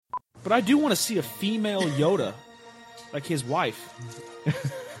But I do want to see a female Yoda, like his wife.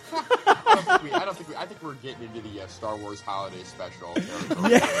 I think we're getting into the Star Wars Holiday Special.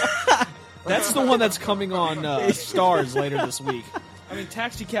 Yeah. That's the one that's coming on Stars later this week. I mean,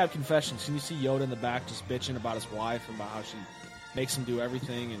 Taxi Cab Confessions. Can you see Yoda in the back just bitching about his wife and about how she makes him do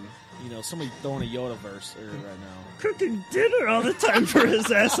everything, and somebody throwing a Yoda verse right now. Cooking dinner all the time for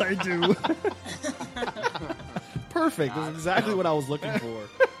his ass, I do. Perfect. That's exactly what I was looking for.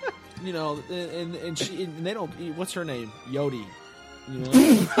 And they don't. What's her name? Yodi. Yeah,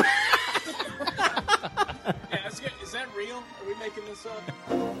 is that real? Are we making this up?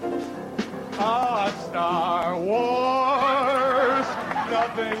 Star Wars,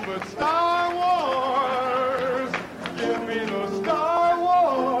 nothing but Star Wars. Give me the Star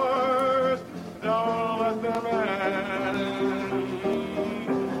Wars, don't let them end.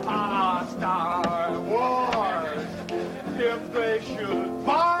 Star Wars, if they should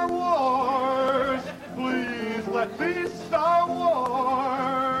Star Wars, please let these Star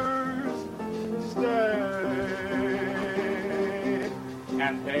Wars stay.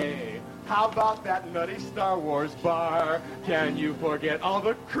 And hey, how about that nutty Star Wars bar? Can you forget all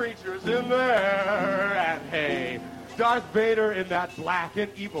the creatures in there? And hey, Darth Vader in that black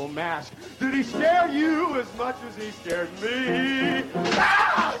and evil mask. Did he scare you as much as he scared me?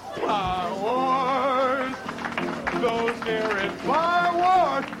 Star Wars! Those near it, Star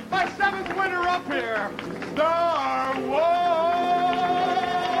Wars! My seventh winner up here! Star Wars!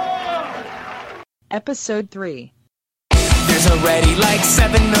 Episode 3. There's already like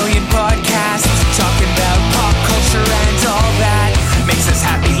 7 million podcasts talking about pop culture and all that. Makes us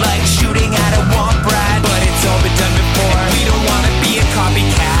happy like shooting at a womp rat, but it's all been done before. And we don't want to be a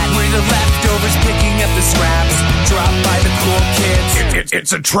copycat. We're the leftovers picking up the scraps dropped by the cool kids.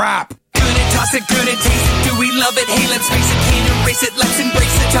 It's a trap! Gonna toss it, gonna taste it. Do we love it? Hey, let's face it, can't erase it. Let's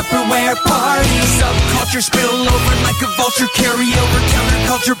embrace it. Tupperware party. Subculture spill over like a vulture. Carry over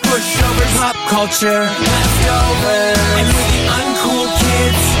counterculture, pushovers, pop culture leftovers. And for the uncool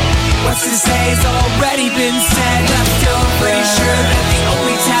kids, what's to say has already been said. Leftovers. Pretty sure that the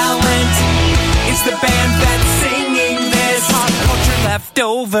only talent is the band that's singing this. Pop culture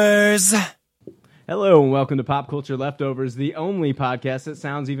leftovers. Hello and welcome to Pop Culture Leftovers, the only podcast that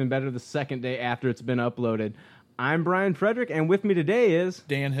sounds even better the second day after it's been uploaded. I'm Brian Frederick, and with me today is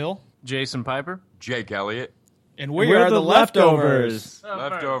Dan Hill, Jason Piper, Jake Elliott. and we are the Leftovers.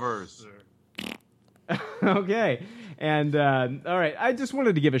 Leftovers. Okay, and all right, I just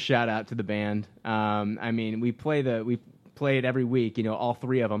wanted to give a shout out to the band. I mean, we play it every week, all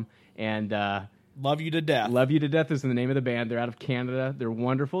three of them, and Love You to Death. Love You to Death is the name of the band. They're out of Canada. They're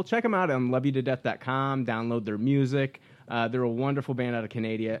wonderful. Check them out on loveyoutodeath.com. Download their music. They're a wonderful band out of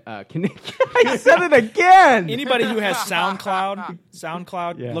Canada. I said it again! Anybody who has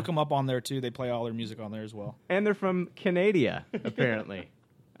SoundCloud, yeah. Look them up on there too. They play all their music on there as well. And they're from Canada, apparently.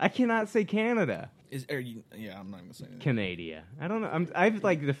 I cannot say Canada. I'm not going to say that. Canada. I don't know.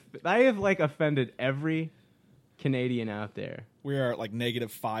 I have offended every Canadian out there. We are at like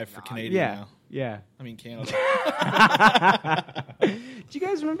 -5 for Canadian now. Yeah. I mean, Canada. Do you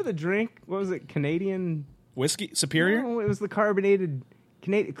guys remember the drink? What was it? Canadian whiskey Superior? No, it was the carbonated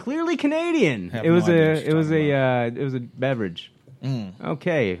clearly Canadian. It was a beverage.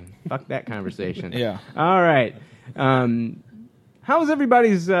 Okay. Fuck that conversation. Yeah. All right. How's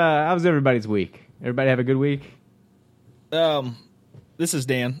everybody's week? Everybody have a good week? This is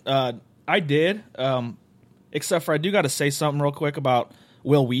Dan. I did. Except for I do got to say something real quick about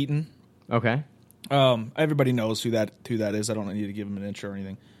Will Wheaton. Okay. Everybody knows who that is. I don't need to give him an intro or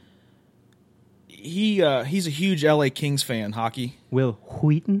anything. He's a huge LA Kings fan, hockey. Will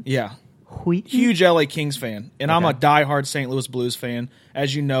Wheaton? Yeah. Wheaton? Huge LA Kings fan. And I'm a diehard St. Louis Blues fan.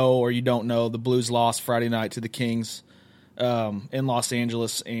 As you know or you don't know, the Blues lost Friday night to the Kings in Los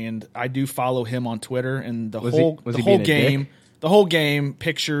Angeles, and I do follow him on Twitter and the whole game,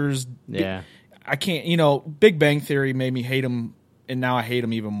 pictures. Yeah. I can't, Big Bang Theory made me hate him, and now I hate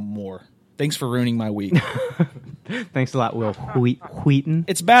him even more. Thanks for ruining my week. Thanks a lot, Will Wheaton.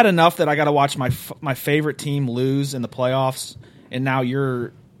 It's bad enough that I got to watch my favorite team lose in the playoffs, and now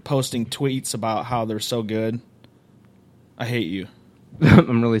you're posting tweets about how they're so good. I hate you.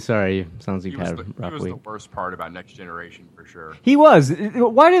 I'm really sorry. Sounds like you had a rough week. He was the worst part about Next Generation, for sure. He was.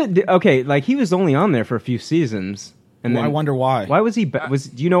 He was only on there for a few seasons. And I wonder why. Why was he? Do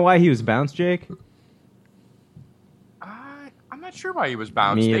you know why he was bounced, Jake? I'm not sure why he was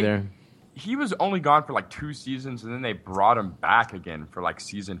bounced. Me either. He was only gone for like 2 seasons, and then they brought him back again for like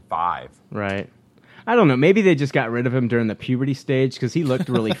season 5. Right. I don't know. Maybe they just got rid of him during the puberty stage because he looked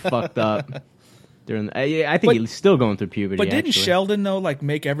really fucked up. during. I think he's still going through puberty. But didn't actually. Sheldon though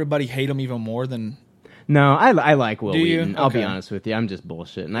make everybody hate him even more than? No, I like Will Do you? Wheaton. I'll be Okay. honest with you. I'm just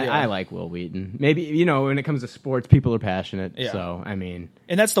bullshitting. Yeah. I like Will Wheaton. Maybe, when it comes to sports, people are passionate. Yeah. So, I mean.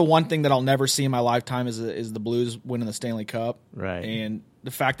 And that's the one thing that I'll never see in my lifetime is the Blues winning the Stanley Cup. Right. And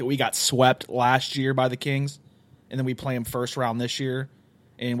the fact that we got swept last year by the Kings, and then we play them first round this year,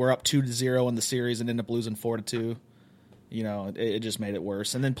 and we're up 2-0 in the series and end up losing 4-2. It just made it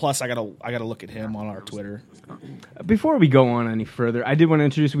worse. And then plus I gotta look at him on our Twitter. Before we go on any further, I did want to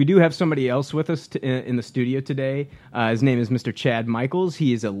introduce, we do have somebody else with us in the studio today. His name is Mr. Chad Michaels.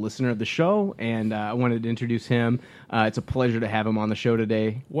 He is a listener of the show, and I wanted to introduce him. It's a pleasure to have him on the show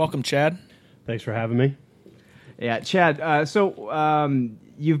today. Welcome, Chad. Thanks for having me. Yeah, Chad, so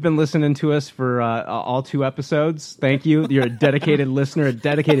you've been listening to us for all 2 episodes. Thank you. You're a dedicated listener, a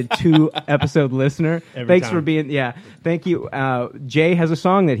dedicated 2-episode listener. Thanks for being, thank you. Jay has a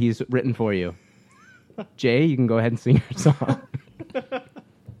song that he's written for you. Jay, you can go ahead and sing your song.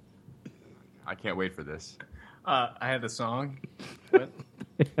 I can't wait for this. I had the song. What?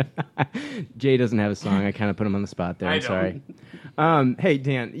 Jay doesn't have a song. I kind of put him on the spot there. I'm sorry. Hey,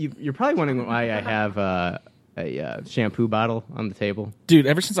 Dan, you're probably wondering why I have a shampoo bottle on the table. Dude,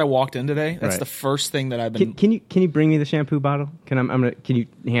 ever since I walked in today, that's Right. the first thing that I've been. Can you bring me the shampoo bottle? Can you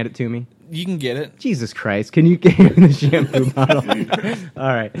hand it to me? You can get it. Jesus Christ! Can you get me the shampoo bottle?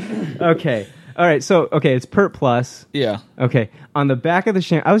 All right. Okay. All right. So it's Pert Plus. Yeah. Okay. On the back of the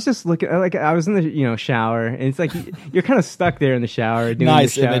shampoo, I was just looking. I was in the shower, and it's like you're kind of stuck there in the shower. Doing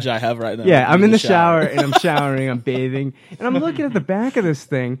Nice your shower. image I have right now. Yeah, I'm in the shower and I'm showering, I'm bathing, and I'm looking at the back of this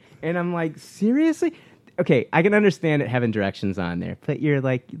thing, and I'm like, seriously? Okay, I can understand it having directions on there. Put your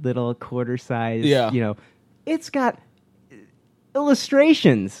little quarter size. Yeah. It's got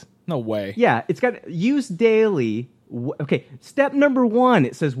illustrations. No way. Yeah, it's got use daily. Okay, step number 1,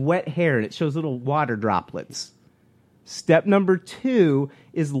 it says wet hair, and it shows little water droplets. Step number 2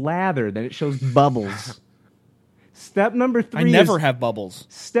 is lather, then it shows bubbles. Step number 3 I never have bubbles.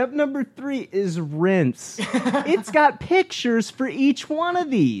 Step number 3 is rinse. It's got pictures for each one of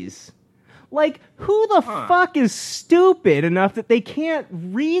these. Who the fuck is stupid enough that they can't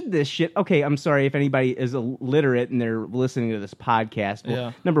read this shit? Okay, I'm sorry if anybody is illiterate and they're listening to this podcast. Well,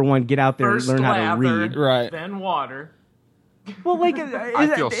 Yeah. Number 1, get out there First and learn how to lather, read. Right. Then water. Well,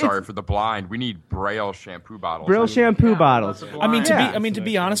 I feel sorry for the blind. We need Braille shampoo bottles. Braille shampoo bottles. I mean, Yeah. to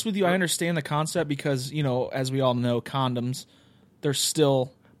be honest with you, I understand the concept because as we all know, condoms, they're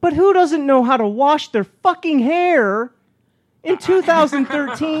still. But who doesn't know how to wash their fucking hair in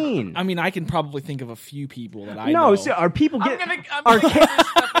 2013? I mean, I can probably think of a few people that I know. No, so are people I'm getting gonna give this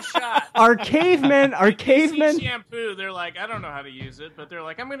stuff a shot. are cavemen See shampoo. They're like, I don't know how to use it, but they're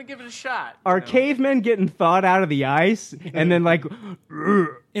like, I'm gonna give it a shot. Are cavemen getting thawed out of the ice and then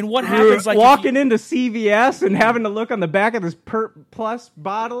And what happens, like, if walking into CVS and having to look on the back of this Pert Plus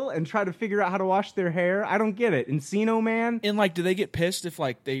bottle and try to figure out how to wash their hair? I don't get it. Encino Man? And do they get pissed if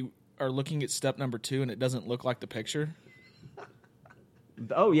they are looking at step number 2 and it doesn't look like the picture?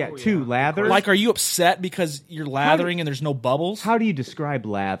 Oh, yeah, 2, lather. Are you upset because you're lathering and there's no bubbles? How do you describe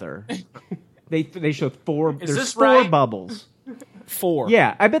lather? they show 4. There's this 4 right? bubbles. 4.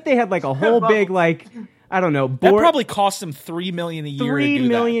 Yeah, I bet they had a whole big I don't know. That probably cost them $3 million a year. $3 to do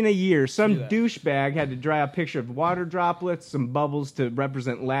million that. a year. Some douchebag had to draw a picture of water droplets, some bubbles to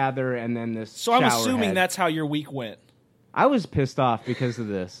represent lather, and then this. So I'm shower assuming head. that's how your week went. I was pissed off because of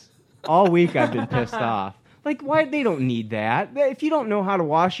this. All week I've been pissed off. Why they don't need that? If you don't know how to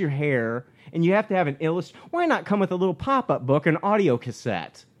wash your hair and you have to have an why not come with a little pop-up book, an audio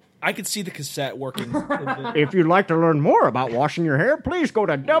cassette? I could see the cassette working. If you'd like to learn more about washing your hair, please go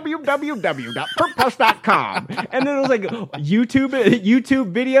to www.pertplus.com. And then it was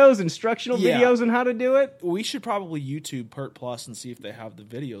YouTube videos, instructional Yeah. videos on how to do it. We should probably YouTube Pert Plus and see if they have the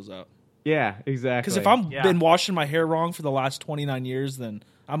videos up. Yeah, exactly. Because if I've been washing my hair wrong for the last 29 years, then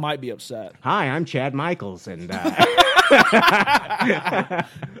I might be upset. Hi, I'm Chad Michaels, and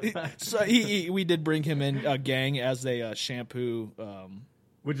So we did bring him in, gang, as a shampoo.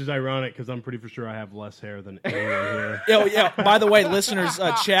 Which is ironic because I'm pretty for sure I have less hair than anyone here. Oh, yeah. By the way, listeners,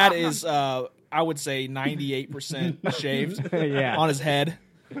 Chad is, I would say, 98% shaved Yeah. on his head.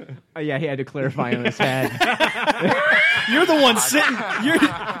 Yeah, he had to clarify on his head. You're the one sitting.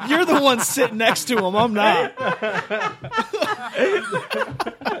 You're the one sitting next to him. I'm not.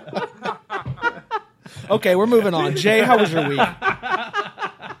 Okay, we're moving on. Jay, how was your week?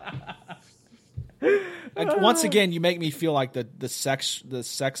 Once again, you make me feel like the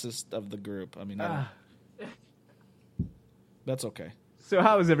sexist of the group. I mean, that's okay. So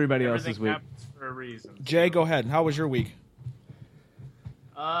how was everybody Everything else's week? happens for a reason. Jay, go ahead. How was your week?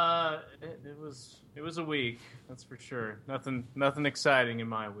 It was a week. That's for sure. Nothing exciting in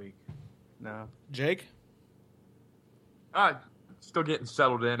my week. No. Jake? Still getting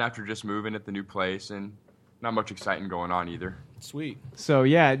settled in after just moving at the new place, and not much exciting going on either. Sweet. So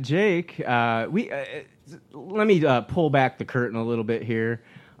yeah, Jake, let me pull back the curtain a little bit here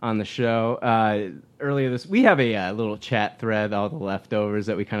on the show. Earlier we have a little chat thread, all the leftovers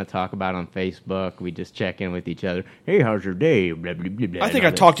that we kind of talk about on Facebook. We just check in with each other. Hey, how's your day? Blah, blah, blah, blah, I think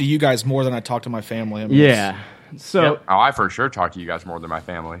I talk to you guys more than I talk to my family. I mean, yeah. So Yep. Oh, I for sure talk to you guys more than my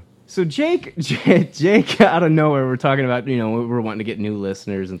family. So Jake, out of nowhere, we're talking about, we're wanting to get new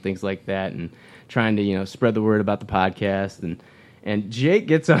listeners and things like that, and trying to, spread the word about the podcast. And Jake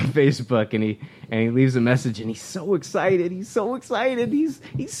gets on Facebook and he leaves a message, and he's so excited. He's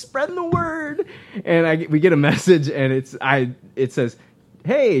spreading the word. And we get a message, and it says,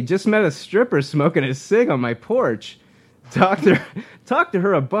 "Hey, just met a stripper smoking a cig on my porch. Talked to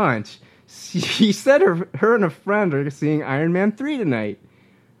her a bunch. She said her and a friend are seeing Iron Man 3 tonight.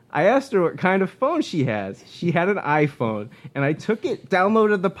 I asked her what kind of phone she has. She had an iPhone, and I took it,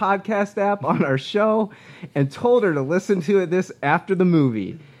 downloaded the podcast app on our show, and told her to listen to this after the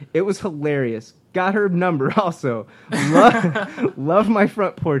movie. It was hilarious. Got her number also. Love my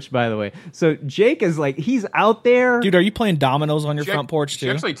front porch, by the way." So Jake is he's out there. Dude, are you playing dominoes on your front porch too? She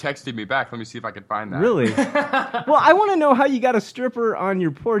actually texted me back. Let me see if I can find that. Really? Well, I want to know how you got a stripper on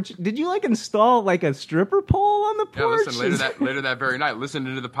your porch. Did you install a stripper pole on the porch? Yeah, listen, later that very night,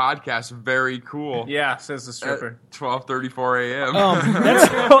 listening to the podcast, very cool. Yeah, says the stripper. 12:34 a.m. That's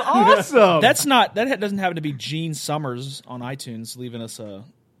awesome. That doesn't happen to be Gene Summers on iTunes leaving us a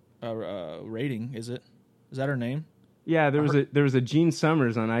rating, is it? Is that her name? Yeah, there was a Gene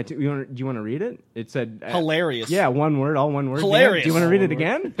Summers on iTunes. Do you want to read it? It said hilarious. Yeah, one word, all one word. Hilarious. Do you want to read it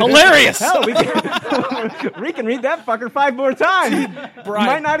again? Hilarious. Hell, we can read that fucker 5 more times. Brian,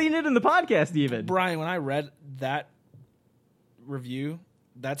 might not eat it in the podcast even. Brian, when I read that review,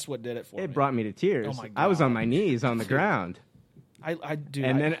 that's what did it for me. It brought me to tears. Oh my God. I was on my knees on the ground. I do.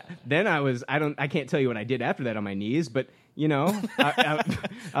 And then I can't tell you what I did after that on my knees, but I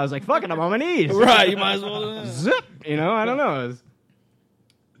was like, fuck it, I'm on my knees. Right, you might as well. Zip. I don't know.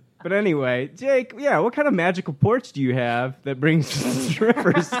 But anyway, Jake, what kind of magical porch do you have that brings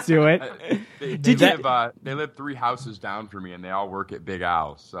strippers to it? They live 3 houses down from me, and they all work at Big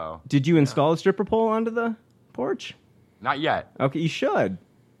Al. So, did you install a stripper pole onto the porch? Not yet. Okay, you should.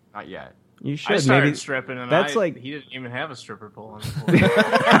 Not yet. You should. I started Maybe stripping, and that's he didn't even have a stripper pole on the floor.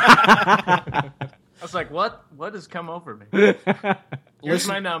 I was like, what has come over me? Here's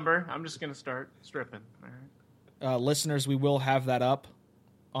my number. I'm just going to start stripping. All right. Listeners, we will have that up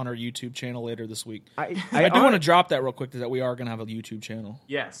on our YouTube channel later this week. I do want to drop that real quick, that we are going to have a YouTube channel.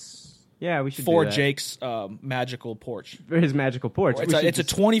 Yes. Yeah, we should for do that. Jake's magical porch. For his magical porch. It's a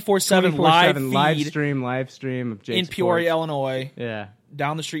 24/7 live feed live stream of Jake's in Peoria, porch. Illinois. Yeah.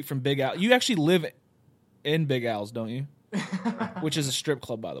 Down the street from Big Al. You actually live in Big Al's, don't you? Which is a strip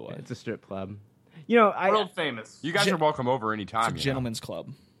club, by the way. It's a strip club. World famous. You guys are welcome over anytime. It's a gentleman's club.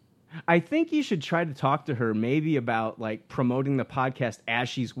 I think you should try to talk to her maybe about promoting the podcast as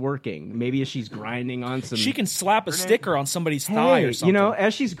she's working. Maybe as she's grinding on some. She can slap a sticker on somebody's thigh or something.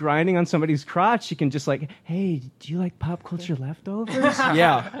 As she's grinding on somebody's crotch, she can just hey, do you like pop culture leftovers?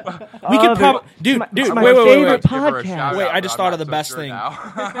 Yeah, we could probably, dude. My Wait, favorite podcast. Wait, I just thought of the best thing: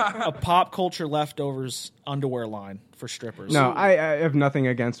 a pop culture leftovers underwear line for strippers. No, I have nothing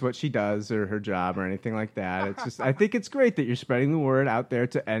against what she does or her job or anything like that. It's just I think it's great that you're spreading the word out there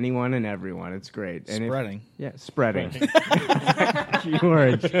to anyone and everyone. It's great. And spreading. Spreading.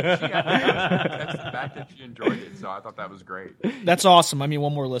 Keyword. That's the fact that she enjoyed it, so I thought that was great. That's awesome. I mean,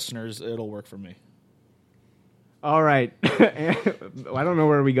 one more listeners, it'll work for me. All right. I don't know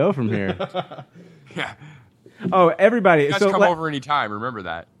where we go from here. Yeah. Oh, everybody. You guys come over anytime. Remember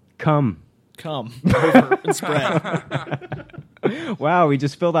that. Come over and spread. Wow, we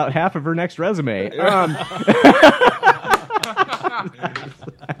just filled out half of her next resume.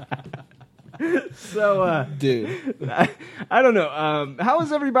 So, dude, I don't know. How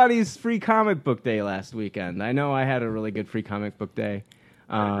was everybody's free comic book day last weekend? I know I had a really good free comic book day.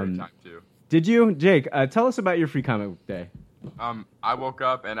 I had a great time too. Did you, Jake? Tell us about your free comic book day. I woke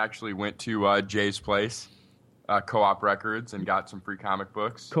up and actually went to Jay's place, Co-op Records, and got some free comic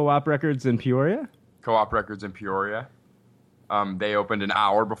books. Co-op Records in Peoria? Co-op Records in Peoria. They opened an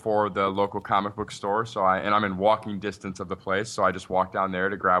hour before the local comic book store, so I'm in walking distance of the place, so I just walked down there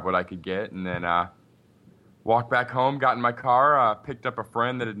to grab what I could get, and then walked back home, got in my car, picked up a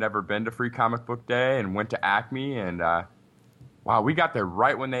friend that had never been to Free Comic Book Day, and went to Acme, and wow, we got there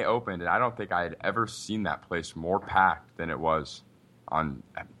right when they opened, and I don't think I had ever seen that place more packed than it was.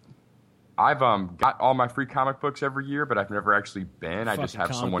 I've got all my free comic books every year, but I've never actually been. I just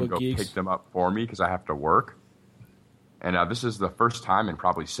have someone go pick them up for me because I have to work. And this is the first time in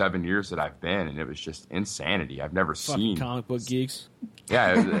probably 7 years that I've been, and it was just insanity. I've never seen comic book geeks.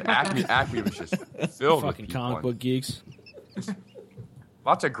 Yeah, Acme was just filled with people. Comic book geeks.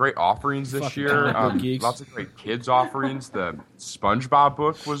 Lots of great offerings this year. Lots of great kids offerings. The SpongeBob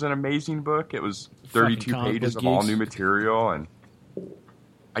book was an amazing book. It was 32 pages of all new material, and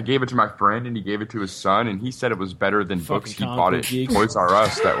I gave it to my friend, and he gave it to his son, and he said it was better than books he bought at Toys R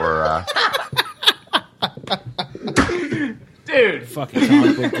Us that were. Dude, fucking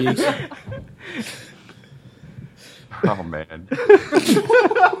comic book geeks. Oh man.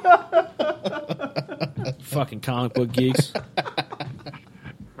 Fucking comic book geeks.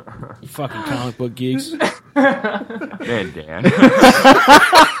 Fucking comic book geeks. Man, Dan.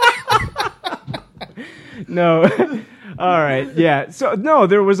 No. All right. Yeah. So no,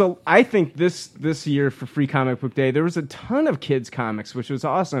 there was I think this year for Free Comic Book Day, there was a ton of kids comics, which was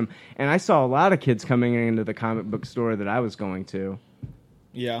awesome, and I saw a lot of kids coming into the comic book store that I was going to.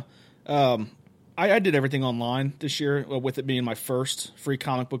 Yeah. I did everything online this year, with it being my first Free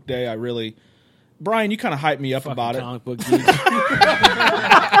Comic Book Day. I really, Brian, you kind of hyped me up about comic it. Book geek.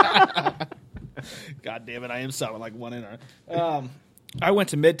 God damn it, I am sounding like one in there. I went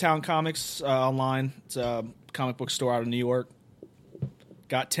to Midtown Comics online. It's a comic book store out of New York.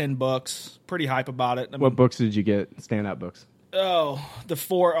 Got 10 books. Pretty hype about it. What books did you get? Standout books. Oh, the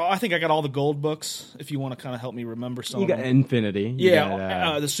 4. I think I got all the gold books. If you want to kind of help me remember some. You got Infinity.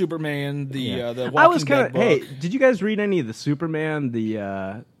 The Superman. The Walking I was kind of. Dead book. Hey, did you guys read any of the Superman?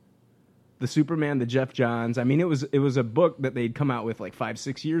 The Superman, the Jeff Johns. I mean, it was a book that they'd come out with like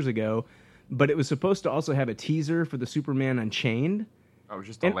 5-6 years ago, but it was supposed to also have a teaser for the Superman Unchained. It was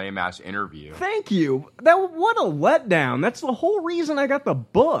just a lame-ass interview. Thank you. What a letdown. That's the whole reason I got the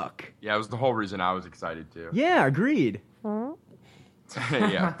book. Yeah, it was the whole reason I was excited too. Yeah, agreed.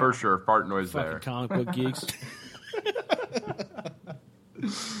 Yeah, for sure. Fart noise Fucking there. comic book geeks.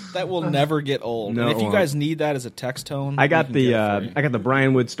 That will never get old. No, and if you guys need that as a text tone, I got the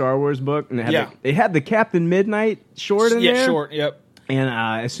Brian Wood Star Wars book, and they had the Captain Midnight short in there. Yeah, short. Yep. And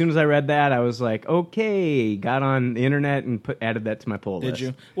as soon as I read that, I was like, okay, got on the internet and added that to my pull list. Did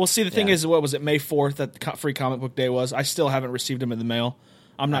you? Well, see, the thing is, what was it, May 4th that Free Comic Book Day was? I still haven't received them in the mail.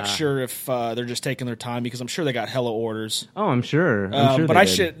 I'm not sure if they're just taking their time because I'm sure they got hella orders. Oh, I'm sure.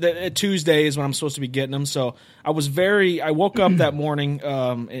 But Tuesday is when I'm supposed to be getting them. So I woke up that morning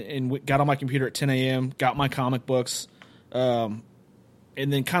and got on my computer at 10 a.m., got my comic books, and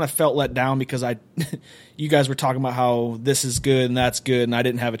then kind of felt let down because you guys were talking about how this is good and that's good, and I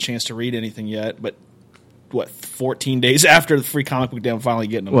didn't have a chance to read anything yet. But 14 days after the Free Comic Book Day, I'm finally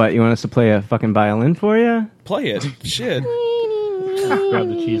getting them. What, you want us to play a fucking violin for you? Play it. Shit. Grab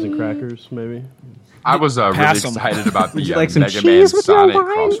the cheese and crackers, maybe. I was really excited about the like some Mega Man cheese with Sonic your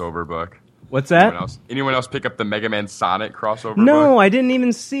wine? crossover book. What's that? Anyone else pick up the Mega Man Sonic crossover book? No, I didn't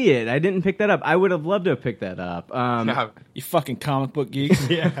even see it. I didn't pick that up. I would have loved to have picked that up. You fucking comic book geeks.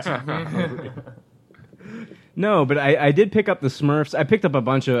 Yeah. No, but I did pick up the Smurfs. I picked up a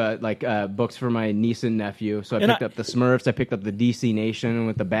bunch of books for my niece and nephew. So I picked up the Smurfs. I picked up the DC Nation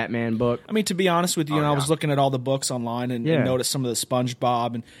with the Batman book. I mean, to be honest with you, I was looking at all the books online and noticed some of the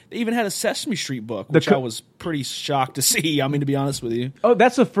SpongeBob, and they even had a Sesame Street book, which I was pretty shocked to see. I mean, to be honest with you. Oh,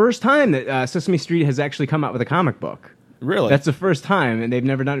 that's the first time that Sesame Street has actually come out with a comic book. Really? That's the first time, and they've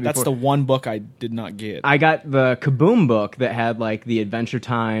never done it before. That's the one book I did not get. I got the Kaboom book that had like the Adventure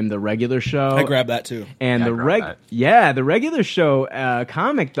Time, the regular show. I grabbed that too. And the regular show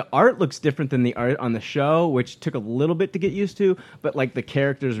comic, the art looks different than the art on the show, which took a little bit to get used to, but like the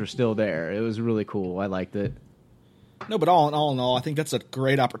characters were still there. It was really cool. I liked it. No, but all in all, I think that's a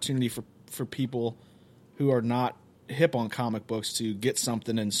great opportunity for people who are not hip on comic books to get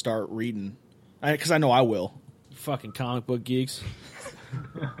something and start reading. Because I know I will. Fucking comic book geeks.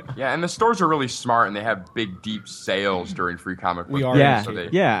 Yeah, and the stores are really smart, and they have big, deep sales during Free Comic Book Day.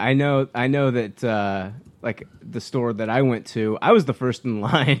 Yeah, I know that. Like the store that I went to, I was the first in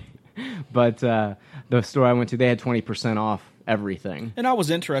line, but the store I went to, they had 20% off everything. And I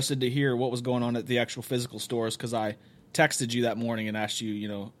was interested to hear what was going on at the actual physical stores because I texted you that morning and asked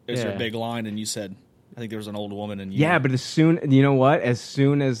you, is there a big line? And you said, I think there was an old woman. And but as soon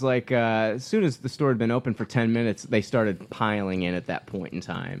as the store had been open for 10 minutes, they started piling in at that point in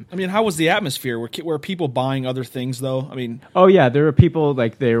time. I mean, how was the atmosphere? Were people buying other things though? I mean, oh yeah, there were people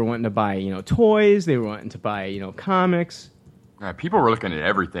like they were wanting to buy toys, they were wanting to buy comics. People were looking at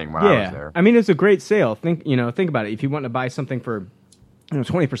everything when I was there. I mean, it's a great sale. Think about it. If you want to buy something for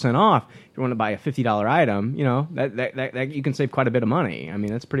 20% off. If you want to buy a $50 item, that you can save quite a bit of money. I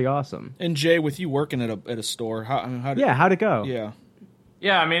mean, that's pretty awesome. And Jay, with you working at a store, how'd it go? Yeah.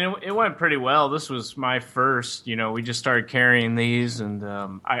 Yeah, I mean, it went pretty well. This was my first, we just started carrying these, and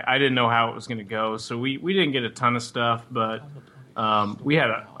I didn't know how it was going to go. So we didn't get a ton of stuff, but we had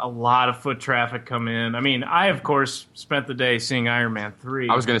a lot of foot traffic come in. I mean, I, of course, spent the day seeing Iron Man 3.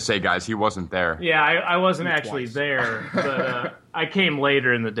 I was going to say, guys, he wasn't there. Yeah, I wasn't actually there, but I came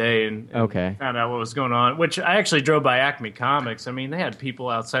later in the day and found out what was going on, which I actually drove by Acme Comics. I mean, they had people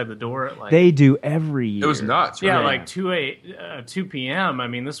outside the door at They do every year. It was nuts, right? Yeah, like 2 p.m. I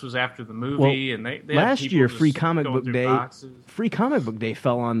mean, this was after the movie, and they last had year, just Free Comic going Book through Day. boxes. Free Comic Book Day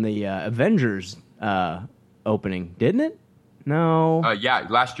fell on the Avengers opening, didn't it? No. Yeah,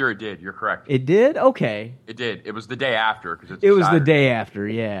 last year it did. You're correct. It did? Okay. It did. It was the day after because it was Saturday. The day after.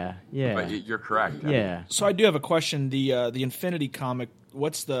 Yeah. But you're correct. Yeah. So I do have a question. The Infinity comic.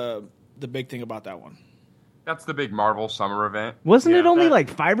 What's the big thing about that one? That's the big Marvel summer event. Wasn't it only like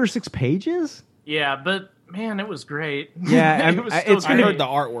 5 or 6 pages? Yeah, but man, it was great. Yeah, I heard the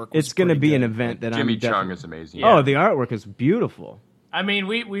artwork. It's going to be an event that Jimmy Chung is amazing. Yeah. Oh, the artwork is beautiful. I mean,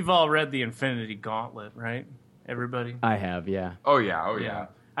 we've all read the Infinity Gauntlet, right? Everybody? I have, yeah. Oh yeah.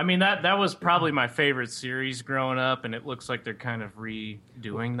 I mean, that was probably my favorite series growing up, and it looks like they're kind of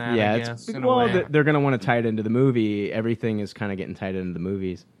redoing that, I guess, in a way. They're going to want to tie it into the movie. Everything is kind of getting tied into the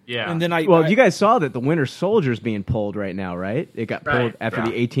movies. Yeah. And then you guys saw that the Winter Soldier's being pulled right now, right? It got pulled after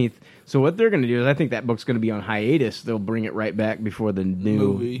the 18th. So what they're going to do is I think that book's going to be on hiatus. They'll bring it right back before the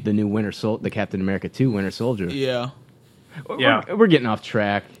new Winter Soldier, the Captain America 2 Winter Soldier. Yeah. We're getting off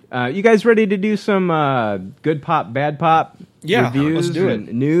track. You guys ready to do some good pop, bad pop reviews let's do it.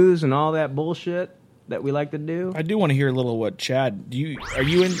 And news and all that bullshit that we like to do? I do want to hear a little what Chad. Are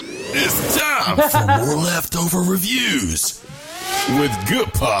you in? It's time for more leftover reviews with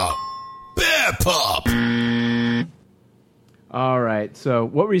good pop, bad pop. All right. So,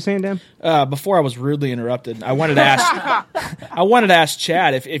 what were you saying, Dan? Before I was rudely interrupted, I wanted to ask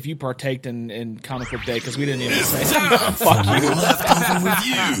Chad if you partaked in Comic Book Day because we didn't even say fuck you. More leftover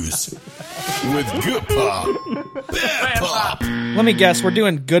reviews with good pop, bad pop. Let me guess. We're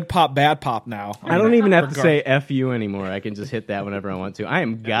doing good pop, bad pop now. I don't even have to say F you anymore. I can just hit that whenever I want to. I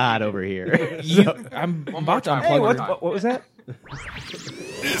am God over here. I'm about to unplug. Hey, what was that?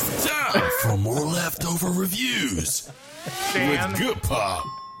 It's time for more leftover reviews. With good pop,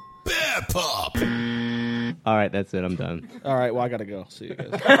 bad pop. All right, that's it. I'm done. All right, well, I gotta go. See you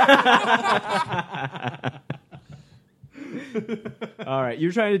guys. All right,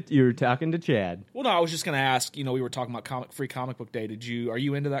 you were talking to Chad. Well, no, I was just gonna ask. We were talking about Free Comic Book Day. Are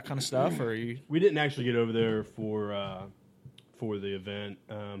you into that kind of stuff, or are you? We didn't actually get over there for the event.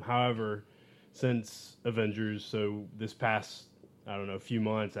 However, since Avengers, so this past few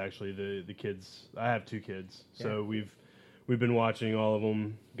months actually, the kids. I have 2 kids, so we've been watching all of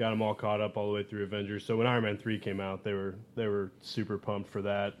them, got them all caught up all the way through Avengers. So when Iron Man 3 came out, they were super pumped for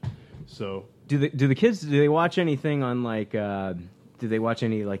that. So do the kids watch anything on like do they watch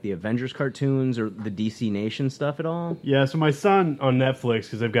any like the Avengers cartoons or the DC Nation stuff at all? Yeah, so my son on Netflix,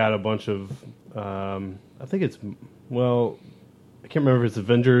 because they've got a bunch of I think it's I can't remember if it's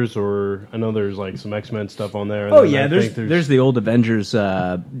Avengers or I know there's like some X-Men stuff on there. Oh yeah, there's the old Avengers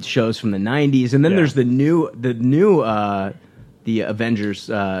shows from the 90s, and then there's the new the Avengers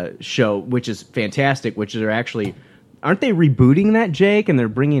show, which is fantastic. Which are actually aren't they rebooting that, Jake? And they're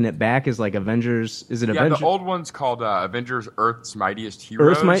bringing it back as like Avengers. Is it Avengers? The old one's called Avengers: Earth's Mightiest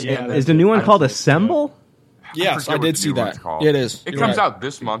Heroes. Is the new one called Assemble? Yes, I did see that. It is. It comes out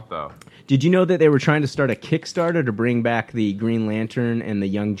this month though. Did you know that they were trying to start a Kickstarter to bring back the Green Lantern and the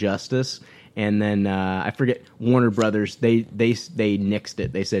Young Justice? And then I forget, Warner Brothers, they nixed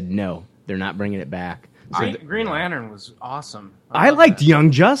it. They said no, they're not bringing it back. So Green Lantern was awesome. I liked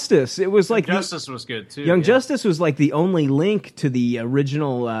Young Justice. It was like Justice was good too. Young Justice was like the only link to the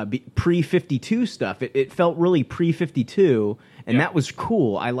original pre-52 stuff. It felt really pre-52, and that was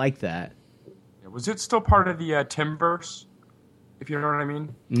cool. I liked that. Was it still part of the Timverse? If you know what I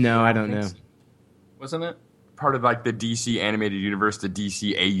mean? No, I don't know. Wasn't it? Part of like the DC animated universe, the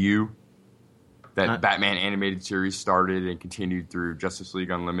DCAU, that Batman animated series started and continued through Justice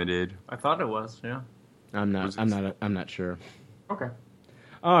League Unlimited. I thought it was, yeah. I'm not sure. Okay.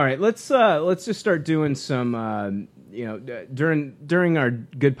 All right, let's just start doing some during our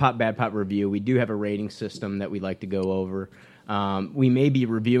good pop bad pop review, we do have a rating system that we like to go over. We may be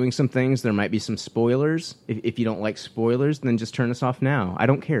reviewing some things. There might be some spoilers. If you don't like spoilers, then just turn us off now. I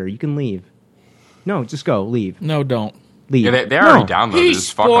don't care. You can leave. No, just go. Leave. No, don't. Leave. Yeah, they already downloaded He this.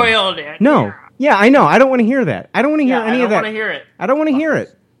 spoiled it. No. Yeah, I know. I don't want to hear that. I don't want to hear any of that. I don't want to hear it. I don't want to hear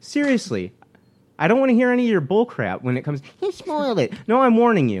it. Seriously. I don't want to hear any of your bull crap when it comes. He spoiled it. No, I'm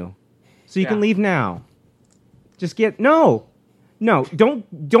warning you. So you can leave now. Just get no.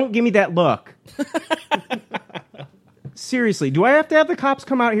 Don't give me that look. Seriously, do I have to have the cops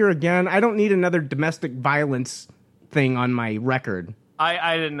come out here again? I don't need another domestic violence thing on my record.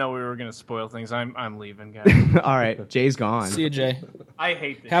 I didn't know we were going to spoil things. I'm leaving, guys. All right, Jay's gone. See you, Jay. I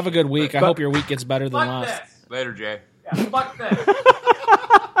hate this. Have a good week. I hope your week gets better than last. Later, Jay. Yeah, fuck this.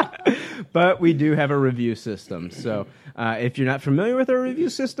 But we do have a review system, so if you're not familiar with our review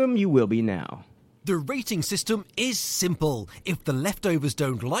system, you will be now. The rating system is simple. If the leftovers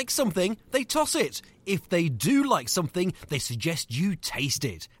don't like something, they toss it. If they do like something, they suggest you taste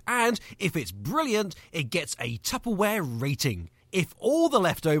it. And if it's brilliant, it gets a Tupperware rating. If all the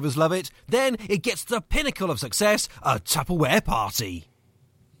leftovers love it, then it gets the pinnacle of success, a Tupperware party.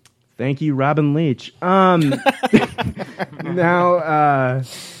 Thank you, Robin Leach. Now,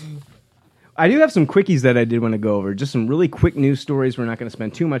 I do have some quickies that I did want to go over. Just some really quick news stories. We're not going to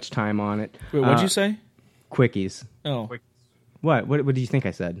spend too much time on it. Wait, what'd you say? Quickies. Oh. What do you think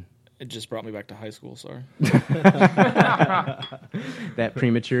I said? It just brought me back to high school, sorry. That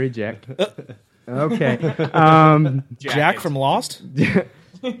premature eject. Okay. Jack from Lost?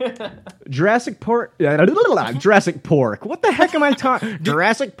 Jurassic Pork. Jurassic Pork. What the heck am I talking?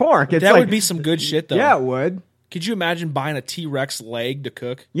 Jurassic Pork. It's that like, would be some good shit, though. Yeah, it would. Could you imagine buying a T-Rex leg to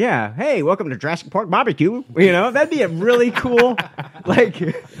cook? Yeah. Hey, welcome to Jurassic Park Barbecue. You know, that'd be a really cool, like...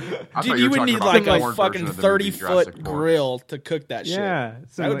 Dude, you would need like a fucking 30-foot grill to cook that shit. Yeah.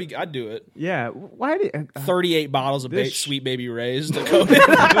 So that would be, I'd do it. Yeah. Why did... 38 bottles of Sweet Baby Ray's to cook it.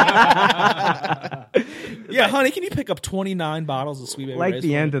 Yeah, honey, can you pick up 29 bottles of Sweet Baby Ray's? Like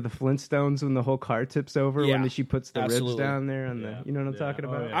the end of the Flintstones when the whole car tips over when she puts the ribs down there on the... You know what I'm talking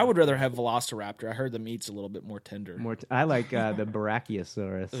about? I would rather have Velociraptor. I heard the meat's a little bit more tender. I like the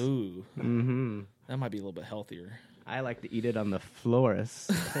Brachiosaurus. Ooh. Mm-hmm. That might be a little bit healthier. I like to eat it on the Florus.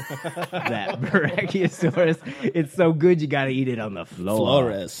 That Brachiosaurus. It's so good you got to eat it on the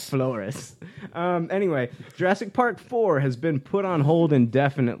floor. Florus. Anyway, Jurassic Park 4 has been put on hold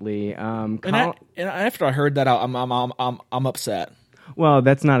indefinitely. And after I heard that, I'm upset. Well,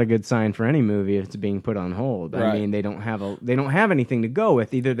 that's not a good sign for any movie if it's being put on hold. Right. I mean, they don't have anything to go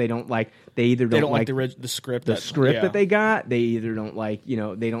with. Either they don't like the script that they got. They either don't like,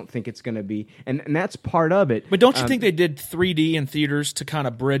 they don't think it's going to be, and that's part of it. But don't you think they did 3D in theaters to kind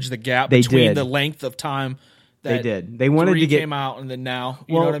of bridge the gap between the length of time? They did. They wanted to get came out, and then now,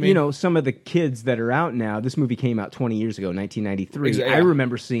 you know what I mean? Some of the kids that are out now. This movie came out 20 years ago, 1993. Exactly. I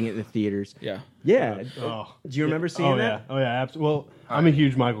remember seeing it in the theaters. Yeah. Do you remember seeing that? Oh yeah, absolutely. Well, I'm a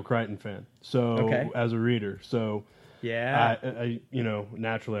huge Michael Crichton fan. So as a reader, I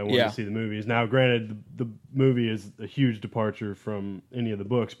naturally I wanted to see the movies. Now, granted, the movie is a huge departure from any of the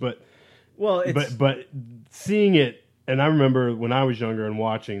books, but seeing it, and I remember when I was younger and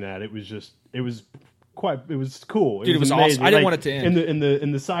watching that, it was cool. Dude, it was awesome. I didn't want it to end.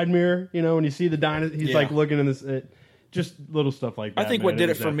 In the side mirror, when you see the dinosaur, he's like looking in this, just little stuff like that. I think what did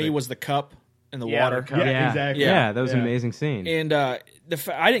it for me was the cup and the water. Yeah, exactly. Yeah, that was an amazing scene. And I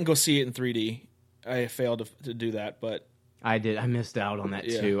didn't go see it in 3D. I failed to do that, but I did. I missed out on that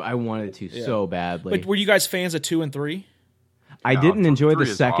too. I wanted to so badly. But were you guys fans of 2 and 3? I didn't enjoy the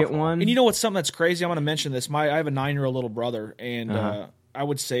second one. And you know what's something that's crazy? I'm going to mention this. I have a 9-year-old little brother, and I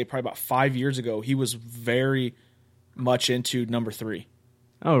would say probably about 5 years ago, he was very much into number 3.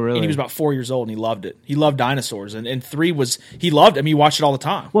 Oh, really? And he was about 4 years old, and he loved it. He loved dinosaurs, and 3 was he loved it. I mean, he watched it all the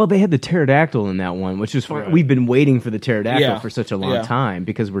time. Well, they had the pterodactyl in that one, which is fun. Right. We've been waiting for the pterodactyl for such a long time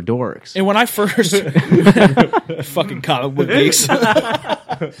because we're dorks. And when I first fucking comic book geeks,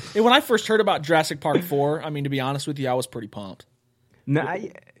 and when I first heard about Jurassic Park 4, I mean, to be honest with you, I was pretty pumped.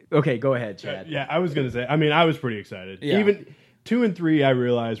 Okay, go ahead, Chad. Yeah, I was gonna say. I mean, I was pretty excited. Yeah. Even 2 and 3, I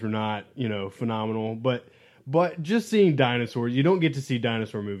realized were not phenomenal, but just seeing dinosaurs, you don't get to see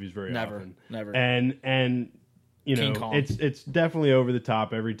dinosaur movies very often. Never. And it's definitely over the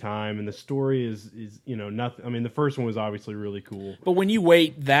top every time, and the story is nothing. I mean, the first one was obviously really cool. But when you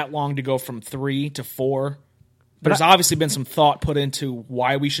wait that long to go from 3 to 4, there's obviously been some thought put into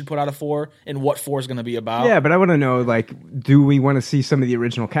why we should put out a 4 and what 4 is going to be about. Yeah, but I want to know, do we want to see some of the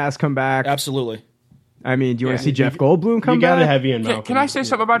original cast come back? Absolutely. I mean, do you want to see Jeff Goldblum come back? You got to have Ian Malcolm. Can I say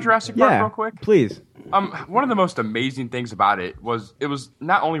something about Jurassic Park real quick? Please. One of the most amazing things about it was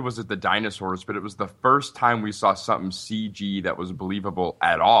not only was it the dinosaurs, but it was the first time we saw something CG that was believable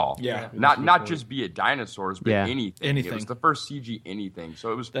at all. Yeah. Not just be it dinosaurs, but anything. It was the first CG anything.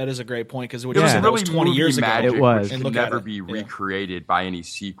 So that is a great point because it was really 20 years ago. Magic, it was. Which can never be recreated by any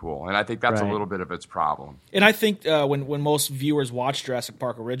sequel, and I think that's a little bit of its problem. And I think when most viewers watched Jurassic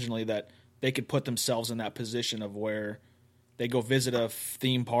Park originally, that they could put themselves in that position of where they go visit a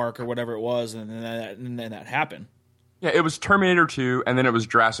theme park or whatever it was, and then that happened. Yeah, it was Terminator 2, and then it was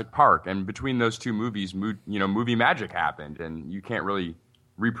Jurassic Park, and between those two movies, movie magic happened, and you can't really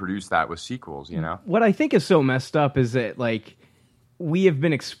reproduce that with sequels. What I think is so messed up is that we have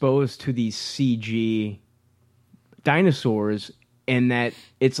been exposed to these CG dinosaurs, and that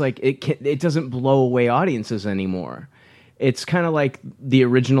it's it doesn't blow away audiences anymore. It's kind of like the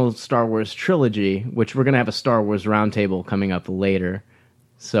original Star Wars trilogy, which we're going to have a Star Wars roundtable coming up later.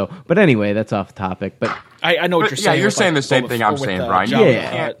 So, but anyway, that's off topic. But I know what you're saying. Yeah, you're saying the same thing I'm saying, Brian.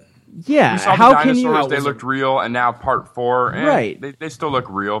 Yeah. We saw how the can you? dinosaurs, they looked real, and now Part 4, right? They still look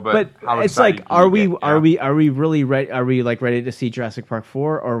real, but how it's excited are we really ready? Are we ready to see Jurassic Park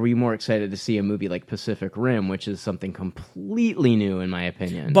 4, or are we more excited to see a movie like Pacific Rim, which is something completely new in my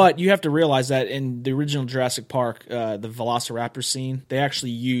opinion? But you have to realize that in the original Jurassic Park, the Velociraptor scene, they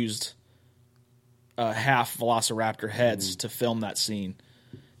actually used half Velociraptor heads to film that scene.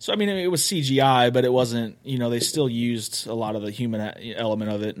 So, I mean, it was CGI, but it wasn't, they still used a lot of the human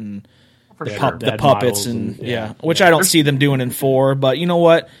element of it and the puppets and which I don't see them doing in 4. But you know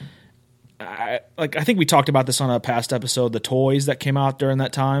what? I think we talked about this on a past episode, the toys that came out during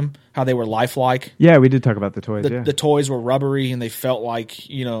that time, how they were lifelike. Yeah, we did talk about the toys, The toys were rubbery and they felt like,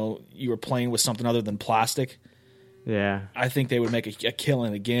 you were playing with something other than plastic. Yeah. I think they would make a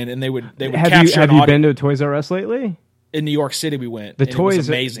killing again, and they would capture Have you been to Toys R Us lately? In New York City, we went. The toys, it was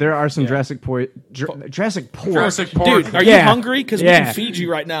amazing. There are some Jurassic Pork. Dude, are you hungry? Because we can feed you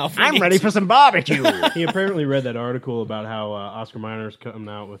right now. I'm ready for some barbecue. He apparently read that article about how Oscar Mayer's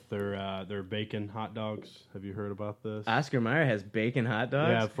coming out with their bacon hot dogs. Have you heard about this? Oscar Mayer has bacon hot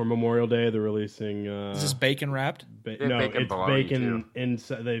dogs? Yeah, for Memorial Day, they're releasing... Is this bacon wrapped? No, it's bacon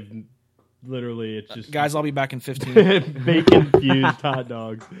inside. They've... Literally, it's just... Guys, I'll be back in 15. Bacon-fused hot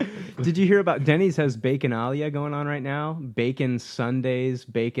dogs. Did you hear about Denny's has Baconalia going on right now? Bacon sundaes,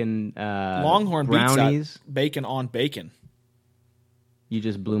 bacon Longhorn brownies. Beats bacon on bacon. You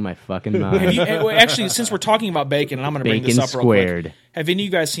just blew my fucking mind. Actually, since we're talking about bacon, and I'm going to bring this up real squared. quick. Have any of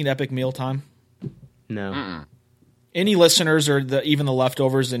you guys seen Epic Mealtime? No. Mm-mm. Any listeners or even the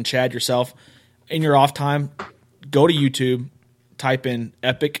leftovers and Chad yourself, in your off time, go to YouTube, type in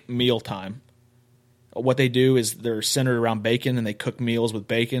Epic Mealtime. What they do is they're centered around bacon, and they cook meals with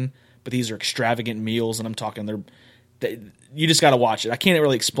bacon. But these are extravagant meals, and I'm talking you just got to watch it. I can't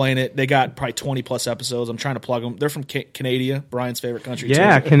really explain it. They got probably 20 plus episodes. I'm trying to plug them. They're from Canada, Brian's favorite country.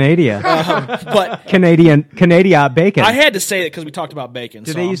 Yeah, too. Canada. But Canada bacon. I had to say it because we talked about bacon.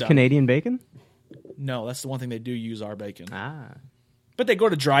 Do they use Canadian bacon? No, that's the one thing they do use our bacon. Ah. But they go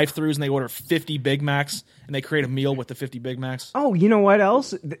to drive-thrus and they order 50 Big Macs and they create a meal with the 50 Big Macs. Oh, you know what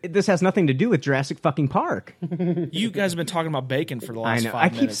else? This has nothing to do with Jurassic fucking Park. You guys have been talking about bacon for the last 5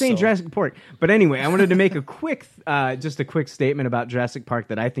 minutes. I keep saying Jurassic Park. But anyway, I wanted to make a quick statement about Jurassic Park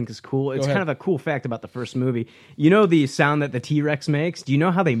that I think is cool. It's kind of a cool fact about the first movie. You know the sound that the T-Rex makes? Do you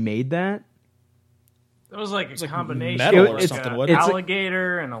know how they made that? It was like a combination metal of or something. an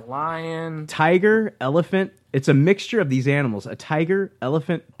alligator and a lion. Tiger, elephant. It's a mixture of these animals. A tiger,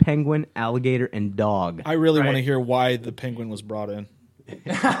 elephant, penguin, alligator, and dog. I really want to hear why the penguin was brought in.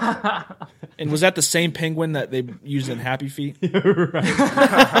 And was that the same penguin that they used in Happy Feet?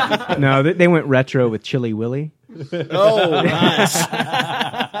 No, they went retro with Chili Willy. Oh, nice.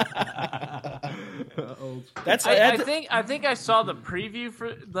 I think I saw the preview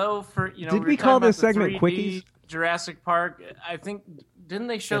for Did we call this segment Quickies? Jurassic Park. I think didn't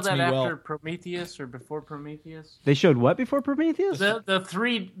they show that after Prometheus or before Prometheus? They showed what before Prometheus? The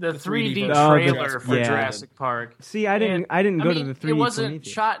 3D Oh, trailer for Jurassic Park. See, I didn't go to the 3D. It wasn't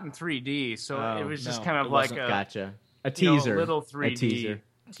Prometheus. shot in 3D, so it was just kind of like a teaser, little 3D. A teaser.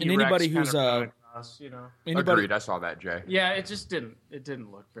 And anybody who's Agreed, I saw that, Jay. Yeah, it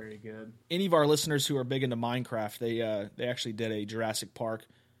didn't look very good. Any of our listeners who are big into Minecraft, they actually did a Jurassic Park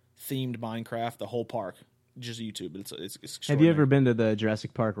themed Minecraft, the whole park. Just YouTube. It's Have you ever been to the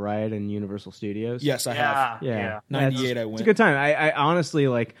Jurassic Park ride in Universal Studios? Yes, I have. Yeah. 98 I went. It's a good time. I honestly,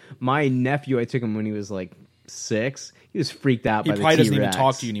 my nephew, I took him when he was 6. He was freaked out by the T-Rex. He probably doesn't even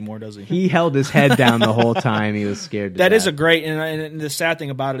talk to you anymore, does he? He held his head down the whole time. He was scared to That death. is a great, and the sad thing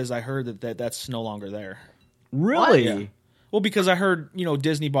about it is I heard that's no longer there. Really? Yeah. Well, because I heard,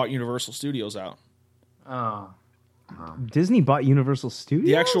 Disney bought Universal Studios out. Oh. Disney bought Universal Studios?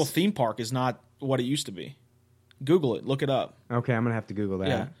 The actual theme park is not what it used to be. Google it. Look it up. Okay, I'm going to have to Google that.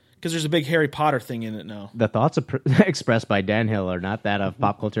 Yeah, because there's a big Harry Potter thing in it now. The thoughts expressed by Dan Hill are not that of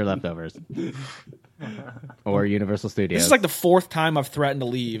Pop Culture Leftovers or Universal Studios. This is like the 4th time I've threatened to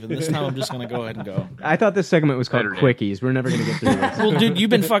leave, and this time I'm just going to go ahead and go. I thought this segment was called Saturday. Quickies. We're never going to get through this. Well, dude, you've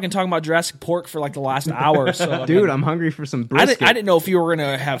been fucking talking about Jurassic Pork for like the last hour. So Dude, I'm hungry for some brisket. I didn't know if you were going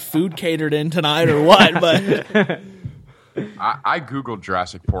to have food catered in tonight or what, but I Googled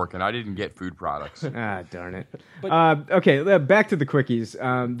Jurassic Pork, and I didn't get food products. Ah, darn it. Okay, back to the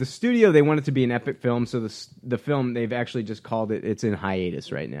Quickies. The studio, they want it to be an epic film, so the film, they've actually just called it, it's in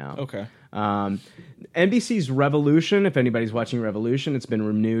hiatus right now. okay. NBC's Revolution, if anybody's watching Revolution, it's been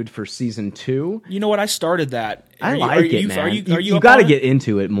renewed for season 2. You know what? I started that. I Are like you, it, man. Are you got to up on get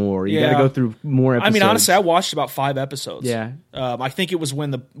into it more. You got to go through more episodes. I mean, honestly, I watched about 5 episodes. Yeah. I think it was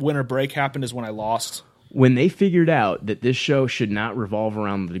when the winter break happened is when I lost. When they figured out that this show should not revolve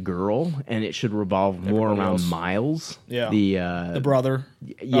around the girl and it should revolve more Everybody around else. Miles, Yeah. the brother.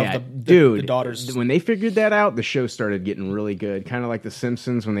 yeah, The daughters. When they figured that out, the show started getting really good. Kind of like The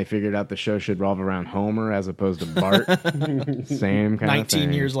Simpsons when they figured out the show should revolve around Homer as opposed to Bart. Same kind of 19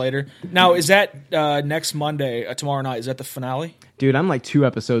 thing. years later. Now, is that next Monday, tomorrow night, is that the finale? Dude, I'm like 2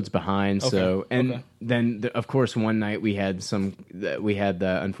 episodes behind. Okay, So, and okay. then of course one night we had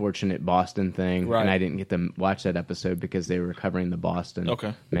the unfortunate Boston thing, Right. and I didn't get to watch that episode because they were covering the Boston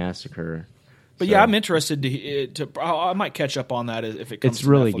Okay. massacre. But So- yeah, I'm interested to I might catch up on that if it comes It's to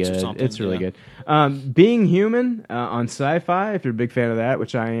really Netflix or good. something. It's really Yeah. good. Being Human on Sci-Fi, if you're a big fan of that,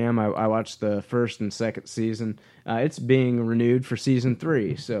 which I am, I watched the 1st and 2nd season. It's being renewed for season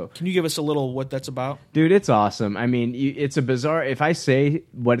 3. So, Can you give us a little what that's about? dude, it's awesome. I mean, it's a bizarre. If I say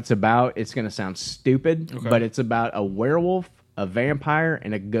what it's about, it's going to sound stupid, Okay. but it's about a werewolf, a vampire,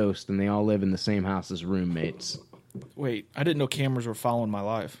 and a ghost, and they all live in the same house as roommates. Wait, I didn't know cameras were following my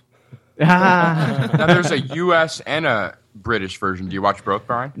life. Now, there's a U.S. and a British version. Do you watch both,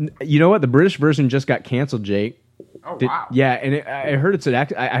 Brian? You know what? The British version just got canceled, Jake. Oh, wow. Yeah, and I heard it's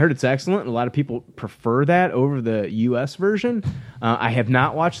excellent. And a lot of people prefer that over the U.S. version. I have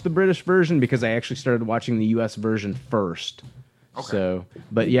not watched the British version because I actually started watching the U.S. version first. Okay. So,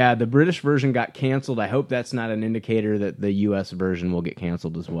 but yeah, the British version got canceled. I hope that's not an indicator that the U.S. version will get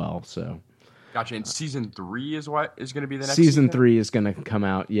canceled as well. So, Gotcha. And season 3 is what is going to be the next season 3 is going to come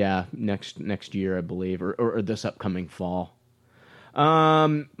out, next year, I believe, or this upcoming fall.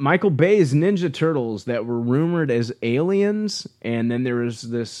 Michael Bay's Ninja Turtles that were rumored as aliens, and then there was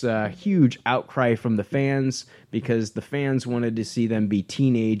this huge outcry from the fans because the fans wanted to see them be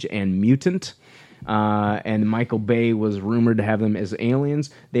teenage and mutant. And Michael Bay was rumored to have them as aliens.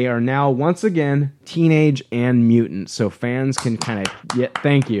 They are now once again teenage and mutant, so fans can kind of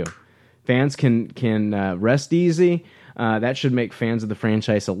thank you. Fans can rest easy. That should make fans of the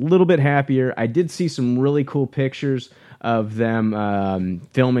franchise a little bit happier. I did see some really cool pictures of them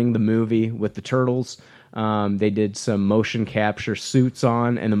filming the movie with the turtles. They did some motion capture suits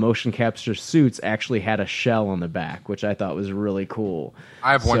on, and the motion capture suits actually had a shell on the back, which I thought was really cool.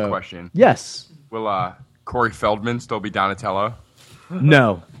 I have one question. Yes. Will Corey Feldman still be Donatello?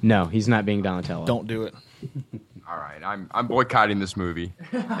 No, he's not being Donatello. Don't do it. All right, I'm boycotting this movie.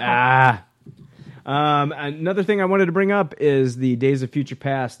 Another thing I wanted to bring up is the Days of Future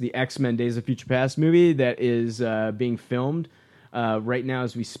Past, the X-Men Days of Future Past movie that is being filmed right now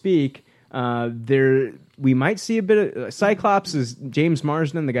as we speak. We might see a bit of Cyclops. Is James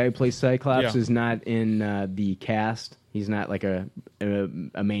Marsden, the guy who plays Cyclops, is not in the cast. He's not like a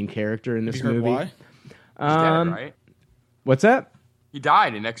main character in this Have you heard movie. why? He's dead, right? What's that? He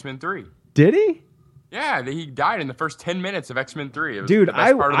died in X-Men 3. Did he? Yeah, he died in the first 10 minutes of X-Men 3. It was Dude, the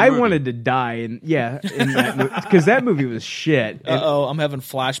best part of the I movie. wanted to die in that movie because that movie was shit. And- I'm having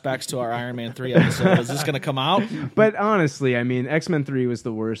flashbacks to our Iron Man 3 episode. Is this going to come out? But honestly, I mean, X-Men 3 was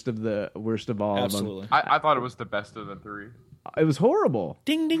the worst of all Absolutely. of them. I thought it was the best of the 3. It was horrible.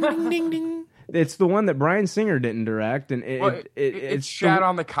 Ding, ding, ding, ding, ding. It's the one that Bryan Singer didn't direct, and It it's shat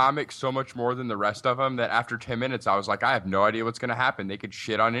on the comic so much more than the rest of them that after 10 minutes I was like, I have no idea what's going to happen. They could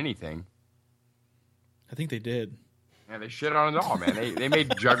shit on anything. I think they did. Yeah, they shit on it all, man. They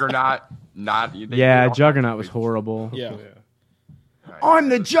made Juggernaut not. They made all Juggernaut kinds was of horrible. Yeah. I'm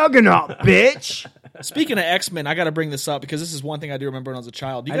the Juggernaut, bitch. Speaking of X-Men, I got to bring this up because this is one thing I do remember when I was a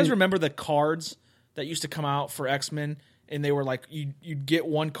child. Do you guys remember the cards that used to come out for X-Men? And they were like, you'd get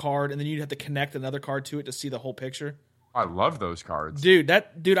one card, and then you'd have to connect another card to it to see the whole picture. I love those cards. Dude,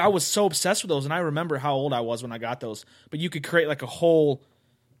 I was so obsessed with those, and I remember how old I was when I got those. But you could create like a whole...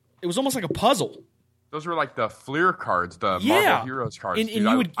 It was almost like a puzzle. Those were like the Fleer cards, the Marvel Heroes cards. And dude.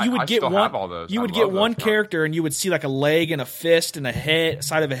 you would I get still one. have all those. You I would love get those one cards. character, and you would see like a leg and a fist and a head,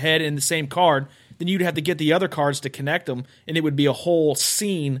 side of a head in the same card. Then you'd have to get the other cards to connect them, and it would be a whole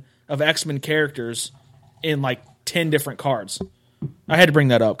scene of X-Men characters in like 10 different cards. I had to bring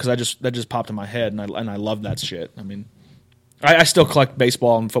that up because that just popped in my head, and I love that shit. I mean, I still collect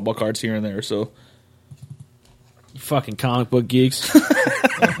baseball and football cards here and there, so. You fucking comic book geeks.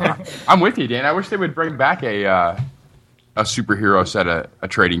 I'm with you, Dan. I wish they would bring back a superhero set of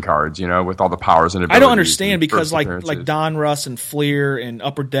trading cards, with all the powers and abilities. I don't understand because like appearances. Don Russ and Fleer and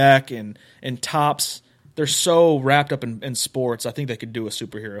Upper Deck and Topps, they're so wrapped up in sports. I think they could do a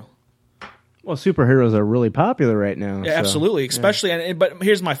superhero. Well, superheroes are really popular right now. Yeah, so, absolutely. Especially, but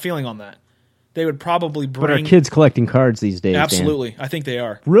here's my feeling on that. They would probably bring. But are kids collecting cards these days? Absolutely, Dan? I think they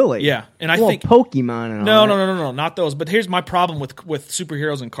are. Really? Yeah, and I well, think Pokemon and all that. No, not those. But here's my problem with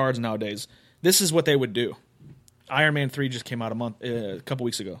superheroes and cards nowadays. This is what they would do. Iron Man 3 just came out a couple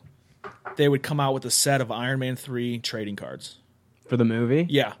weeks ago. They would come out with a set of Iron Man 3 trading cards for the movie.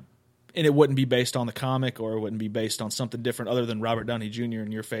 Yeah, and it wouldn't be based on the comic, or it wouldn't be based on something different other than Robert Downey Jr.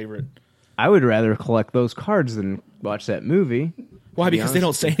 and your favorite. I would rather collect those cards than watch that movie. Why? Because they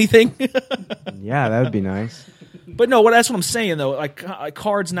don't say anything? Yeah, that would be nice. But no, that's what I'm saying, though. Like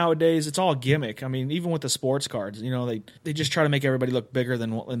cards nowadays, it's all gimmick. I mean, even with the sports cards, they just try to make everybody look bigger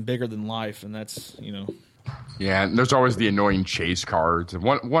than life, and that's, Yeah, and there's always the annoying chase cards.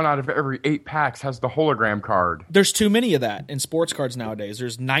 One out of every 8 packs has the hologram card. There's too many of that in sports cards nowadays.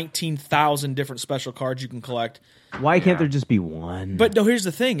 There's 19,000 different special cards you can collect. Why can't there just be one? But no, here's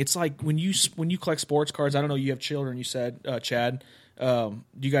the thing. It's like when you collect sports cards. I don't know. You have children. You said, Chad. Do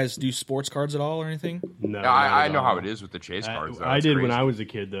you guys do sports cards at all or anything? No, I know how it is with the chase cards. Though. I It's did crazy. when I was a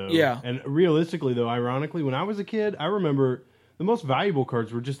kid, though. Yeah. And realistically, though, ironically, when I was a kid, I remember the most valuable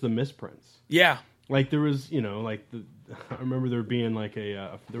cards were just the misprints. Yeah. Like there was, I remember there being like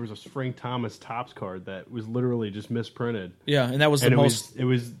there was a Frank Thomas Topps card that was literally just misprinted. Yeah, and that was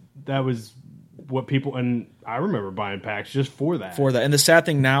that was what people, and I remember buying packs just for that. And the sad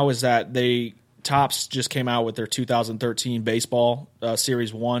thing now is that Topps just came out with their 2013 baseball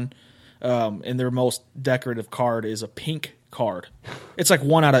Series 1, and their most decorative card is a pink card. It's like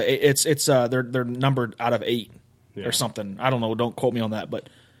 1 out of 8. They're numbered out of 8 or something. I don't know. Don't quote me on that, but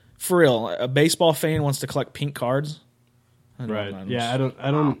for real, a baseball fan wants to collect pink cards. Right. Yeah, I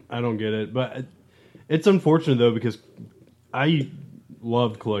don't get it, but it's unfortunate though because I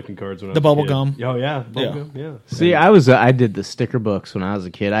loved collecting cards when I was a kid. The bubble gum. Oh yeah, bubble gum. Yeah. See, I did the sticker books when I was a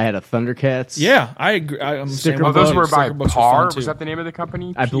kid. I had a Thundercats. Yeah, I agree. Sticker Oh, those were by sticker books PAR. fun, Was that the name of the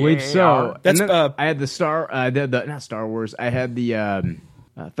company? I believe so. That's And then I had the not Star Wars. I had the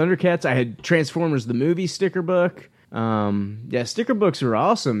Thundercats. I had Transformers the movie sticker book. Sticker books are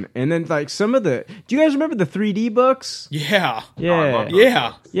awesome. And then like some of do you guys remember the 3D books? Yeah.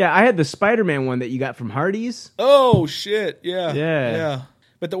 Yeah. Yeah, I had the Spider-Man one that you got from Hardee's. Oh shit. Yeah. Yeah.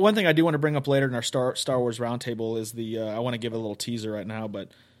 But the one thing I do want to bring up later in our Star Wars roundtable is I want to give a little teaser right now,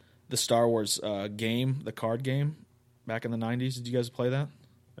 but the Star Wars game, the card game back in the 90s. Did you guys play that?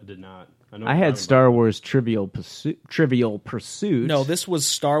 I did not. I had Star Wars Trivial Pursuit. No, this was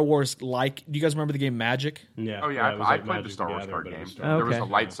Star Wars like. Do you guys remember the game Magic? Yeah. Oh yeah, I played Magic the Star Wars the card Gathering, game. but it was There was a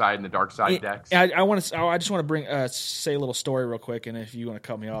light side and the dark side decks. I just want to bring say a little story real quick, and if you want to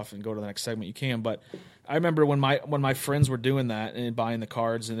cut me off and go to the next segment, you can. But I remember when my friends were doing that and buying the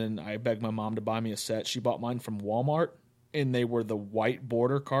cards, and then I begged my mom to buy me a set. She bought mine from Walmart, and they were the white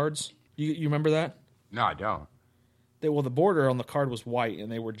border cards. You remember that? No, I don't. The border on the card was white,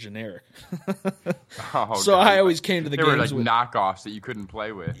 and they were generic. Oh, so God. I always came to the they games were like with knockoffs that you couldn't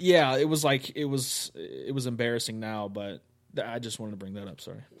play with. Yeah, it was like it was embarrassing now, but I just wanted to bring that up.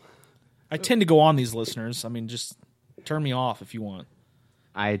 Sorry, I tend to go on these listeners. I mean, just turn me off if you want.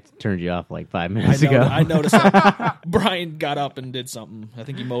 I turned you off like 5 minutes ago. I noticed that. Brian got up and did something. I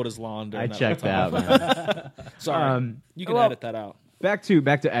think he mowed his lawn. I checked out, man. Sorry, you can edit that out. Back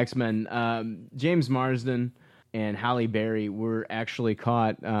to X-Men. James Marsden and Halle Berry were actually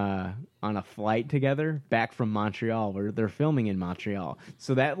caught on a flight together back from Montreal, where they're filming in Montreal.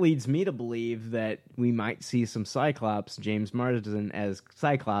 So that leads me to believe that we might see some Cyclops, James Marsden as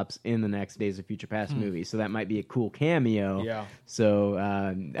Cyclops, in the next Days of Future Past movie. So that might be a cool cameo. Yeah. So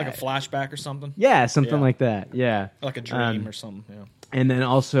like a flashback or something. Yeah, something like that. Yeah. Like a dream or something. Yeah. And then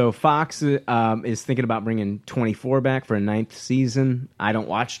also Fox is thinking about bringing 24 back for a 9th season. I don't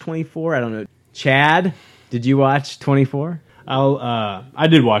watch 24. I don't know. Chad, did you watch 24? I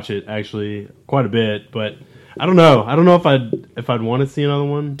did watch it actually quite a bit, but I don't know. I don't know if I'd want to see another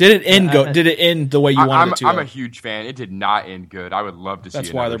one. Did it end Did it end the way you wanted it to? I'm a huge fan. It did not end good. I would love to see.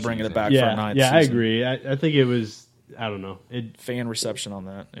 That's why they're bringing it back for a ninth season. season. I agree. I think it was. I don't know. Fan reception on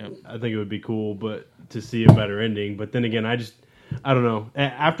that. Yeah. I think it would be cool, but to see a better ending. But then again, I don't know.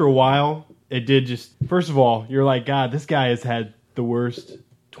 After a while, it did just. First of all, you're like, God, this guy has had the worst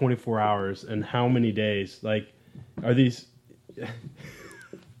 24 hours and how many days? Like, are these?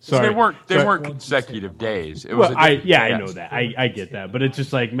 Sorry, they weren't consecutive days. It was. I know that. I get that, but it's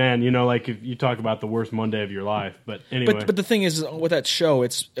just like, man, like if you talk about the worst Monday of your life. But anyway, but the thing is, with that show,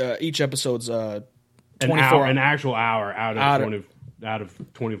 it's each episode's 24 an actual hour out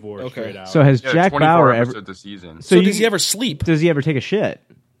of 24 straight out. So has Jack Bauer ever the season? So does he ever sleep? Does he ever take a shit?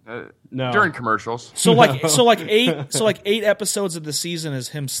 No. During commercials. So like 8 episodes of the season is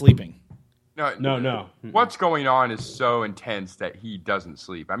him sleeping. No. What's going on is so intense that he doesn't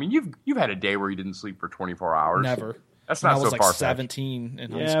sleep. I mean, you've had a day where you didn't sleep for 24 hours. Never. That's not I was so like far. 17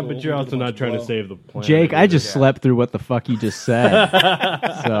 in high school. Yeah, but you're also not trying to save the planet. Jake, I just slept through what the fuck you just said.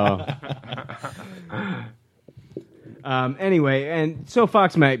 So. Anyway, and so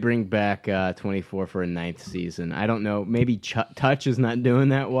Fox might bring back 24 for a 9th season. I don't know. Maybe Touch is not doing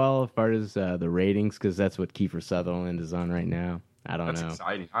that well as far as the ratings, because that's what Kiefer Sutherland is on right now. I don't know. That's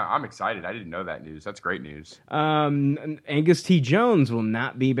exciting. I'm excited. I didn't know that news. That's great news. Angus T. Jones will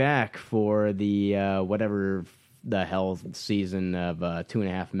not be back for the whatever the hell season of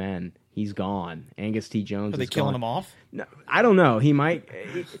 2.5 Men. He's gone. Angus T. Jones. Are they killing him off? No, I don't know. He might.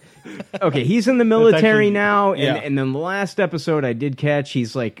 Okay, he's in the military now, and then the last episode I did catch,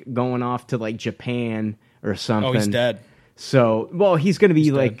 he's like going off to like Japan or something. Oh, he's dead. So, well, he's going to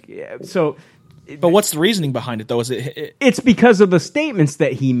be like so. But what's the reasoning behind it, though? Is It's because of the statements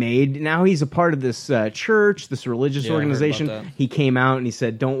that he made. Now he's a part of this church, this religious organization. He came out and he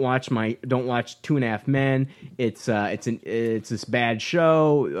said, "Don't watch 2.5 Men. It's this bad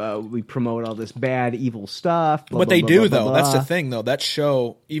show. We promote all this bad, evil stuff." What they do, though, that's the thing, though. That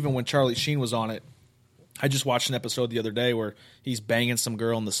show, even when Charlie Sheen was on it, I just watched an episode the other day where he's banging some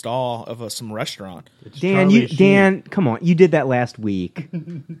girl in the stall of some restaurant. Dan, come on. You did that last week.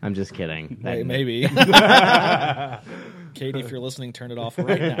 I'm just kidding. Maybe. Katie, if you're listening, turn it off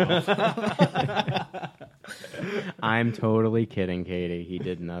right now. I'm totally kidding, Katie. He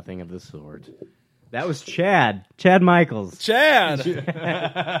did nothing of the sort. That was Chad. Chad Michaels. Chad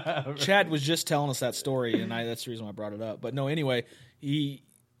was just telling us that story, and that's the reason why I brought it up. But no, anyway, he's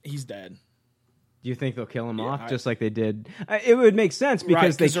dead. Do you think they'll kill him off just like they did? It would make sense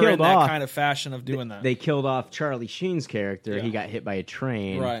because they killed in that off kind of fashion of doing that. They killed off Charlie Sheen's character. Yeah. He got hit by a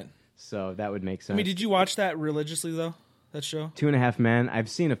train. Right. So that would make sense. I mean, did you watch that religiously though? That show? 2.5 Men. I've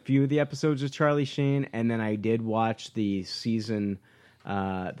seen a few of the episodes of Charlie Sheen, and then I did watch the season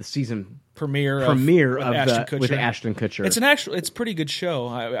premiere with Ashton Kutcher. It's a pretty good show.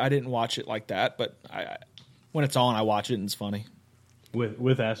 I didn't watch it like that, but when it's on, I watch it and it's funny.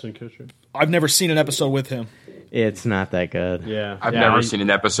 With Ashton Kutcher? I've never seen an episode with him. It's not that good. Yeah, I've never seen an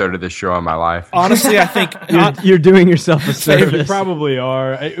episode of this show in my life. Honestly, I think you're doing yourself a service. You probably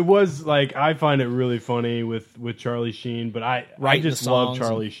are. It was like, I find it really funny with Charlie Sheen, but I just love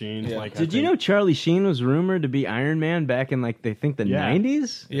Charlie Sheen. Yeah. Like, did you know Charlie Sheen was rumored to be Iron Man back in like they think the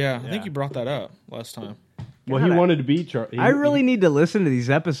 90s? Yeah, I think you brought that up last time. Well, he wanted to be Charlie. I really need to listen to these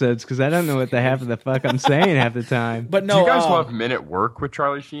episodes because I don't know what the half of the fuck I'm saying half the time. But no, do you guys love Men at Work with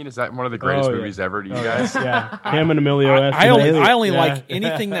Charlie Sheen? Is that one of the greatest movies ever to you guys? Yeah, him and Emilio Estevez. I only like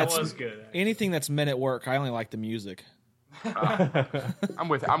anything that's Men at Work. I only like the music. I'm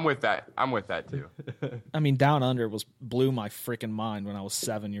with that too. I mean, Down Under blew my freaking mind when I was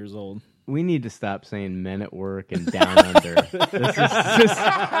 7 years old. We need to stop saying Men at Work and Down Under. This is just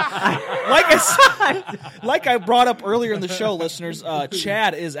like I brought up earlier in the show, listeners.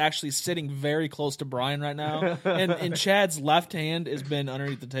 Chad is actually sitting very close to Brian right now, and Chad's left hand has been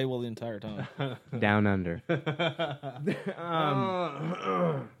underneath the table the entire time. Down Under.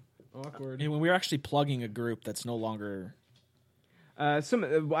 Awkward. And when we're actually plugging a group that's no longer. I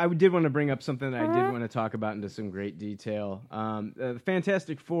did want to bring up something that I did want to talk about into some great detail. The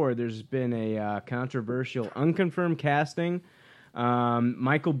Fantastic Four, there's been a controversial, unconfirmed casting.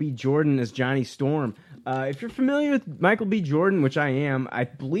 Michael B. Jordan as Johnny Storm. If you're familiar with Michael B. Jordan, which I am, I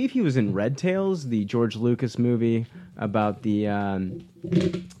believe he was in Red Tails, the George Lucas movie about the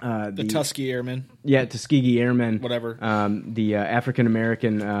Tuskegee Airmen. Yeah, Tuskegee Airmen. Whatever. The African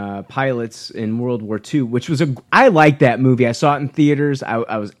American pilots in World War II, which was I liked that movie. I saw it in theaters.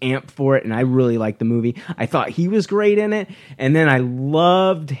 I was amped for it, and I really liked the movie. I thought he was great in it, and then I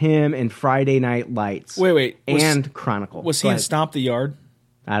loved him in Friday Night Lights. Wait, and Chronicle. Was he in Stomp the Yard?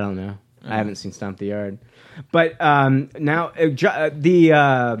 I don't know. I haven't seen Stomp the Yard. But now,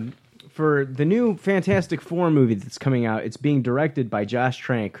 for the new Fantastic Four movie that's coming out, it's being directed by Josh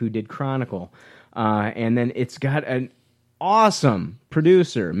Trank, who did Chronicle. And then it's got an awesome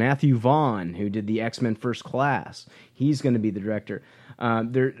producer, Matthew Vaughn, who did the X-Men First Class. He's going to be the director.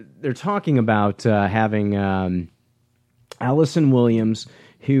 They're talking about having Allison Williams,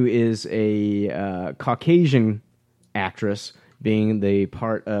 who is a Caucasian actress, being the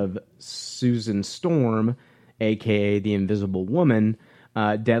part of Susan Storm, a.k.a. the Invisible Woman.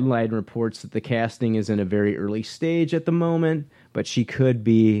 Deadline reports that the casting is in a very early stage at the moment, but she could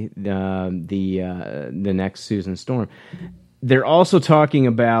be the next Susan Storm. They're also talking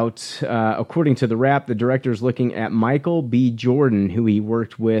about, according to The Wrap, the director is looking at Michael B. Jordan, who he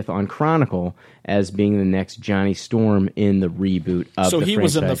worked with on Chronicle, as being the next Johnny Storm in the reboot of the So he franchise.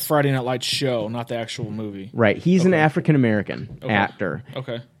 was in the Friday Night Lights show, not the actual movie. Right. He's an African-American actor.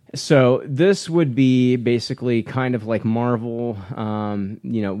 Okay. So this would be basically kind of like Marvel.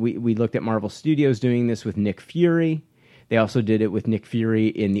 We looked at Marvel Studios doing this with Nick Fury. They also did it with Nick Fury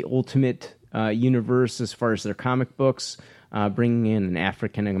in the Ultimate universe as far as their comic books, bringing in an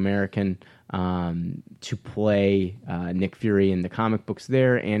African-American to play Nick Fury in the comic books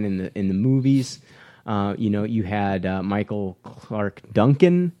there and in the movies. You had Michael Clark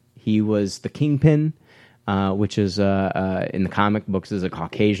Duncan. He was the Kingpin. Which is in the comic books is a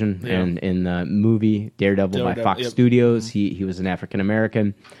Caucasian, and in the movie Daredevil by Fox Studios, he was an African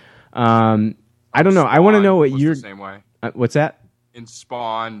American. I don't know. I want to know what you're. The same way. What's that? In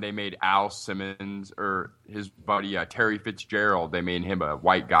Spawn, they made Al Simmons or his buddy Terry Fitzgerald. They made him a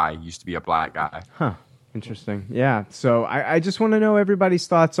white guy. He used to be a black guy. Huh. Interesting. Yeah. So I just want to know everybody's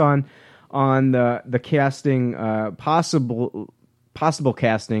thoughts on the casting, possible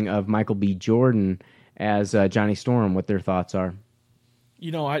casting of Michael B. Jordan as Johnny Storm, what their thoughts are.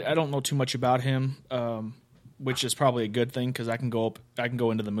 I don't know too much about him, which is probably a good thing because I can go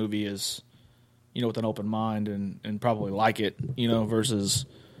into the movie as, with an open mind and probably like it, versus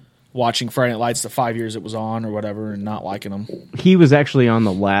watching Friday Night Lights the 5 years it was on or whatever and not liking them. He was actually on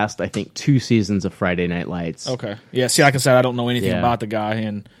the last, I think, 2 seasons of Friday Night Lights. Okay. Yeah, see, like I said, I don't know anything about the guy,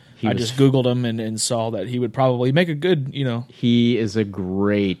 and I just Googled him and saw that he would probably make a good, He is a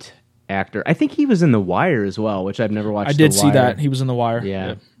great actor. I think he was in The Wire as well, which I've never watched. I did see that. He was in The Wire.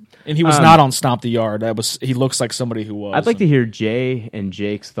 Yeah. And he was not on Stomp the Yard. He looks like somebody who was. I'd like to hear Jay and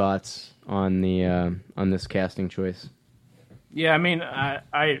Jake's thoughts on this casting choice. Yeah, I mean,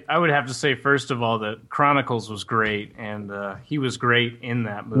 I would have to say, first of all, that Chronicles was great, and he was great in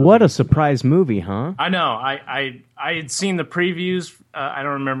that movie. What a surprise movie, huh? I know. I had seen the previews. I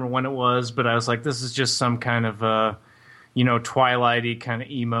don't remember when it was, but I was like, this is just some kind of Twilighty kind of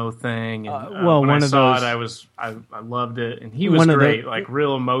emo thing. And, when I saw it, I loved it, and he was great, like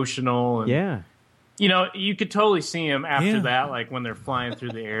real emotional. And, yeah. You could totally see him after that, like when they're flying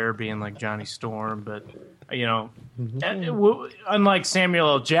through the air, being like Johnny Storm. But unlike Samuel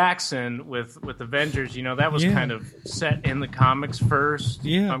L. Jackson with Avengers, that was kind of set in the comics first,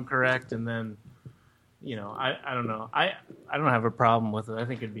 if I'm correct, and then. I don't know. I don't have a problem with it. I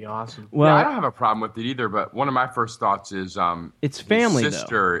think it'd be awesome. Well, I don't have a problem with it either. But one of my first thoughts is it's family. His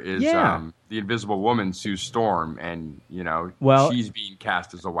sister is the Invisible Woman, Sue Storm, and she's being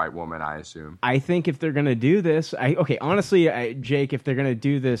cast as a white woman. I assume. I think if they're gonna do this, honestly, Jake, if they're gonna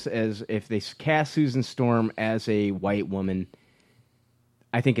do this if they cast Susan Storm as a white woman,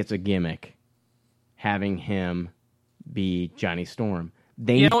 I think it's a gimmick having him be Johnny Storm.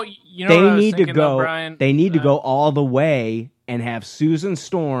 They need to go all the way and have Susan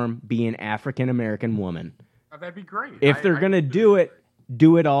Storm be an African American woman. Oh, that'd be great. If they're going to do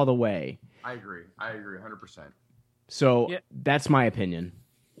it all the way. I agree 100%. So that's my opinion.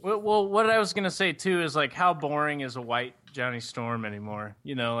 Well, what I was going to say too is like, how boring is a white Johnny Storm anymore?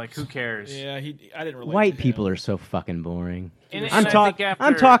 Like, who cares? Yeah, I didn't relate. White people are so fucking boring. I'm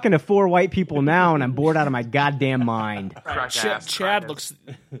talking to 4 white people now, and I'm bored out of my goddamn mind. Chad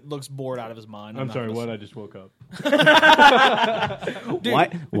looks bored out of his mind. I'm sorry, what? I just woke up. Dude,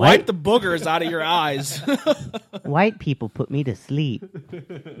 wipe the boogers out of your eyes. White people put me to sleep.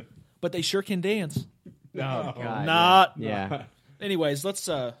 But they sure can dance. No. God, Yeah. Anyways, let's...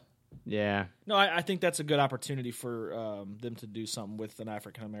 Yeah. No, I think that's a good opportunity for them to do something with an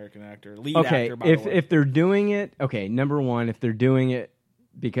African-American actor. Lead okay, actor, by the way. if they're doing it... Okay, number one, if they're doing it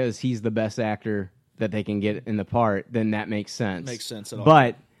because he's the best actor that they can get in the part, then that makes sense. Makes sense at all.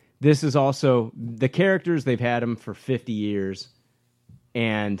 But this is also... The characters, they've had them for 50 years,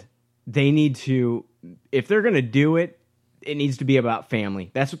 and they need to... If they're going to do it, it needs to be about family.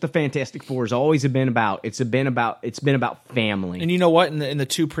 That's what the Fantastic Four has always been about. It's been about family. And you know what? In the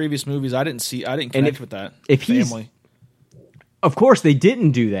two previous movies, I didn't connect with that. If family. Of course, they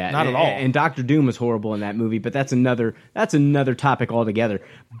didn't do that. Not at all. And Doctor Doom was horrible in that movie, but that's another topic altogether.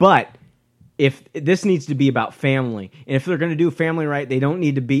 But if this needs to be about family, and if they're going to do family right, he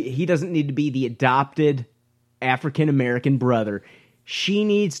doesn't need to be the adopted African American brother. She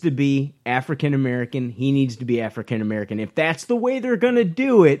needs to be African American. He needs to be African American. If that's the way they're going to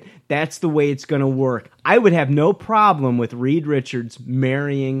do it, that's the way it's going to work. I would have no problem with Reed Richards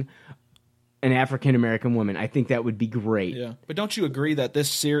marrying an African American woman. I think that would be great. Yeah, but don't you agree that this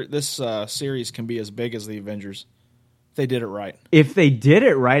series can be as big as the Avengers if they did it right? If they did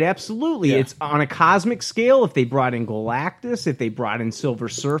it right, absolutely. Yeah. It's on a cosmic scale. If they brought in Galactus, if they brought in Silver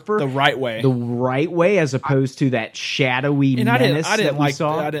Surfer, The right way, as opposed to that shadowy menace that we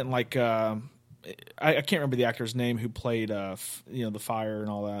saw. I didn't like. I can't remember the actor's name who played, the fire and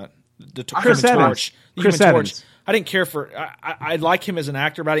all that. Chris Evans. Chris Evans. I didn't care for. I like him as an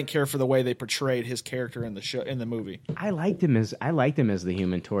actor, but I didn't care for the way they portrayed his character in the movie. I liked him as the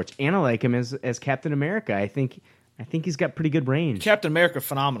Human Torch, and I like him as Captain America. I think he's got pretty good range. Captain America,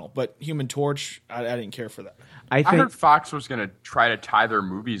 phenomenal, but Human Torch, I didn't care for that. I heard Fox was going to try to tie their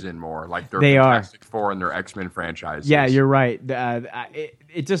movies in more, like their They Fantastic Four and their X-Men franchises. Yeah, you're right.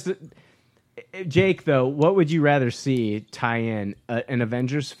 Jake, though, what would you rather see tie in, an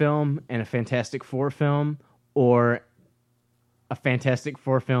Avengers film and a Fantastic Four film, or a Fantastic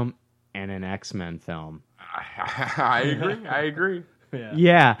Four film and an X-Men film? I agree.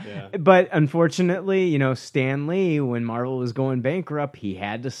 Yeah. But unfortunately, Stan Lee, when Marvel was going bankrupt, he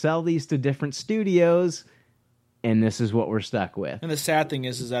had to sell these to different studios, and this is what we're stuck with. And the sad thing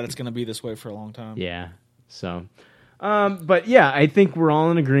is that it's going to be this way for a long time. Yeah. So, but yeah, I think we're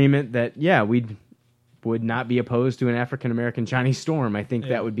all in agreement that we would not be opposed to an African American Johnny Storm. I think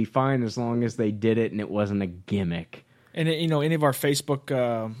that would be fine as long as they did it and it wasn't a gimmick. And any of our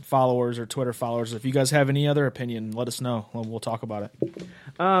Facebook followers or Twitter followers, if you guys have any other opinion, let us know. We'll talk about it.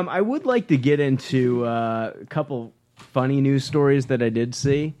 I would like to get into a couple funny news stories that I did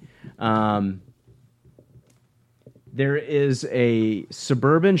see. There is a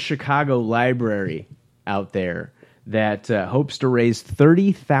suburban Chicago library out there that hopes to raise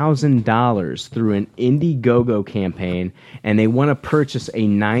 $30,000 through an Indiegogo campaign, and they want to purchase a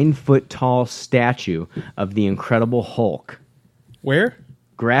 9-foot-tall statue of the Incredible Hulk. Where?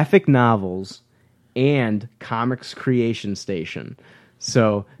 Graphic Novels and Comics Creation Station.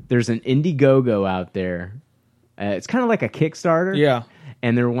 So there's an Indiegogo out there. It's kind of like a Kickstarter. Yeah.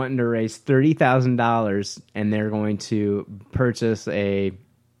 And they're wanting to raise $30,000, and they're going to purchase a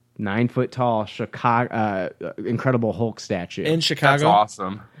 9-foot-tall Incredible Hulk statue in Chicago. That's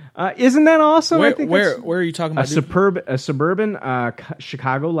awesome. Isn't that awesome? Where are you talking about? A suburban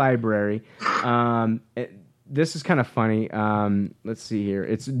Chicago library. This is kind of funny. Let's see here.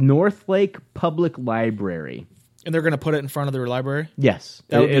 It's North Lake Public Library, and they're going to put it in front of their library. Yes,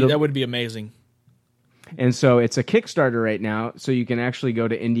 that would be amazing. And so it's a Kickstarter right now, so you can actually go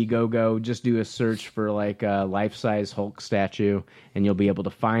to Indiegogo, just do a search for like a life-size Hulk statue, and you'll be able to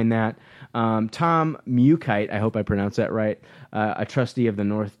find that. Tom Mukite, I hope I pronounced that right, a trustee of the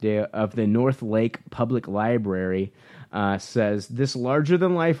North Lake Public Library, says this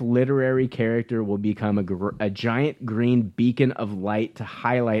larger-than-life literary character will become a giant green beacon of light to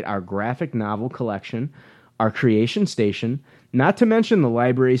highlight our graphic novel collection, our creation station, not to mention the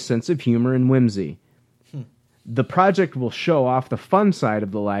library's sense of humor and whimsy. The project will show off the fun side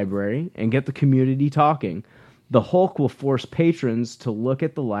of the library and get the community talking. The Hulk will force patrons to look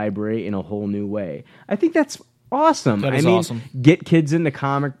at the library in a whole new way. I think that's awesome. That is awesome. Get kids into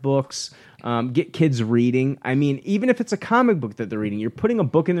comic books, get kids reading. I mean, even if it's a comic book that they're reading, you're putting a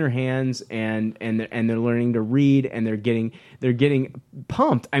book in their hands and they're learning to read, and they're getting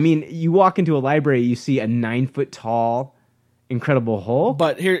pumped. I mean, you walk into a library, you see a 9-foot-tall Incredible Hulk.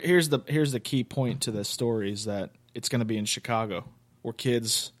 But here's the key point to this story is that it's going to be in Chicago, where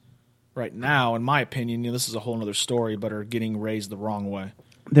kids right now, in my opinion, this is a whole other story, but are getting raised the wrong way.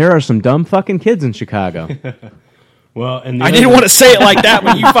 There are some dumb fucking kids in Chicago. Well, and I didn't want to say it like that,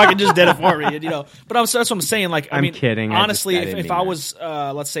 but you fucking just did it for me. But that's what I'm saying. Like, I'm kidding. Honestly, if I was,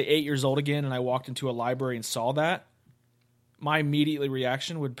 let's say, 8 years old again, and I walked into a library and saw that, my immediate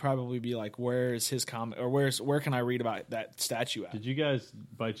reaction would probably be like, "Where is his comic? Or where can I read about that statue at?" Did you guys,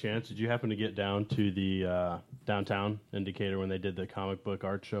 by chance, happen to get down to the downtown Indicator when they did the comic book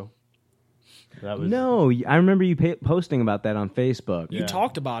art show? That was I remember you posting about that on Facebook. You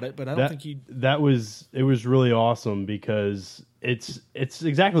talked about it, but I don't think you. It was really awesome because it's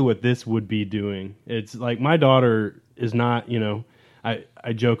exactly what this would be doing. It's like my daughter is not,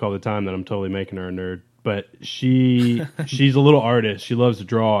 I joke all the time that I'm totally making her a nerd, but she's a little artist. She loves to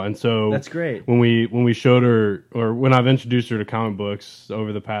draw, and so that's great. When we showed her, or when I've introduced her to comic books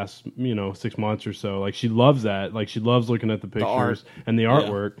over the past 6 months or so, like she loves that. Like she loves looking at the pictures and the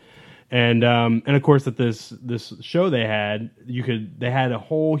artwork. Yeah. And of course at this show they had a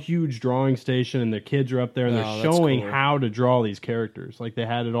whole huge drawing station, and the kids are up there and they're showing how to draw these characters. Like they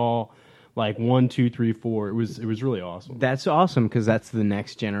had it all like 1, 2, 3, 4. It was really awesome. That's awesome because that's the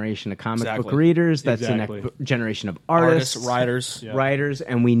next generation of comic book readers. That's the next generation of artists, writers,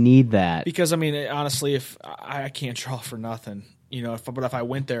 and we need that. Because I mean, honestly, if I can't draw for nothing, but if I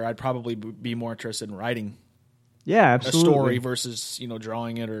went there, I'd probably be more interested in writing. Yeah, absolutely. A story versus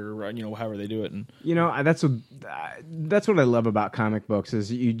drawing it or however they do it, and that's what I love about comic books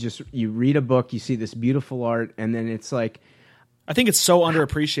is you read a book, you see this beautiful art, and then it's like I think it's so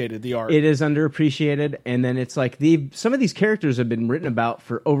underappreciated, the art. It is underappreciated, and then it's like some of these characters have been written about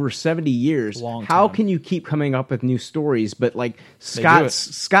for over 70 years. How can you keep coming up with new stories? But like Scott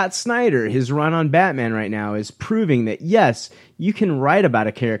Snyder, his run on Batman right now is proving that yes, you can write about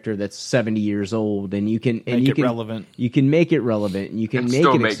a character that's 70 years old, and you can make it relevant. You can make it relevant, and you can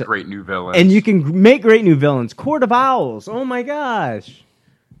make great new villains. And you can make great new villains. Court of Owls. Oh my gosh.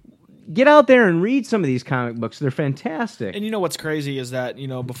 Get out there and read some of these comic books. They're fantastic. And what's crazy is that,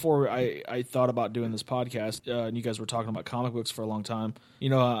 before I thought about doing this podcast, and you guys were talking about comic books for a long time,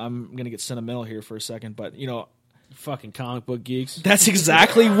 I'm going to get sentimental here for a second, but, fucking comic book geeks. That's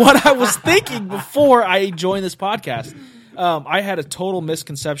exactly what I was thinking before I joined this podcast. I had a total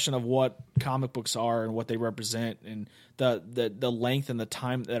misconception of what comic books are and what they represent and the length and the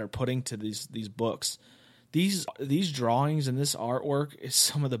time that are putting to these books. These drawings and this artwork is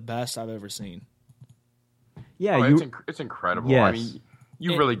some of the best I've ever seen. Yeah, it's incredible. Yes. I mean,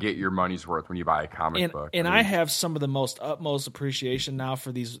 you really get your money's worth when you buy a comic book. And I have some of the utmost appreciation now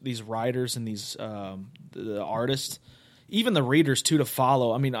for these writers and these the artists, even the readers too, to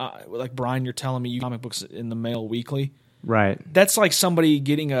follow. I mean, like Brian, you're telling me you comic books in the mail weekly, right? That's like somebody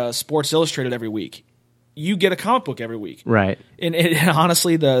getting a Sports Illustrated every week. You get a comic book every week. Right. And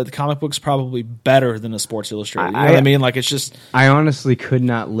honestly, the comic book's probably better than a Sports Illustrated. You know what I mean? Like, it's just... I honestly could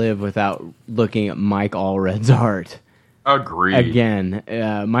not live without looking at Mike Allred's art. Agreed. Again,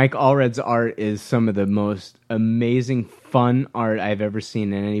 Mike Allred's art is some of the most amazing, fun art I've ever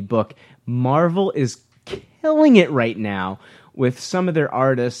seen in any book. Marvel is killing it right now with some of their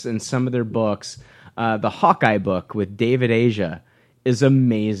artists and some of their books. The Hawkeye book with David Aja is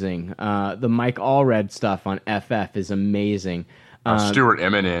amazing. The Mike Allred stuff on FF is amazing. Stuart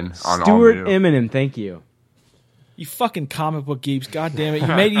Eminem on Stuart Eminem, thank you. You fucking comic book geeks, god damn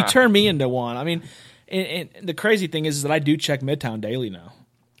it! You turned me into one. I mean, and the crazy thing is that I do check Midtown daily now.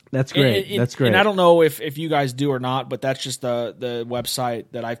 That's great. That's great. And I don't know if you guys do or not, but that's just the website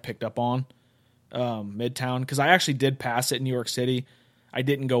that I've picked up on, Midtown, because I actually did pass it in New York City. I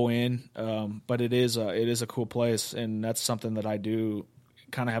didn't go in, but it is a cool place, and that's something that I do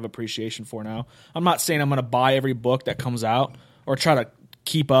kind of have appreciation for now. I'm not saying I'm going to buy every book that comes out or try to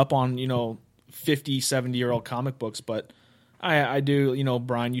keep up on 50, 70-year-old comic books, but I do.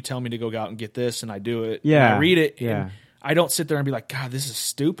 Brian, you tell me to go out and get this, and I do it. Yeah, and I read it. Yeah. And I don't sit there and be like, God, this is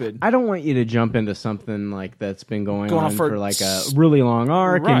stupid. I don't want you to jump into something like that's been going on for like a really long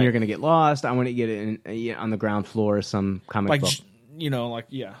arc, and you're going to get lost. I want to get it on the ground floor of some comic book.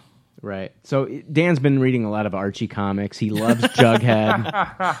 Yeah. Right. So Dan''s been reading a lot of Archie comics. He loves Jughead.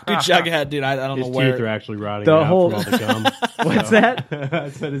 Dude, Jughead, dude, I don't know where. His teeth are actually rotting out from all the gum. What's that? I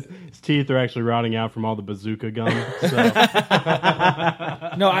said his teeth are actually rotting out from all the bazooka gum. So.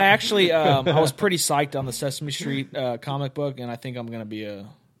 No, I actually, I was pretty psyched on the Sesame Street comic book, and I think I'm going to be a...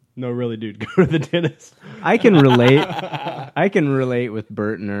 No, really, dude, go to the dentist. I can relate with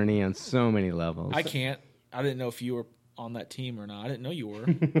Bert and Ernie on so many levels. I can't. I didn't know if you were on that team or not. I didn't know you were.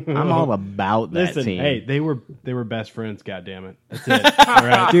 I'm all about that team. Hey, they were best friends. God damn it, that's it. All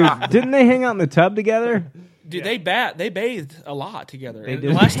right, dude. Didn't they hang out in the tub together? Dude, they bathed a lot together. And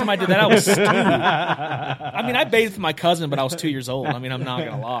the last time I did that, I was 2. I mean, I bathed with my cousin, but I was 2 years old. I mean, I'm not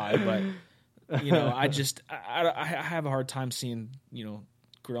gonna lie, but I have a hard time seeing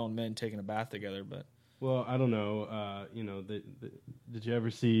grown men taking a bath together. But I don't know. Did you ever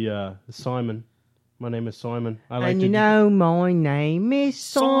see Simon? My name is Simon. My name is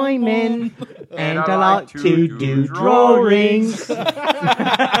Simon, and I like to do drawings.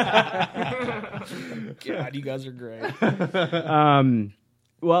 God, you guys are great.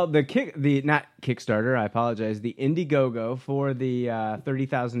 Well, not Kickstarter. I apologize. The Indiegogo for the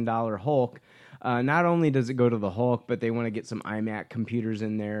 $30,000 Hulk. Not only does it go to the Hulk, but they want to get some iMac computers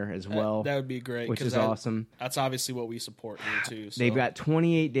in there as well. That would be great, which is awesome. That's obviously what we support here too. So. They've got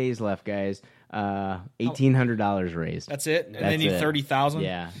 28 days left, guys. $1,800 raised. That's it, and they need 30,000.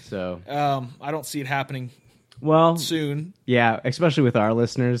 Yeah, so I don't see it happening. Soon. Yeah, especially with our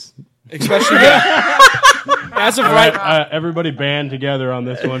listeners. Especially as of right, everybody band together on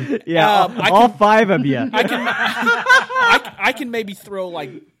this one. Yeah, all 5 of you. I can maybe throw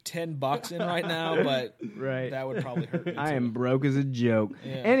like $10 in right now, but that would probably hurt me. I am broke as a joke.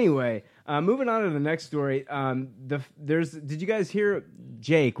 Yeah. Anyway, moving on to the next story. Did you guys hear,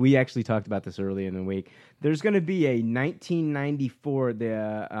 Jake? We actually talked about this earlier in the week. There's going to be a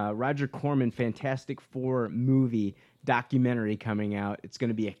 1994 Roger Corman Fantastic Four movie documentary coming out. It's going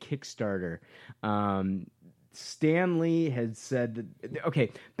to be a Kickstarter. Stan Lee had said that,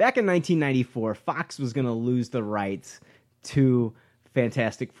 back in 1994, Fox was going to lose the rights to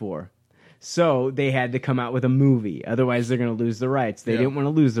Fantastic Four. So they had to come out with a movie. Otherwise, they're going to lose the rights. They didn't want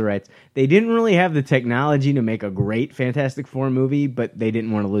to lose the rights. They didn't really have the technology to make a great Fantastic Four movie, but they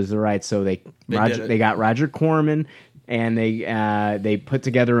didn't want to lose the rights. So they got Roger Corman, and they put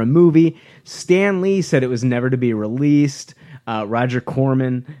together a movie. Stan Lee said it was never to be released. Roger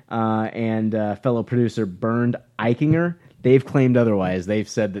Corman and fellow producer Bernd Eichinger, they've claimed otherwise. They've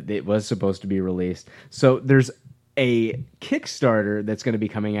said that it was supposed to be released. So there's a Kickstarter that's going to be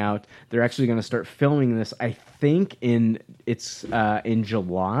coming out. They're actually going to start filming this, I think, in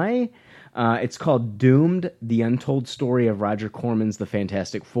July. It's called Doomed: The Untold Story of Roger Corman's The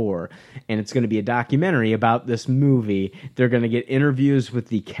Fantastic Four, and it's going to be a documentary about this movie. They're going to get interviews with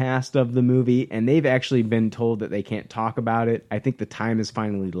the cast of the movie, and they've actually been told that they can't talk about it. I think the time has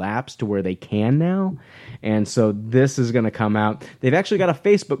finally lapsed to where they can now, and so this is going to come out. They've actually got a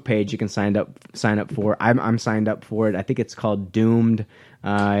Facebook page you can sign up for. I'm signed up for it. I think it's called Doomed.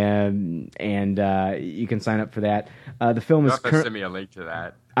 And you can sign up for that. The film is. Send me a link to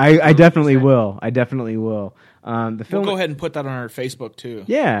that. I definitely will. The film. We'll go ahead and put that on our Facebook too.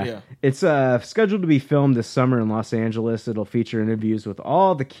 Yeah. It's scheduled to be filmed this summer in Los Angeles. It'll feature interviews with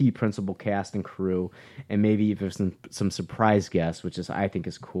all the key principal cast and crew, and maybe even some surprise guests, which I think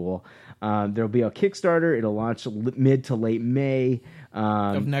is cool. There'll be a Kickstarter. It'll launch mid to late May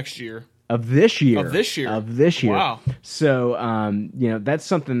of next year. Of this year. Wow. So, that's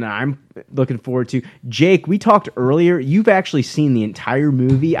something that I'm looking forward to. Jake, we talked earlier. You've actually seen the entire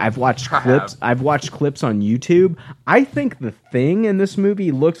movie. I've watched clips. I've watched clips on YouTube. I think the Thing in this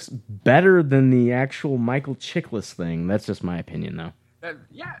movie looks better than the actual Michael Chiklis thing. That's just my opinion, though.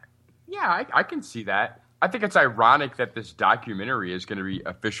 I can see that. I think it's ironic that this documentary is going to be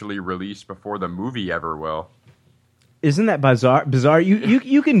officially released before the movie ever will. Isn't that bizarre?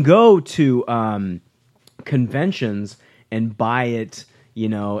 You can go to conventions and buy it.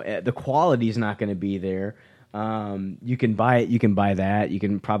 The quality's not going to be there. You can buy it. You can buy that. You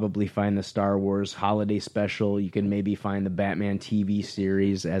can probably find the Star Wars holiday special. You can maybe find the Batman TV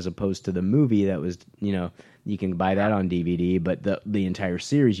series as opposed to the movie that was, you can buy that on DVD, but the entire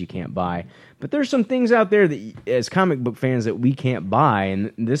series you can't buy. But there's some things out there that, as comic book fans, that we can't buy,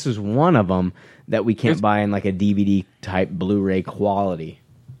 and this is one of them that we can't buy in like a DVD type Blu-ray quality.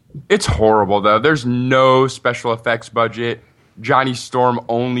 It's horrible though. There's no special effects budget. Johnny Storm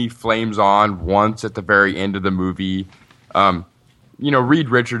only flames on once at the very end of the movie. Reed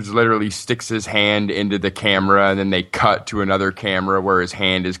Richards literally sticks his hand into the camera, and then they cut to another camera where his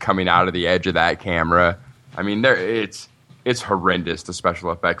hand is coming out of the edge of that camera. I mean, it's horrendous, the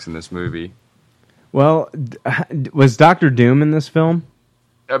special effects in this movie. Well, was Dr. Doom in this film?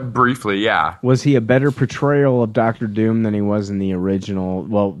 Briefly, yeah. Was he a better portrayal of Dr. Doom than he was in the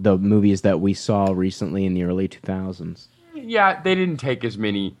original, the movies that we saw recently in the early 2000s? Yeah, they didn't take as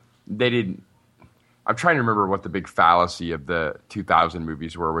many. I'm trying to remember what the big fallacy of the 2000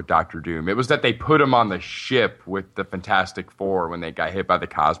 movies were with Dr. Doom. It was that they put him on the ship with the Fantastic Four when they got hit by the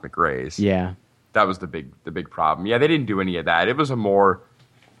cosmic rays. Yeah. That was the big problem. Yeah, they didn't do any of that. It was a more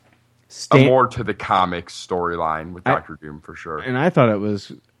to the comics storyline with Dr. Doom for sure. And I thought it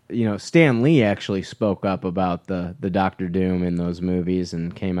was, Stan Lee actually spoke up about the Dr. Doom in those movies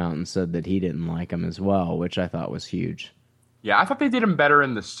and came out and said that he didn't like him as well, which I thought was huge. Yeah, I thought they did him better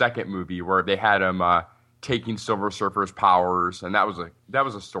in the second movie where they had him taking Silver Surfer's powers, and that was a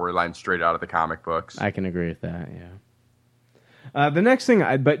storyline straight out of the comic books. I can agree with that. Yeah. The next thing,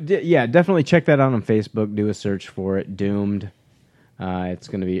 definitely check that out on Facebook. Do a search for it. Doomed. It's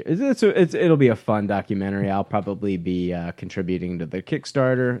going to be it'll be a fun documentary. I'll probably be contributing to the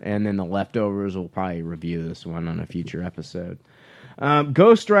Kickstarter, and then the leftovers will probably review this one on a future episode.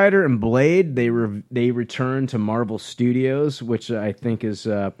 Ghost Rider and Blade, they return to Marvel Studios, which I think is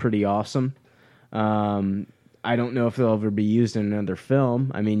pretty awesome. I don't know if they'll ever be used in another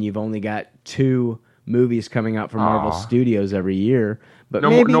film. I mean, you've only got 2 movies coming out from Marvel Studios every year. But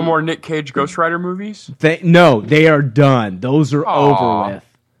no more Nick Cage Ghost Rider movies? No, they are done. Those are over with.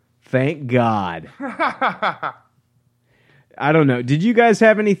 Thank God. I don't know. Did you guys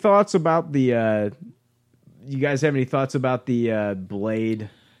have any thoughts about the... Blade?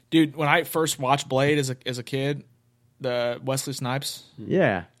 Dude, when I first watched Blade as a kid, the Wesley Snipes.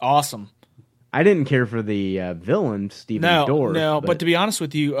 Yeah. Awesome. I didn't care for the villain, Stephen Dorff. No, but to be honest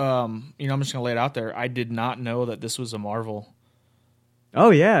with you, I'm just going to lay it out there. I did not know that this was a Marvel.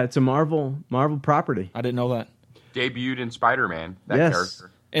 Oh, yeah, it's a Marvel property. I didn't know that. Debuted in Spider-Man,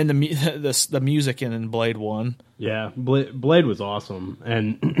 character. And the music in Blade 1. Yeah, Blade was awesome.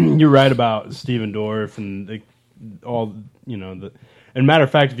 And you're right about Stephen Dorff and and matter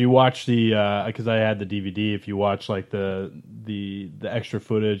of fact, if you watch because I had the DVD, if you watch like the extra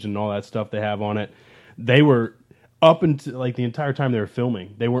footage and all that stuff they have on it, they were up until like the entire time they were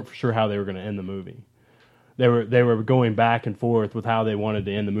filming, they weren't for sure how they were going to end the movie. They were going back and forth with how they wanted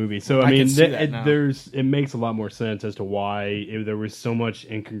to end the movie. So I mean, it makes a lot more sense as to why there was so much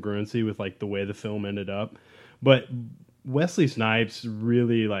incongruency with like the way the film ended up. But Wesley Snipes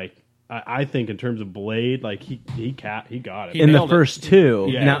really like. I think in terms of Blade, like he got it. In the first 2.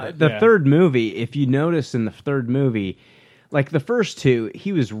 Yeah, now, the third movie, if you notice in the third movie, like the first 2,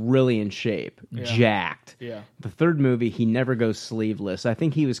 he was really in shape, jacked. Yeah. The third movie, he never goes sleeveless. I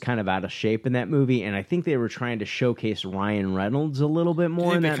think he was kind of out of shape in that movie, and I think they were trying to showcase Ryan Reynolds a little bit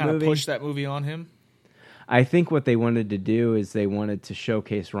more in that movie. They kind of pushed that movie on him? I think what they wanted to do is they wanted to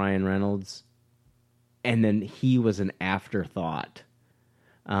showcase Ryan Reynolds, and then he was an afterthought.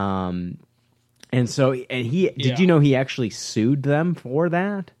 Did you know he actually sued them for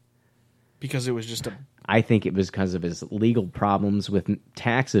that? Because it was just I think it was because of his legal problems with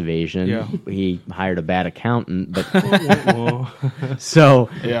tax evasion. Yeah. He hired a bad accountant, but I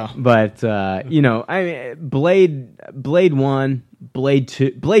mean, Blade 1, Blade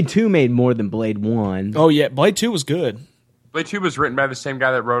 2 made more than Blade 1. Oh yeah, Blade 2 was good. Blade 2 was written by the same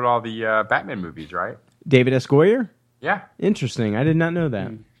guy that wrote all the Batman movies, right? David S. Goyer? Yeah. Interesting. I did not know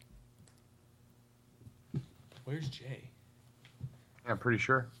that. Where's Jay? Yeah, I'm pretty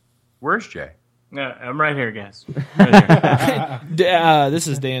sure. Where's Jay? No, I'm right here, guys. Right here. This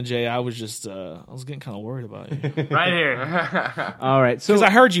is Dan J. I was just, I was getting kind of worried about you. Right here. All right. So because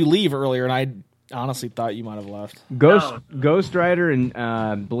I heard you leave earlier, and I honestly thought you might have left. Ghost Rider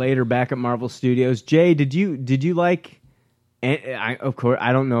and Blade are back at Marvel Studios. Jay, did you like? And of course,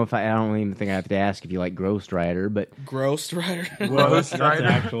 I don't know if I don't even think I have to ask if you like Ghost Rider, but Ghost Rider. Well, that's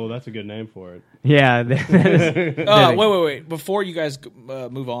a good name for it. Yeah. Wait. Before you guys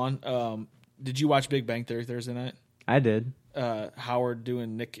move on, did you watch Big Bang Theory Thursday night? I did. Howard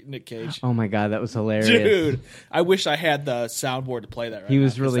doing Nick Cage. Oh my God, that was hilarious, dude! I wish I had the soundboard to play that. He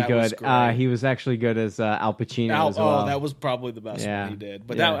was really good. He was actually good as Al Pacino as well. Oh, that was probably the best one he did.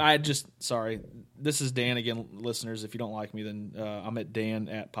 But sorry. This is Dan again, listeners. If you don't like me, then I'm at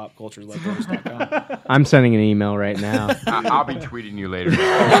dan@popcultureleftovers.com. I'm sending an email right now. I'll be tweeting you later.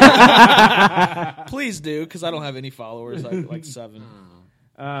 Please do, because I don't have any followers. Like 7.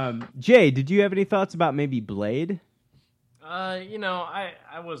 Jay, did you have any thoughts about maybe Blade? I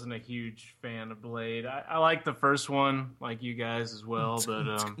wasn't a huge fan of Blade. I like the first one, like you guys as well. But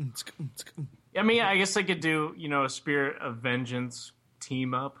I mean, I guess I could do a Spirit of Vengeance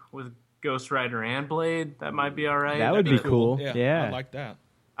team up with Ghost Rider and Blade. That might be all right. That would be cool. Yeah, I like that.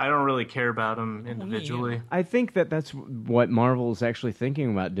 I don't really care about them individually. Yeah. I think that's what Marvel is actually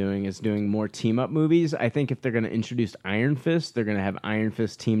thinking about doing, is doing more team-up movies. I think if they're going to introduce Iron Fist, they're going to have Iron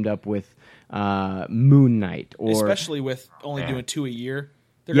Fist teamed up with Moon Knight. Especially with only doing 2 a year.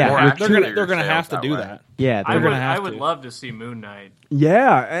 They're going to have to do that. Yeah, I would love to see Moon Knight.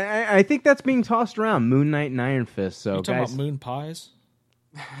 Yeah, I think that's being tossed around, Moon Knight and Iron Fist. So, you talking about moon pies?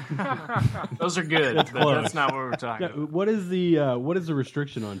 Those are good, but that's not what we're talking about. What is the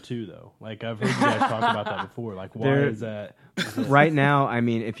restriction on 2 though? Like I've heard you guys talk about that before. Like why is that? Right now, I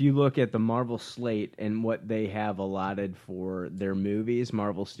mean, if you look at the Marvel slate and what they have allotted for their movies,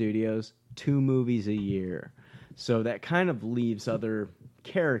 Marvel Studios, 2 movies a year. So that kind of leaves other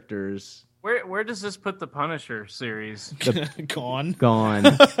characters. Where does this put the Punisher series? Gone.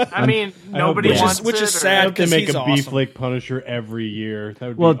 I mean, nobody wants it. Which is sad because they make he's a awesome. Beeflake Punisher every year.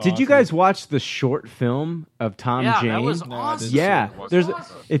 That would be did you guys watch the short film of Tom Jane? Yeah, that was awesome. Yeah,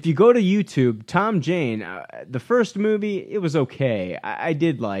 if you go to YouTube, Tom Jane, the first movie, it was okay. I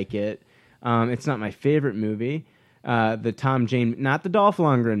did like it. It's not my favorite movie. the Tom Jane, not the Dolph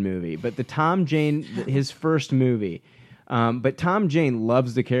Lundgren movie, but the Tom Jane, his first movie. But Tom Jane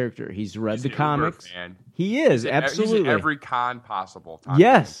loves the character. He's read the comics. Fan. He is, absolutely. He's in every con possible. Tom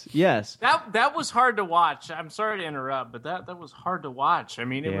Yes, Jane. yes. That was hard to watch. I'm sorry to interrupt, but that was hard to watch. I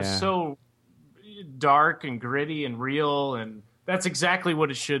mean, it was so dark and gritty and real, and that's exactly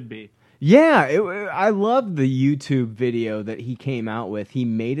what it should be. Yeah, I love the YouTube video that he came out with. He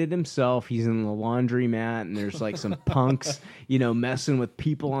made it himself. He's in the laundromat, and there's like some punks, messing with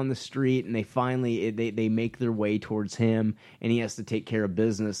people on the street, and they finally they make their way towards him, and he has to take care of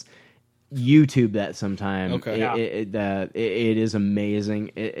business. YouTube that sometime. Okay. It is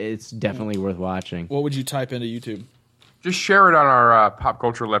amazing. It's definitely worth watching. What would you type into YouTube? Just share it on our Pop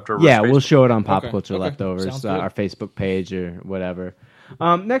Culture Leftovers. Yeah, Facebook. we'll show it on Pop Okay. Culture Okay. Leftovers, Sounds good. our Facebook page or whatever.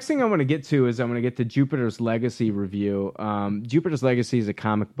 Next thing I want to get to is I want to get to Jupiter's Legacy review. Jupiter's Legacy is a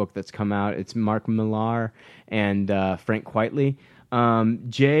comic book that's come out. It's Mark Millar and Frank Quitely.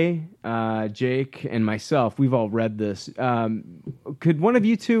 Jake, and myself, we've all read this. Could one of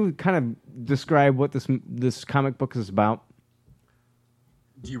you two kind of describe what this comic book is about?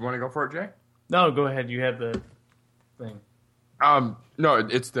 Do you want to go for it, Jay? No, go ahead. You have the thing. No,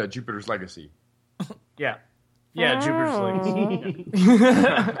 it's the Jupiter's Legacy. Yeah. Yeah, Jupiter's Legacy.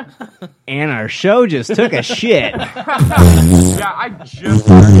 And our show just took a shit. Yeah, I just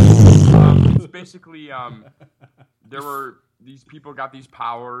read it. It's basically there were these people got these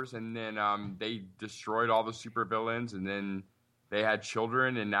powers, and then they destroyed all the supervillains, and then they had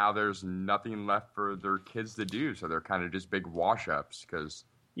children, and now there's nothing left for their kids to do, so they're kind of just big wash-ups because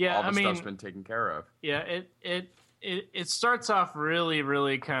all the stuff's been taken care of. Yeah, it starts off really,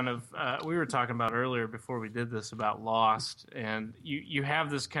 really kind of. We were talking about earlier before we did this about Lost, and you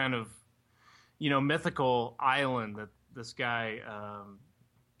have this kind of, mythical island that this guy.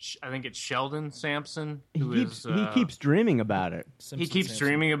 I think it's Sheldon Sampson. He keeps dreaming about it. He keeps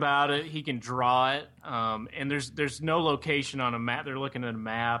dreaming about it. He can draw it, and there's no location on a map. They're looking at a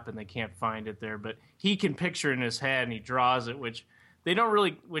map and they can't find it there, but he can picture it in his head and he draws it, which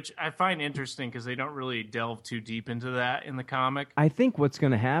I find interesting because they don't really delve too deep into that in the comic. I think what's going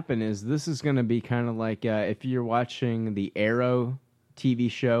to happen is this is going to be kind of like if you're watching the Arrow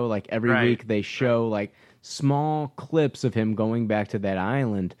TV show, like every week they show like small clips of him going back to that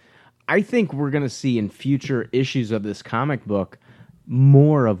island. I think we're going to see in future issues of this comic book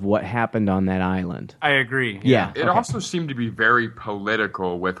more of what happened on that island. I agree. Yeah. It also seemed to be very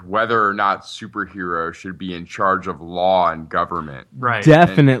political with whether or not superheroes should be in charge of law and government. Right.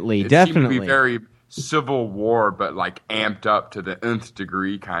 Definitely. It seemed to be very Civil War, but like amped up to the nth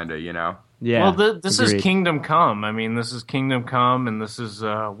degree, kind of, Yeah. Well, this is Kingdom Come. I mean, this is Kingdom Come, and this is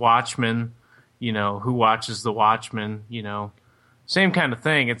Watchmen. Who watches the Watchmen? Same kind of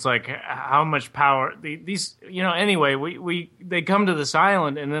thing. It's like how much power these. Anyway, they come to this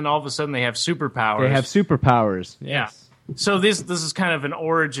island, and then all of a sudden they have superpowers. They have superpowers. Yeah. So this is kind of an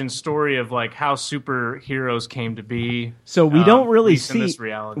origin story of like how superheroes came to be. So we don't really in see this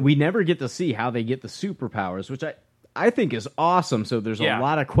reality. We never get to see how they get the superpowers, which I think is awesome. So there's a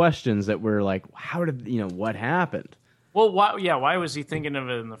lot of questions that we're like, how did what happened? Well, why was he thinking of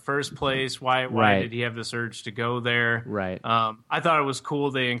it in the first place? Why did he have this urge to go there? Right. I thought it was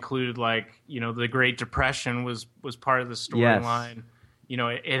cool they included the Great Depression was part of the storyline.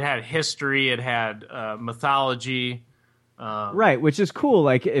 Yes. It had history, it had mythology. Right, which is cool.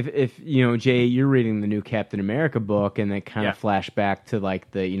 Like if Jay, you're reading the new Captain America book, and they kind of flash back to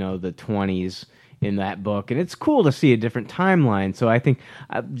like the the 20s in that book, and it's cool to see a different timeline. So I think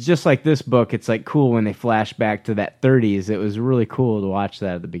just like this book, it's like cool when they flash back to that 30s. It was really cool to watch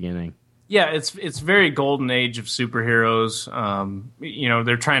that at the beginning. Yeah, it's very golden age of superheroes.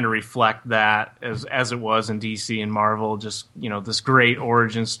 They're trying to reflect that as it was in DC and Marvel. Just this great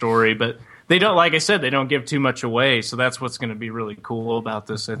origin story, but they don't, like I said, they don't give too much away. So that's what's going to be really cool about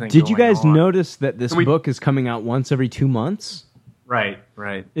this. I think. Did you guys notice that this book is coming out once every 2 months? Right.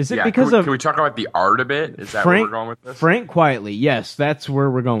 Is it because can we talk about the art a bit? Is that where we're going with this? Frank Quitely, yes, that's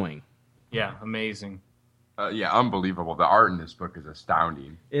where we're going. Yeah, amazing. Unbelievable. The art in this book is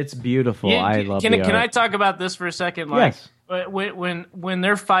astounding. It's beautiful. I love the art. Can I talk about this for a second? Yes. When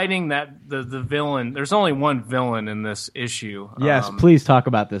they're fighting the villain, there's only one villain in this issue. Yes, please talk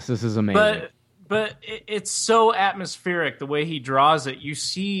about this. This is amazing. But it's so atmospheric the way he draws it. You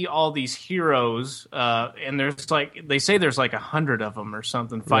see all these heroes, and they say there's like 100 of them or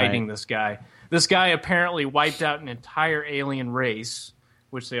something fighting this guy. This guy apparently wiped out an entire alien race,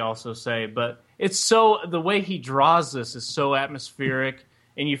 which they also say. But it's the way he draws this is so atmospheric,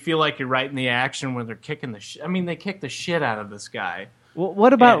 and you feel like you're right in the action when they're kicking they kick the shit out of this guy. Well,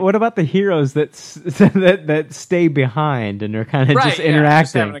 what about the heroes that stay behind and are kind of just interacting,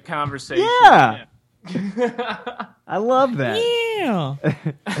 just having a conversation? Yeah. I love that. Yeah.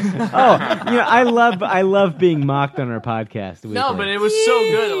 I love being mocked on our podcast weekly. No, but it was so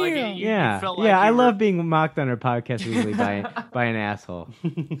good. Like, you felt like I love being mocked on our podcast weekly by an asshole.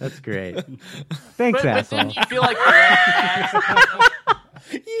 That's great. Thanks, asshole. But didn't you feel like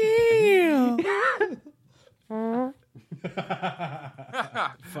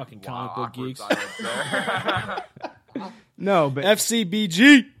fucking comic book geeks. No, but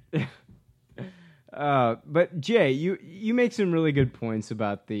FCBG. But Jay, you make some really good points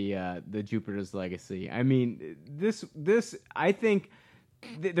about the Jupiter's Legacy. I mean, this I think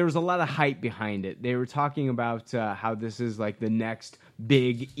there was a lot of hype behind it. They were talking about how this is like the next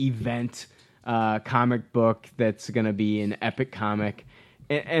big event comic book that's going to be an epic comic,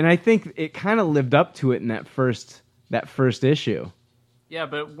 and I think it kind of lived up to it in that first issue. Yeah,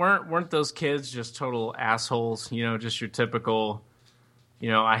 but weren't those kids just total assholes? You know, just your typical,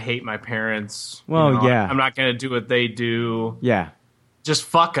 I hate my parents. Well, yeah. I'm not going to do what they do. Yeah. Just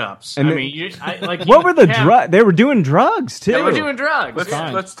fuck ups. And what were the drugs? They were doing drugs too. They were doing drugs.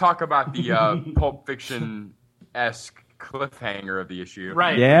 Let's talk about the Pulp Fiction-esque cliffhanger of the issue.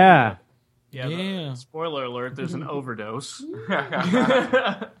 Right. Yeah. Yeah. Spoiler alert: there's an overdose.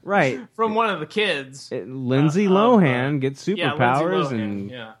 Right. From one of the kids. Lindsay Lohan gets superpowers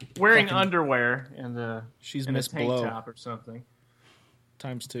and wearing underwear and she's and Miss a tank Blow top or something.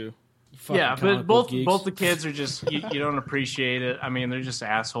 ×2. Yeah, but both the kids are just you don't appreciate it. I mean, they're just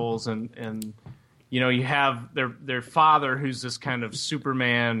assholes, and you have their father who's this kind of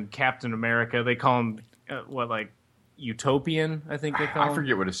Superman, Captain America. They call him Utopian, I think they call him. I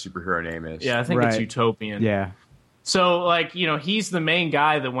forget what his superhero name is. Yeah, I think it's Utopian. Yeah. So, he's the main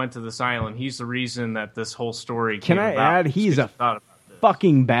guy that went to this island. He's the reason that this whole story came about. Can I add, he's a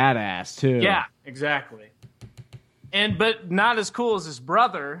fucking badass, too. Yeah, exactly. But not as cool as his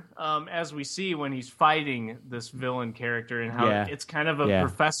brother, as we see when he's fighting this villain character, and how it's kind of a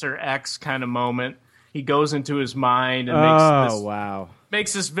Professor X kind of moment. He goes into his mind and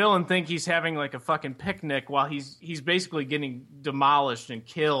makes this villain think he's having like a fucking picnic while he's basically getting demolished and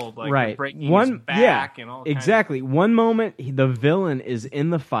killed, breaking his back and all. Exactly. One moment the villain is in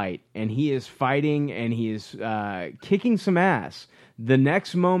the fight and he is fighting and he is kicking some ass. The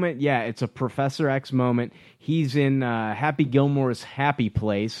next moment, it's a Professor X moment. He's in Happy Gilmore's happy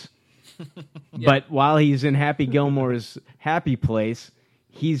place. But while he's in Happy Gilmore's happy place,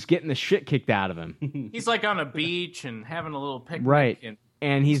 he's getting the shit kicked out of him. He's like on a beach and having a little picnic. Right.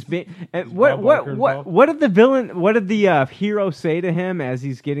 And he's been. And what did the hero say to him as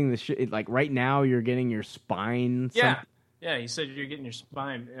he's getting the shit? Like, right now you're getting your spine. Yeah, he said you're getting your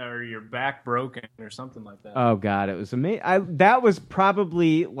spine or your back broken or something like that. Oh God, it was amazing. That was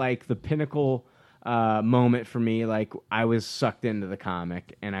probably like the pinnacle moment for me. Like, I was sucked into the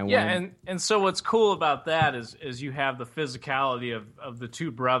comic, and I wanted... and so what's cool about that is you have the physicality of the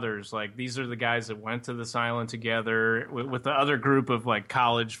two brothers. Like, these are the guys that went to this island together with the other group of like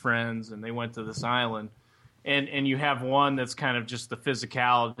college friends, and they went to this island. And you have one that's kind of just the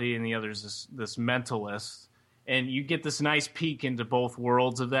physicality, and the other's this mentalist. And you get this nice peek into both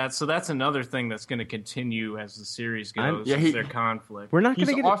worlds of that. So that's another thing that's going to continue as the series goes, their conflict. We're not going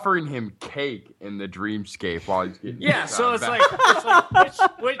to get offering him cake in the dreamscape while he's getting so it's like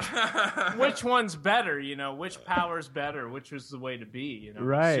which one's better, which power's better, which was the way to be,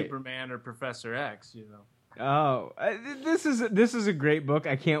 right. Superman or Professor X, Oh, this is a great book.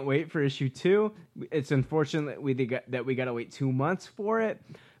 I can't wait for issue 2. It's unfortunate that we got to wait 2 months for it,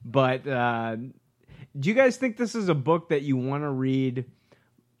 but do you guys think this is a book that you want to read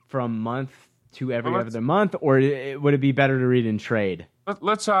from month to every other month, or would it be better to read in trade?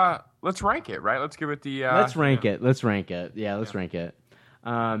 Let's rank it, right? Let's give it the. Let's rank it. Let's rank it. Yeah, let's rank it.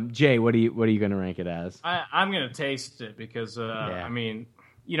 Jay, what are you going to rank it as? I'm going to taste it because I mean,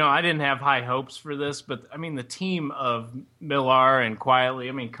 I didn't have high hopes for this, but I mean the team of Millar and Quietly.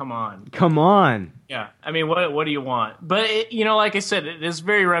 I mean, come on. Yeah, I mean, what do you want? But like I said, it is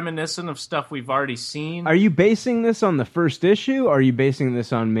very reminiscent of stuff we've already seen. Are you basing this on the first issue, or are you basing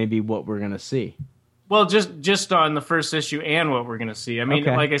this on maybe what we're going to see? Well, just on the first issue and what we're going to see. I mean,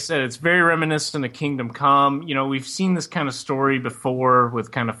 like I said, it's very reminiscent of Kingdom Come. We've seen this kind of story before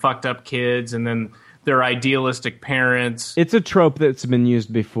with kind of fucked up kids, and then their idealistic parents. It's a trope that's been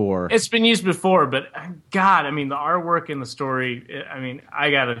used before. It's been used before, but God, I mean, the artwork in the story, I mean, I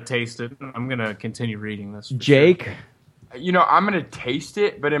got to taste it. I'm going to continue reading this. Jake? Sure. I'm going to taste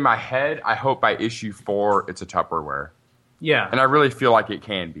it, but in my head, I hope by issue 4, it's a Tupperware. Yeah. And I really feel like it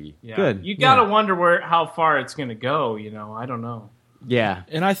can be. Yeah. Good. You got to wonder how far it's going to go, I don't know. Yeah,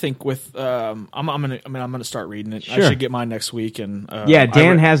 and I think with I'm gonna start reading it. Sure. I should get mine next week. And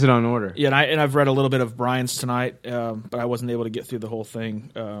Dan has it on order. Yeah, and I've read a little bit of Brian's tonight, but I wasn't able to get through the whole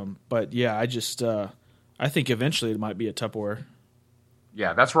thing. But yeah, I think eventually it might be a Tupperware.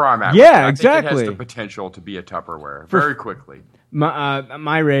 Yeah, that's where I'm at. Yeah, I exactly. think it has the potential to be a Tupperware very quickly.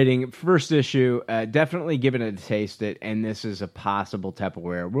 My rating, first issue, definitely give it a taste it, and this is a possible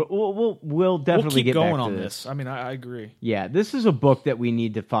Tupperware. We'll definitely keep get going back on to this. I mean, I agree. Yeah, this is a book that we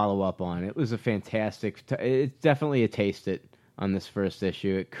need to follow up on. It was a fantastic. It's definitely a taste it on this first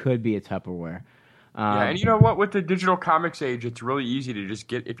issue. It could be a Tupperware. Yeah, and you know what? With the digital comics age, it's really easy to just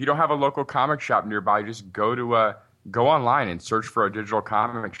get. If you don't have a local comic shop nearby, just go online and search for a digital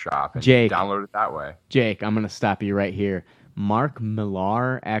comic shop and download it that way. Jake, I'm going to stop you right here. Mark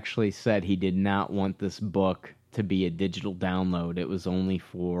Millar actually said he did not want this book to be a digital download. It was only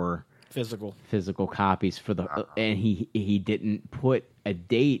for physical copies for the, and he didn't put a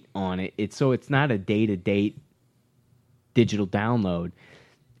date on it. It's not a day-to-date digital download.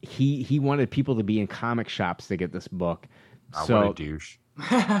 He wanted people to be in comic shops to get this book. What a douche.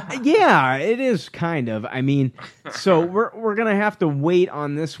 Yeah, it is kind of. I mean, so we're gonna have to wait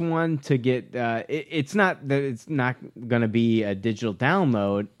on this one to get. It's not that it's not gonna be a digital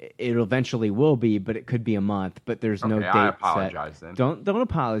download. It eventually will be, but it could be a month. But there's no date I apologize set. Then. Don't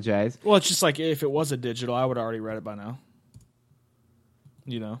apologize. Well, it's just like if it was a digital, I would have already read it by now.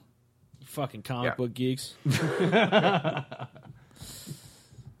 You know, fucking comic book geeks.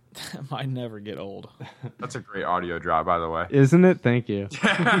 I never get old. That's a great audio drop, by the way. Isn't it? Thank you. All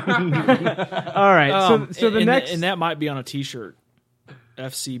right. So the next, and that might be on a T-shirt.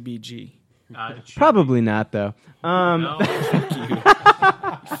 FCBG. Probably not, though. No, fuck you.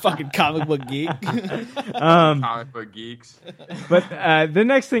 Fucking comic book geek. Comic book geeks. But the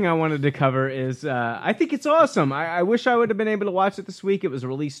next thing I wanted to cover is I think it's awesome. I wish I would have been able to watch it this week. It was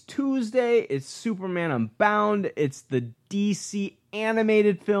released Tuesday. It's Superman Unbound. It's the DC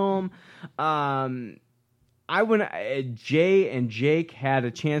animated film. Jay and Jake had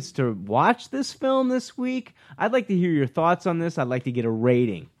a chance to watch this film this week. I'd like to hear your thoughts on this. I'd like to get a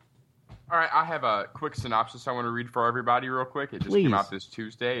rating. All right, I have a quick synopsis I want to read for everybody real quick. It just came out this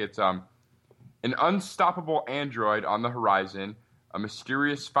Tuesday. It's an unstoppable android on the horizon, a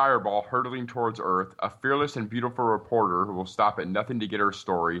mysterious fireball hurtling towards Earth, a fearless and beautiful reporter who will stop at nothing to get her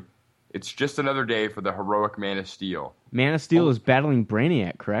story. It's just another day for the heroic Man of Steel. Man of Steel is battling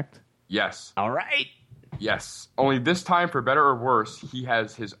Brainiac, correct? Yes. All right. Yes. Only this time, for better or worse, he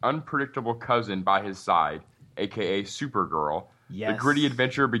has his unpredictable cousin by his side, a.k.a. Supergirl. Yes. The gritty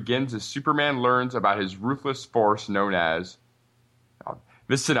adventure begins as Superman learns about his ruthless force known as...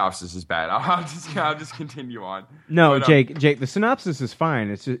 this synopsis is bad. I'll just continue on. No, but, Jake, the synopsis is fine.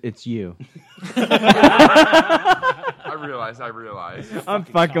 It's you. I realize. I'm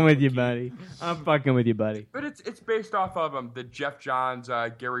fucking with you, buddy. But it's based off of the Jeff Johns,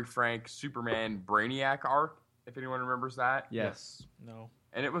 Gary Frank Superman Brainiac arc, if anyone remembers that. Yes. No.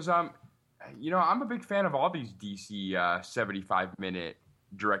 And it was I'm a big fan of all these DC 75-minute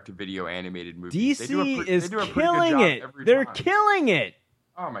direct-to-video animated movies. DC is killing it. They're killing it.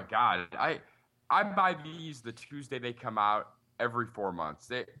 Oh my god! I buy these the Tuesday they come out every 4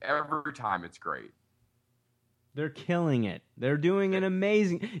 months. Every time it's great. They're killing it. They're doing an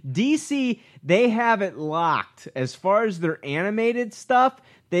amazing... DC, they have it locked. As far as their animated stuff,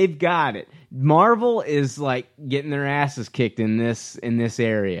 they've got it. Marvel is like getting their asses kicked in this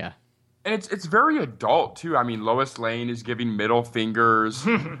area. And it's very adult too. I mean, Lois Lane is giving middle fingers.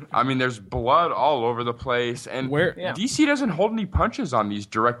 I mean, there's blood all over the place, and DC doesn't hold any punches on these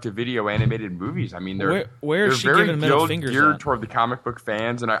direct-to-video animated movies. I mean, they're she very giving middle fingers geared at? toward the comic book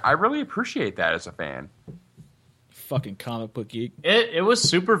fans, and I really appreciate that as a fan. Fucking comic book geek. It was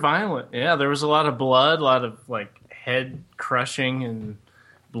super violent. Yeah, there was a lot of blood, a lot of like head crushing and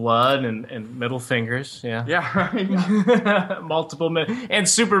blood and middle fingers. Yeah. Multiple and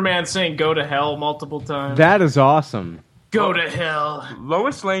Superman saying "Go to hell" multiple times. That is awesome. Go to hell.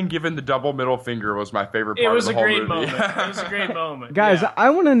 Lois Lane giving the double middle finger was my favorite part of the whole movie. It was a great moment. Guys, I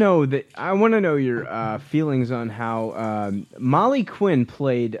want to know your feelings on how Molly Quinn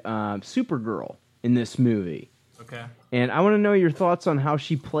played Supergirl in this movie. Okay. And I want to know your thoughts on how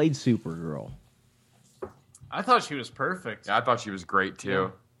she played Supergirl. I thought she was perfect. Yeah, I thought she was great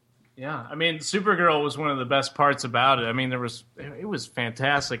too. Yeah, I mean, Supergirl was one of the best parts about it. I mean, it was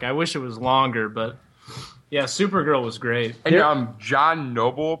fantastic. I wish it was longer, but yeah, Supergirl was great. And John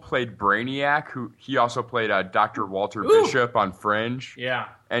Noble played Brainiac, he also played Dr. Walter Bishop on Fringe. Yeah,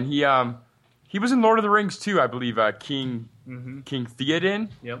 and he was in Lord of the Rings too, I believe. King Theoden.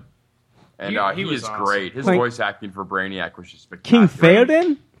 Yep. And he was is awesome. great. His Like- voice acting for Brainiac was just King spectacular.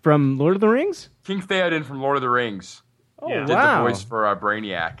 Theoden from Lord of the Rings? King Theoden from Lord of the Rings Oh, Yeah. did wow. the voice for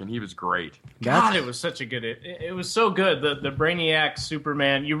Brainiac, and he was great. God, it was such a good. It was so good. The Brainiac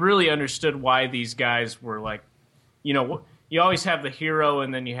Superman. You really understood why these guys were like, you always have the hero,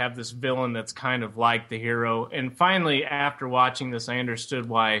 and then you have this villain that's kind of like the hero. And finally, after watching this, I understood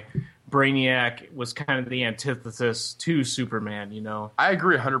why Brainiac was kind of the antithesis to Superman. I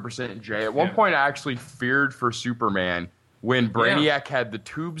agree 100%, Jay. At one point, I actually feared for Superman when Brainiac had the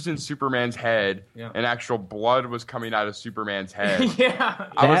tubes in Superman's head and actual blood was coming out of Superman's head.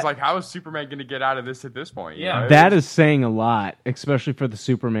 I was like, how is Superman going to get out of this at this point? Yeah. That is saying a lot, especially for the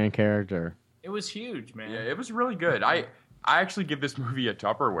Superman character. It was huge, man. Yeah, it was really good. I actually give this movie a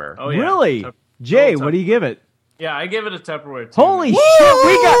Tupperware. Oh, yeah. Really? Jay, what do you give it? Yeah, I give it a Tupperware too. Holy man.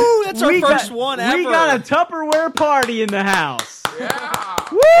 shit! That's our first one ever. We got a Tupperware party in the house. Yeah.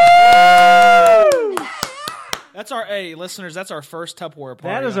 Woo! That's our listeners. That's our first Tupperware party.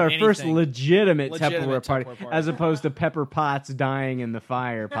 That is on our first anything. legitimate Tupperware party, Tupperware party. as opposed to Pepper Potts dying in the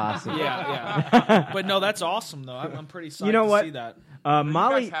fire, possibly. Yeah. But no, that's awesome though. I'm pretty psyched You know what? to see that. You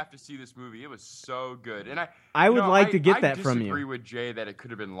Molly, guys have to see this movie. It was so good, and I would like to get that from you. I disagree with Jay that it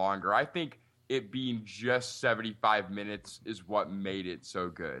could have been longer. I think it being just 75 minutes is what made it so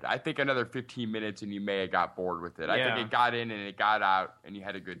good. I think another 15 minutes and you may have got bored with it. I think it got in and it got out and you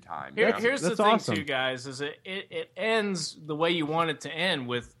had a good time. Here's the That's thing, awesome. too, guys, is it ends the way you want it to end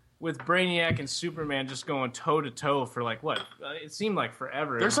with Brainiac and Superman just going toe-to-toe for, like, what? It seemed like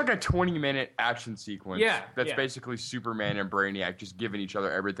forever. There's like a 20-minute action sequence that's yeah. basically Superman and Brainiac just giving each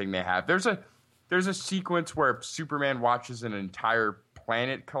other everything they have. There's a sequence where Superman watches an entire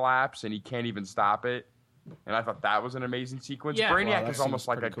planet collapse and he can't even stop it. And I thought that was an amazing sequence. Yeah. Brainiac Wow, that is almost seems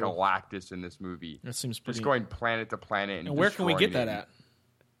like a pretty cool. Galactus in this movie. That seems pretty. Just going planet to planet. And where can we get that destroying at?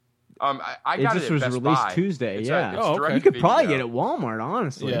 I It got just it at was Best released Buy. Tuesday. It's Yeah. it's Oh, okay. direct You could probably video. get it at Walmart,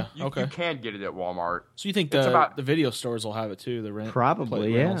 honestly. Yeah. You can get it at Walmart. So you think It's about- the video stores will have it too? The rent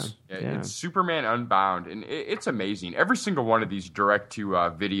Probably, yeah. rentals? It's Superman Unbound, and it's amazing. Every single one of these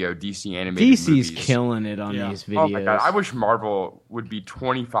direct-to-video DC animated DC's movies. killing it on these videos. Oh my god! I wish Marvel would be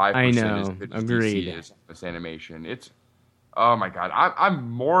 25% I know. as good as Agreed. DC is in this animation. It's oh my god!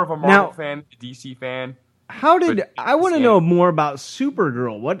 I'm more of a Marvel fan than a DC fan. How did But I want to it's- know more about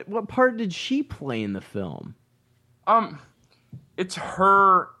Supergirl? What part did she play in the film? It's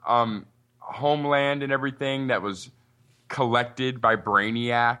her homeland and everything that was collected by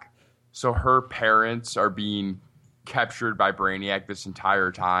Brainiac. So her parents are being captured by Brainiac this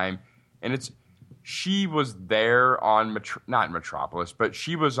entire time, and she was there on not Metropolis, but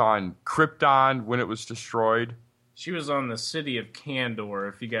she was on Krypton when it was destroyed. She was on the city of Kandor,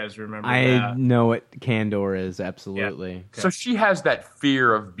 if you guys remember I that. know what Kandor is, absolutely. So she has that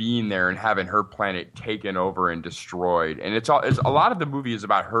fear of being there and having her planet taken over and destroyed, and it's a lot of the movie is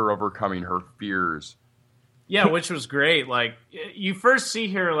about her overcoming her fears. Yeah, which was great. Like, you first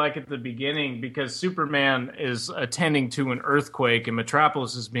see her, like, at the beginning because Superman is attending to an earthquake and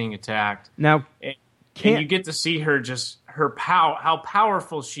Metropolis is being attacked. Now, And you get to see her just, how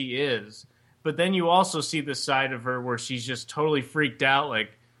powerful she is. But then you also see the side of her where she's just totally freaked out,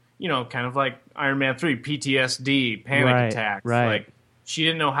 like, kind of like Iron Man 3, PTSD, panic attacks. right. Like, she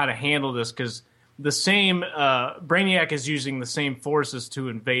didn't know how to handle this because the same, Brainiac is using the same forces to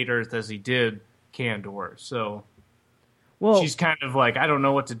invade Earth as he did Kandor. So she's kind of like, I don't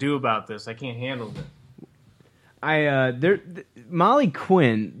know what to do about this. I can't handle it. Molly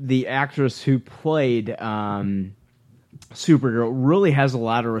Quinn, the actress who played Supergirl, really has a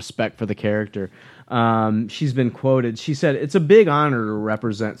lot of respect for the character. She's been quoted. She said, "It's a big honor to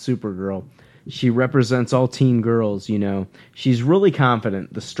represent Supergirl. She represents all teen girls, She's really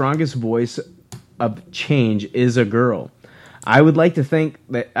confident. The strongest voice of change is a girl. I would like to think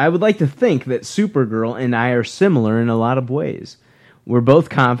that Supergirl and I are similar in a lot of ways. We're both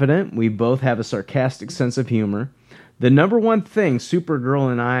confident. We both have a sarcastic sense of humor. The number one thing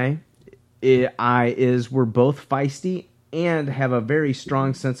Supergirl and I is we're both feisty and have a very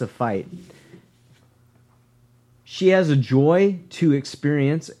strong sense of fight. She has a joy to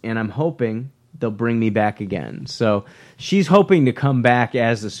experience, and I'm hoping they'll bring me back again." So she's hoping to come back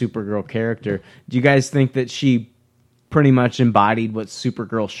as the Supergirl character. Do you guys think that she pretty much embodied what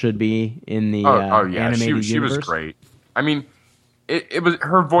Supergirl should be in the animated she universe? was great. I mean, it was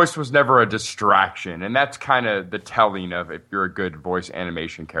her voice was never a distraction, and that's kind of the telling of if you're a good voice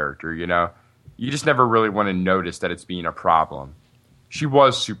animation character. You just never really want to notice that it's being a problem. She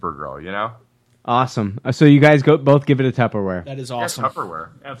was Supergirl, Awesome. So you guys both give it a Tupperware. That is Yeah, awesome. Tupperware.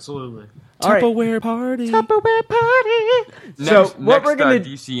 Absolutely. All right. Tupperware party. Tupperware party. Next, So what we're gonna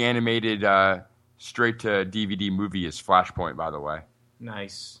DC animated straight to DVD movie is Flashpoint, by the way.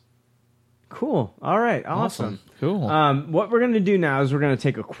 Nice. Cool. All right. Awesome. Cool. What we're going to do now is we're going to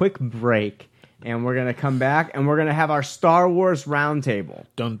take a quick break, and we're going to come back, and we're going to have our Star Wars roundtable,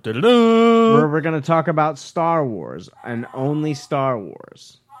 Dun, dun, dun, dun. where we're going to talk about Star Wars and only Star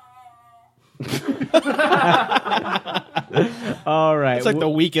Wars. All right. It's like the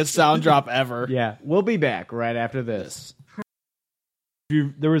weakest sound drop ever. Yeah, we'll be back right after this.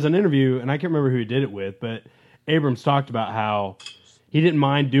 There was an interview, and I can't remember who he did it with, but Abrams talked about how he didn't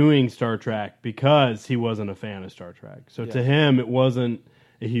mind doing Star Trek because he wasn't a fan of Star Trek. So to him, it wasn't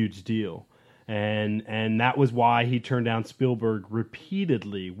a huge deal. And that was why he turned down Spielberg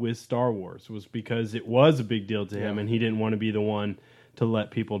repeatedly with Star Wars, was because it was a big deal to him, and he didn't want to be the one to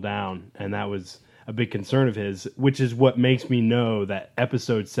let people down. And that was a big concern of his, which is what makes me know that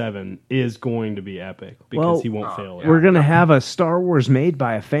Episode 7 is going to be epic, because he won't fail it. We're going to have a Star Wars made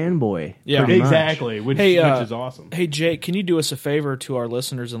by a fanboy. Yeah. pretty much. Exactly, which Hey, is awesome. Hey, Jake, can you do us a favor to our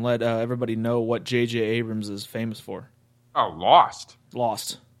listeners and let everybody know what J.J. Abrams is famous for? Oh, Lost.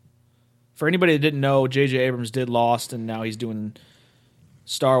 Lost. For anybody that didn't know, J.J. Abrams did Lost, and now he's doing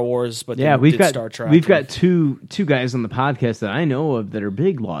Star Wars, but Yeah, then we've did got Star Trek. we've got two guys on the podcast that I know of that are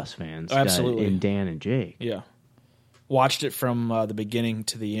big Lost fans. Absolutely. And Dan and Jake. Yeah. Watched it from the beginning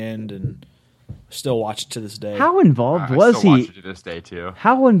to the end, and still watch it to this day. How involved I was still he? watch it to this day, too.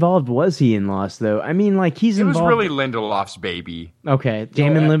 How involved was he in Lost, though? I mean, like he's It was involved. really Lindelof's baby. Okay,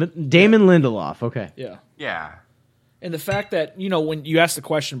 Damon Lindelof. Okay, Yeah. Yeah. And the fact that, when you asked the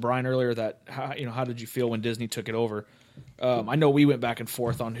question, Brian, earlier, that how did you feel when Disney took it over? I know we went back and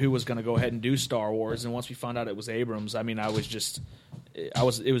forth on who was going to go ahead and do Star Wars, and once we found out it was Abrams, I mean,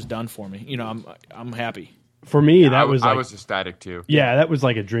 it was done for me. I'm happy. For me, I was ecstatic, too. Yeah, that was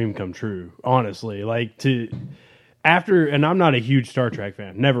like a dream come true, honestly. Like and I'm not a huge Star Trek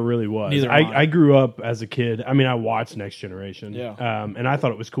fan, never really was. Neither am I. I grew up as a kid. I mean, I watched Next Generation, Yeah. and I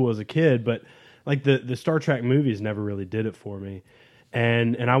thought it was cool as a kid, but like the Star Trek movies never really did it for me.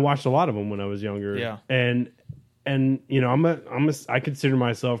 And I watched a lot of them when I was younger. Yeah. And I consider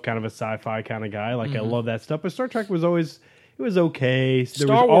myself kind of a sci-fi kind of guy. Like I love that stuff, but Star Trek was always. It was okay. There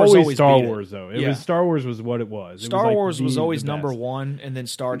Star was Wars always always Star beat it. Wars, though. Yeah. Star Wars was what it was. Star Wars was the always best. number one, and then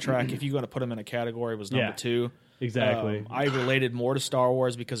Star Trek, if you're going to put them in a category, was number two. Exactly. I related more to Star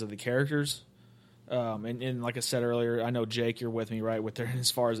Wars because of the characters. And like I said earlier, I know, Jake, you're with me, right, with their, as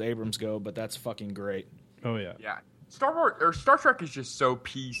far as Abrams go, but that's fucking great. Oh, yeah. Yeah. Star Trek is just so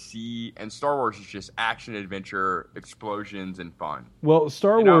PC, and Star Wars is just action, adventure, explosions, and fun. Well,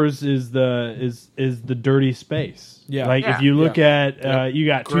 Star Wars is the dirty space. Yeah. Like Yeah. if you look at you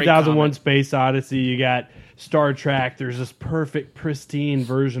got Great 2001 comment. Space Odyssey, you got Star Trek. There's this perfect, pristine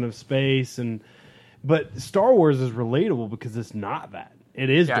version of space, but Star Wars is relatable because it's not that. It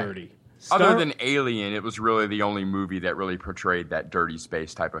is Yeah. dirty. Other than Alien, it was really the only movie that really portrayed that dirty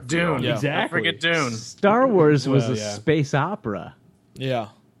space type of feel. Dune. Yeah. Exactly. Don't forget Dune. Star Wars was Well, a yeah. space opera. Yeah.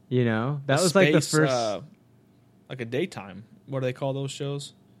 That was like the Space, first. like a daytime. What do they call those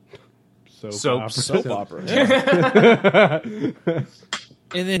shows? Soap Opera.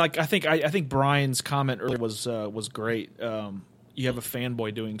 And then, like, I think Brian's comment earlier was great. You have a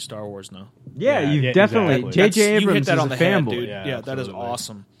fanboy doing Star Wars now. Yeah, you've yeah, definitely. exactly. J.J. You hit Abrams that is on a the head, fanboy. dude. Yeah, Yeah, that is absolutely.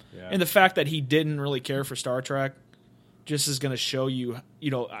 awesome. Yeah. And the fact that he didn't really care for Star Trek just is going to show you.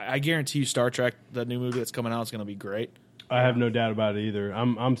 I guarantee you, Star Trek, the new movie that's coming out, is going to be great. I have no doubt about it either.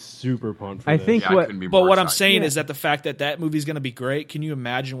 I'm super pumped for I this. think Yeah, I what. couldn't be But more what I'm excited. saying is that the fact that movie's going to be great. Can you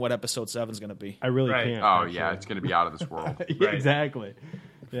imagine what Episode 7 is going to be? I really Right. can't. Oh, actually. yeah, it's going to be out of this world. Yeah, exactly.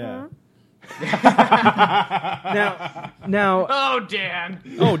 Yeah. Now, Oh, Dan.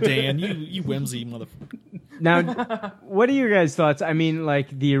 Oh, Dan, you whimsy motherfucker. now, what are your guys' thoughts? I mean,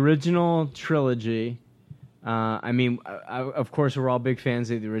 like the original trilogy. Of course, we're all big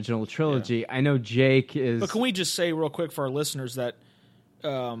fans of the original trilogy. I know Jake is. But can we just say real quick for our listeners that I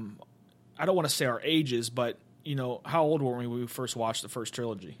don't want to say our ages, but how old were we when we first watched the first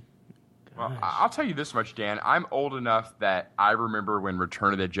trilogy? Well, I'll tell you this much, Dan. I'm old enough that I remember when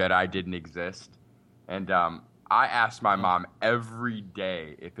Return of the Jedi didn't exist. And I asked my mom every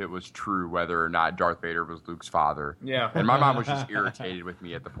day if it was true whether or not Darth Vader was Luke's father. Yeah. And my mom was just irritated with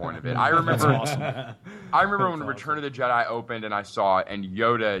me at the point of it. I remember when Return of the Jedi opened and I saw it, and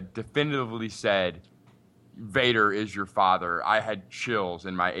Yoda definitively said, "Vader is your father." I had chills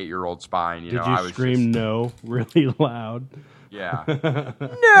in my 8-year-old spine. Did you I was scream just, no really loud? Yeah.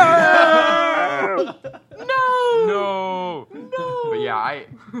 no. No. But yeah, I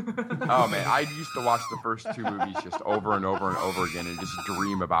used to watch the first two movies just over and over and over again and just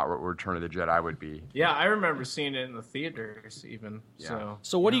dream about what Return of the Jedi would be. Yeah, I remember seeing it in the theaters even. Yeah.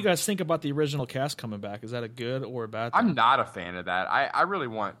 So what do you guys think about the original cast coming back? Is that a good or a bad thing? I'm not a fan of that. I really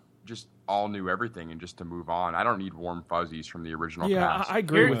want just all new everything and just to move on. I don't need warm fuzzies from the original cast. I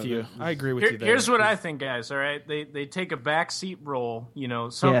agree with you. I agree with you there. Here's what I think, guys, all right? They take a backseat role,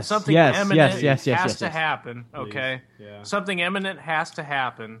 something eminent has to happen, okay? Yeah. Something eminent has to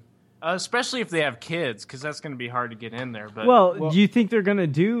happen. Especially if they have kids, because that's going to be hard to get in there. But do you think they're going to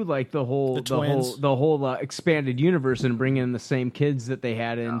do like the whole expanded universe and bring in the same kids that they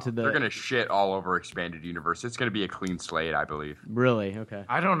had into the? They're going to shit all over expanded universe. It's going to be a clean slate, I believe. Really? Okay.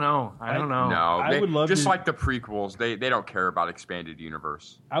 I don't know. No, I would love just to, like the prequels. They don't care about expanded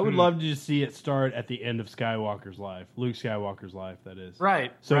universe. I would love to just see it start at the end of Skywalker's life, Luke Skywalker's life. That is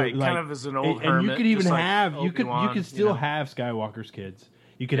right. So right, like, kind of as an old hermit. And you could even just have like you could Obi-Wan, still have Skywalker's kids.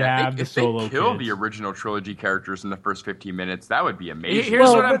 You could Yeah, have the if Solo they kill kids. the original trilogy characters in the first 15 minutes, that would be amazing. Here's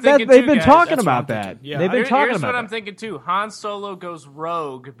what I'm thinking they've too, been guys. talking That's about what I'm that. thinking. Yeah. They've been talking Here's about what that. I'm thinking too. Han Solo goes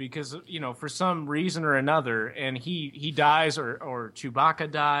rogue because for some reason or another, and he dies or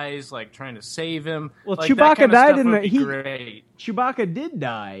Chewbacca dies, like trying to save him. Well, like, that Chewbacca kind of died stuff in would the be great. Chewbacca did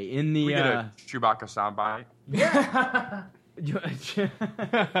die in the. We get a Chewbacca soundbite.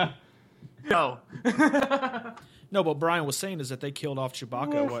 No. No, but Brian was saying is that they killed off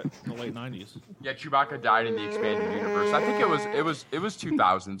Chewbacca in the late 90s. Yeah, Chewbacca died in the expanded universe. I think it was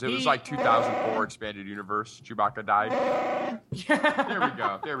 2000s. It was like 2004 expanded universe. Chewbacca died. There we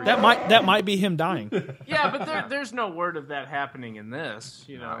go. That might be him dying. Yeah, but there's no word of that happening in this.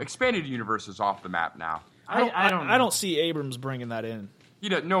 Expanded universe is off the map now. I don't see Abrams bringing that in.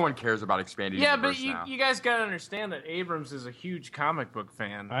 No one cares about expanded universe but now. you guys got to understand that Abrams is a huge comic book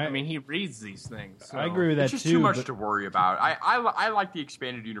fan. I mean, he reads these things. So. I agree with that it's just too. too much to worry about. I like the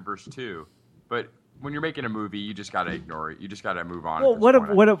expanded universe too, but when you're making a movie, you just got to ignore it. You just got to move on.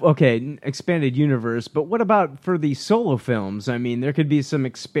 Well, okay, expanded universe, but what about for the solo films? I mean, there could be some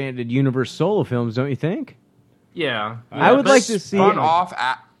expanded universe solo films, don't you think? Yeah. I would like to see spun off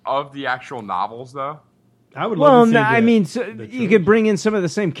of the actual novels, though. I would love to see I mean, you could bring in some of the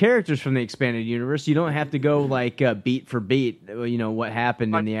same characters from the expanded universe. You don't have to go like beat for beat. What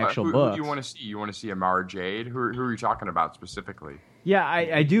happened in the actual book. Who do you want to see? You want to see Amara Jade? Who are you talking about specifically? Yeah,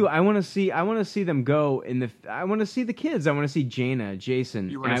 I do. I want to see them go in the. I want to see the kids. I want to see Jaina, Jason.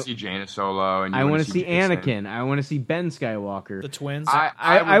 You want to see Jaina Solo, and I want to see Anakin. I want to see Ben Skywalker, the twins.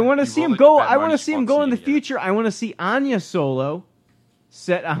 I want to see him go. I want to see him go in the future. I want to see Anya Solo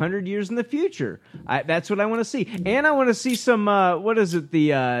set 100 years in the future. That's what I want to see, and I want to see some. What is it?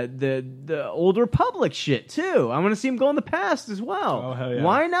 The Old Republic shit too. I want to see him go in the past as well. Oh hell yeah!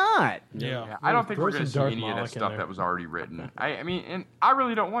 Why not? Yeah. I don't think we're going to see any of that stuff that was already written. I mean, and I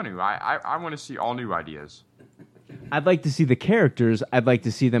really don't want to. I want to see all new ideas. I'd like to see the characters. I'd like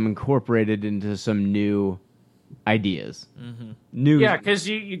to see them incorporated into some new ideas. Mm-hmm. Yeah, because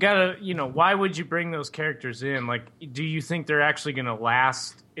you gotta, why would you bring those characters in? Like, do you think they're actually gonna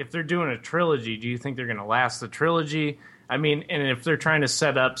last? If they're doing a trilogy, do you think they're gonna last the trilogy? I mean, and if they're trying to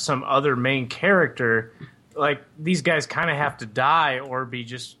set up some other main character, like these guys kind of have to die or be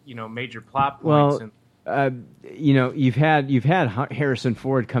just major plot points. You've had Harrison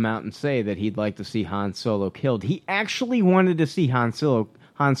Ford come out and say that he'd like to see Han Solo killed. He actually wanted to see Han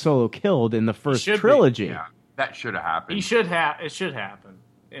Solo killed in the first trilogy. Yeah. That should have happened. It should happen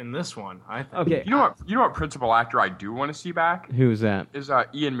in this one, I think. Okay. You know what principal actor I do want to see back? Who's that? Is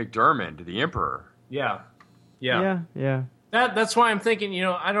Ian McDiarmid, the Emperor. Yeah. That's why I'm thinking,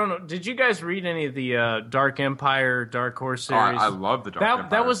 I don't know. Did you guys read any of the Dark Empire, Dark Horse series? I love the Dark Empire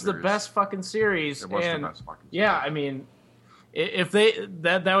That was series. the best fucking series. It was the best fucking series. Yeah, I mean, if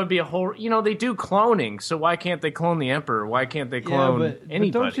that would be a whole. They do cloning, so why can't they clone the Emperor? Why can't they clone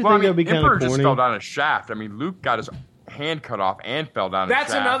anybody? Don't you think that would be kind of Emperor corny? just fell down a shaft. I mean, Luke got his hand cut off and fell down a shaft.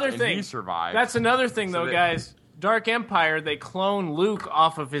 That's another thing. And he survived. That's another thing, though, guys. Dark Empire, they clone Luke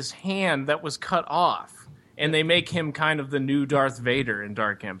off of his hand that was cut off, and they make him kind of the new Darth Vader in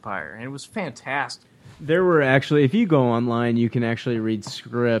Dark Empire, and it was fantastic. There were actually, if you go online, you can actually read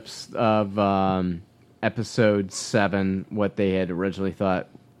scripts of Episode 7, what they had originally thought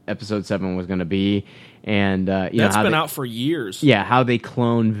Episode 7 was going to be, and that's been out for years. Yeah, how they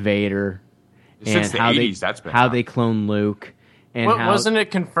clone Vader, since and the how 80s, that's been how out. they clone Luke, and wasn't it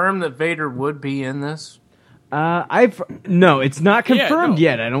confirmed that Vader would be in this? No, it's not confirmed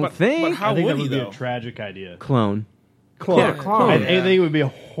yet. I don't think. But how I think would that he would be though? a tragic idea. Clone. Clone. clone. I think it would be a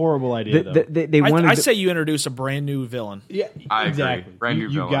horrible idea, though. They wanted. I say you introduce a brand new villain. Yeah, I agree. exactly. Brand new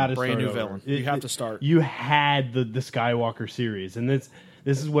villain. Gotta Brand start new over. villain. You have to start. You had the Skywalker series, and this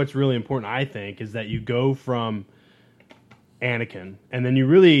is what's really important, I think, is that you go from Anakin, and then you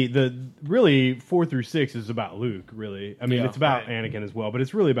really 4 through 6 is about Luke. Really, I mean, Yeah, it's about Anakin as well, but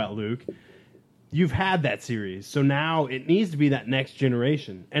it's really about Luke. You've had that series, so now it needs to be that next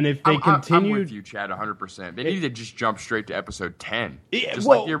generation. And if they continue, I'm with you, Chad, 100%. They need to just jump straight to episode 10, just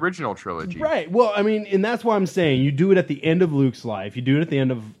well, like the original trilogy. right? Well, I mean, and that's why I'm saying you do it at the end of Luke's life. You do it at the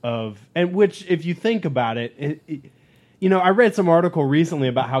end of and which, if you think about it, you know, I read some article recently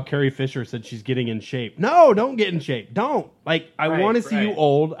about how Carrie Fisher said she's getting in shape. No, don't get in shape. Don't. Like, I want to see you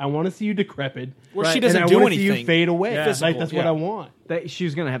old. I want to see you decrepit. Well, she and doesn't I do wanna see anything. you fade away. Yeah. Like, that's Physical, what I want. She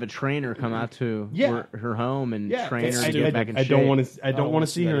was going to have a trainer come out to her home and train her I to get back in shape. I don't want to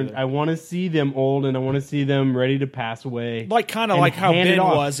see her. I want to see them old, and I want to see them ready to pass away. Like kind of and like how hand it Ben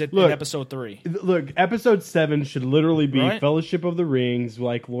off. was in Look, episode 3. Look, episode 7 should literally be Right? Fellowship of the Rings,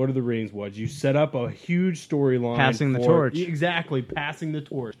 like Lord of the Rings was. You set up a huge storyline, Passing the torch. Exactly, passing the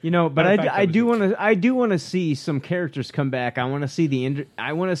torch. You know, but Matter of fact, I that do was want to. I do want to see some characters come back. I want to see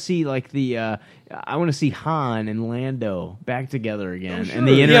I want to see like the. I want to see Han and Lando back together again, and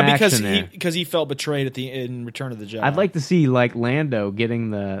the interaction there. because he felt betrayed in Return of the Jedi. I'd like to see like Lando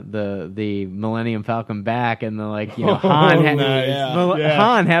getting the Millennium Falcon back, and Han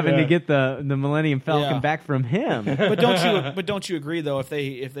Han having to get the Millennium Falcon back from him. But don't you agree though? If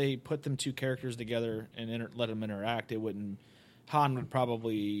they put them two characters together and let them interact, Han would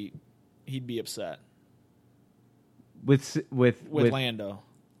probably he'd be upset with Lando.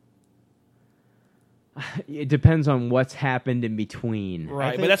 It depends on what's happened in between.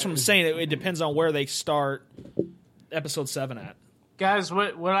 Right, but that's what I'm saying. It depends on where they start episode 7 at. Guys,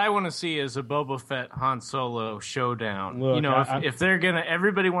 what I want to see is a Boba Fett Han Solo showdown. Look, if they're gonna,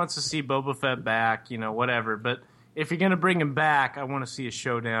 everybody wants to see Boba Fett back, whatever. But if you're gonna bring him back, I want to see a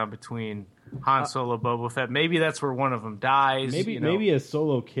showdown between Han Solo, Boba Fett. Maybe that's where one of them dies. Maybe a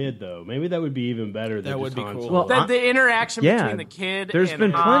solo kid though. Maybe that would be even better. Than That would just be Han cool. Solo. Well, the interaction between the kid. There's and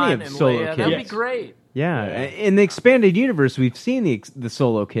been Han plenty of and solo Leia, kids. That'd be great. Yeah, in the expanded universe, we've seen the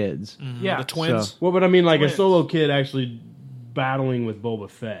solo kids. Yeah, the twins. So- Well, but I mean, like Twins. a solo kid actually battling with Boba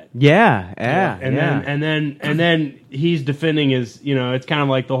Fett. And And then he's defending his. It's kind of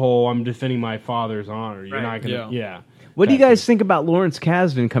like the whole "I'm defending my father's honor." You're Right. not gonna. Yeah. What do you guys think about Lawrence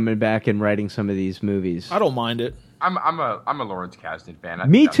Kasdan coming back and writing some of these movies? I don't mind it. I'm a Lawrence Kasdan fan. I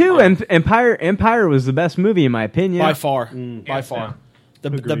Me think that's too. fine. And Empire was the best movie in my opinion. By far. Mm. By Hands far. down.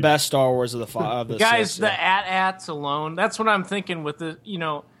 The Agreed. best Star Wars of the Guys, six, the yeah. AT-ATs alone. That's what I'm thinking with the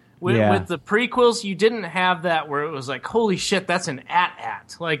Yeah. with the prequels. You didn't have that where it was like, holy shit, that's an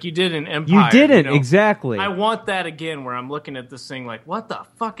AT-AT, like you did in Empire. You didn't exactly. I want that again, where I'm looking at this thing like, what the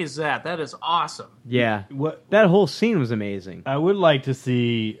fuck is that? That is awesome. Yeah, What that whole scene was amazing. I would like to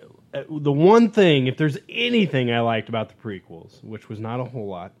see. The one thing, if there's anything I liked about the prequels, which was not a whole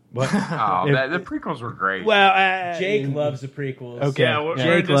lot, but The prequels were great. well, Jake loves the prequels. Okay, Yeah, we're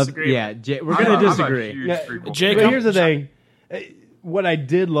Jake in loves. disagreement. Yeah, we're I'm gonna a- I'm a disagree. huge Yeah, prequel Jake, but fan. here's the thing. What I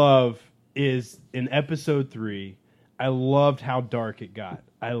did love is in episode 3, I loved how dark it got.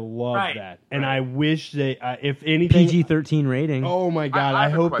 I loved Right, that, and I wish they, if anything, PG-13 rating. Oh my god! I I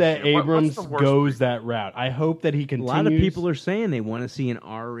have a hope that question. What's Abrams the worst goes prequel? that route. I hope that he A continues. lot of people are saying they want to see an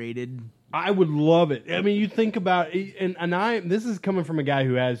R-rated. I would love it. I mean, you think about and this is coming from a guy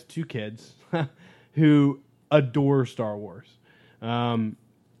who has 2 kids who adore Star Wars, and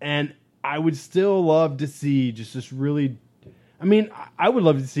I would still love to see just this really. I mean, I would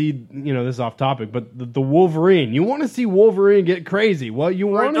love to see, this is off topic, but the Wolverine. You want to see Wolverine get crazy. Well, you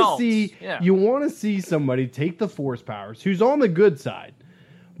want to adults, see yeah. you want to see somebody take the Force powers who's on the good side,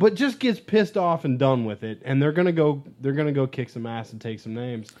 but just gets pissed off and done with it, and they're gonna go kick some ass and take some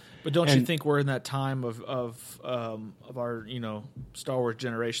names. But don't you And- think we're in that time of our Star Wars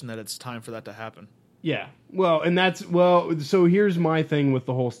generation that it's time for that to happen? Yeah. Well, so here's my thing with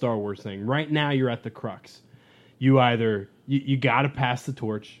the whole Star Wars thing. Right now you're at the crux. You either you got to pass the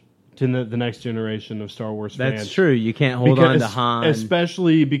torch to the next generation of Star Wars fans. That's true. You can't hold on to Han.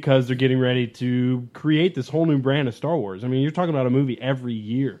 Especially because they're getting ready to create this whole new brand of Star Wars. I mean, you're talking about a movie every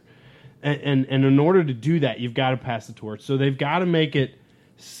year. And in order to do that, you've got to pass the torch. So they've got to make it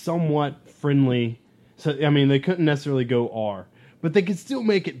somewhat friendly. So I mean, they couldn't necessarily go R, but they could still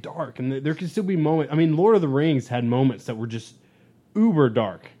make it dark, and there could still be moments. I mean, Lord of the Rings had moments that were just uber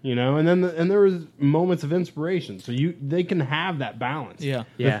dark, you know, and then and there was moments of inspiration. So they can have that balance. Yeah.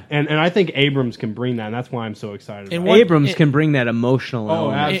 And I think Abrams can bring that, and that's why I'm so excited. And about it. Abrams can bring that emotional Oh,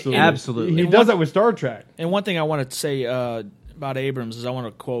 element. absolutely. He does that with Star Trek. And one thing I want to say about Abrams is I want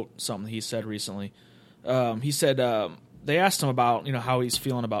to quote something he said recently. He said they asked him about how he's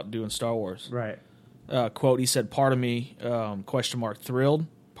feeling about doing Star Wars. Right. Quote, he said, "Part of me thrilled,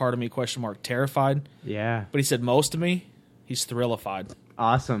 part of me terrified." Yeah. But he said most of me, he's thrillified.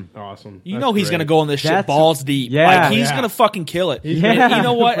 Awesome. You know he's going to go in this shit balls deep. Yeah. Like, he's going to fucking kill it. Yeah. And you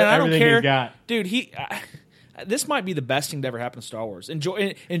know what? And I don't Everything care. he's got. Dude, this might be the best thing to ever happen to Star Wars. And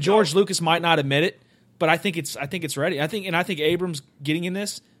George Lucas might not admit it, but I think it's ready. I think Abrams getting in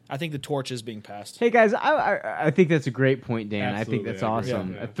this, I think the torch is being passed. Hey guys, I think that's a great point, Dan. Absolutely, I think that's I agree.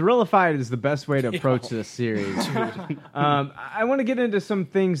 awesome. Yeah. Thrillified is the best way to approach this series. I want to get into some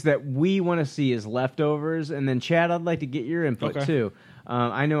things that we want to see as leftovers, and then Chad, I'd like to get your input too.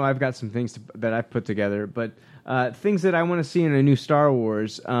 I know I've got some things that I've put together, but things that I want to see in a new Star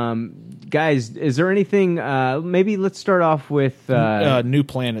Wars. Guys, is there anything? Maybe let's start off with new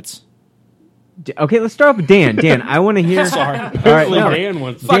planets. Okay, let's start off with Dan. Dan, I want to hear. Sorry. All right, no. Dan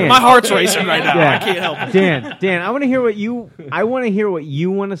wants to Fuck, my heart's racing right now. Yeah. I can't help it. Dan, I want to hear what you. I want to hear what you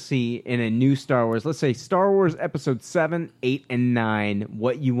want to see in a new Star Wars. Let's say Star Wars Episode 7, 8, and 9.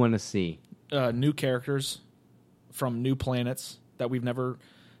 What you want to see? New characters from new planets that we've never,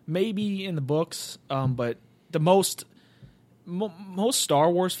 maybe in the books, but the most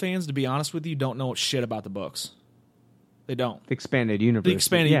Star Wars fans, to be honest with you, don't know shit about the books. They don't. The expanded universe.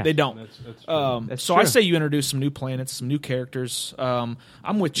 They don't. That's so true. I say you introduce some new planets, some new characters. I'm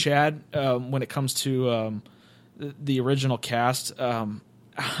with Chad when it comes to the original cast.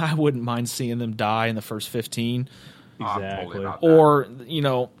 I wouldn't mind seeing them die in the first 15. Exactly. Or,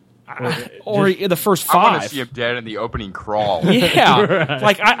 or the first 5. I want to see him dead in the opening crawl. Yeah. Right.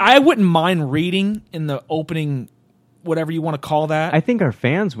 Like, I wouldn't mind reading in the opening, whatever you want to call that. I think our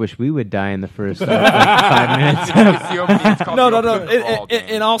fans wish we would die in the first 5 minutes.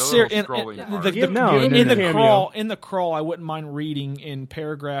 In all seriousness, in the crawl, I wouldn't mind reading in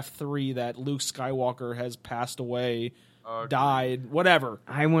paragraph 3 that Luke Skywalker has passed away, died, whatever.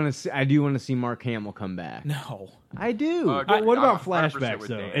 I do want to see Mark Hamill come back. No, I do. But what about 100% flashbacks with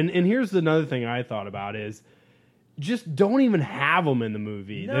though? Dan. And here's another thing I thought about is just don't even have them in the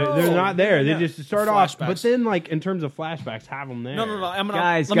movie. No. They're not there. Yeah. They just start off, Flashbacks. but then like in terms of flashbacks, have them there. No. I'm gonna,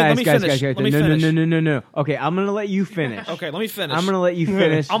 Guys, let me finish. No. Okay, I'm going to let you finish. Okay, let me finish. I'm going to let you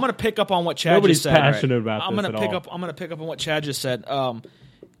finish. I'm going to pick up on what Chad Nobody's just said. passionate about I'm this gonna at pick all. up. I'm going to pick up on what Chad just said.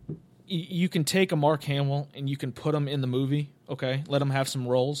 You can take a Mark Hamill and you can put him in the movie. Okay, let him have some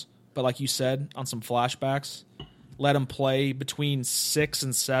roles, but like you said, on some flashbacks, let him play between 6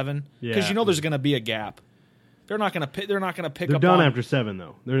 and 7 because Yeah. there's going to be a gap. They're not going to pick. They're not going to pick They're up. done on, after 7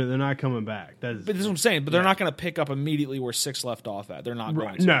 though. They're not coming back. But this is what I'm saying. But they're not going to pick up immediately where 6 left off at. They're not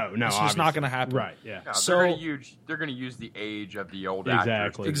going to. No. It's just not going to happen. Right. Yeah. No, So- they're going to use the age of the old Exactly.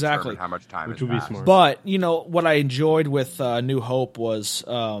 actors to Exactly. determine how much time Which has would be passed. smart. But what I enjoyed with New Hope was,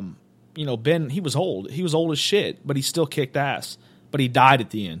 Ben. He was old. He was old as shit, but he still kicked ass. But he died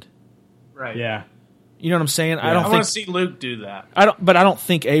at the end. Right. Yeah. You know what I'm saying? I I don't want think. to see Luke do that. I don't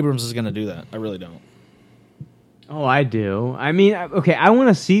think Abrams is going to do that. I really don't. Oh, I do. I mean, okay, I want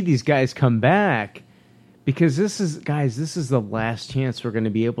to see these guys come back because this is the last chance we're going to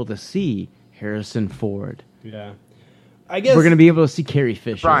be able to see Harrison Ford. Yeah. I guess We're going to be able to see Carrie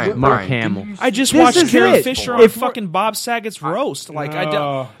Fisher, Brian, Mark did Hamill. you- I just This watched is Carrie it. Fisher on If- fucking Bob Saget's roast. Like I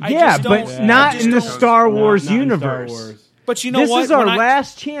don't. I Yeah, just but don't- not I just in the don't- Star Wars not in Star universe. Wars. But you know This what? is our When I-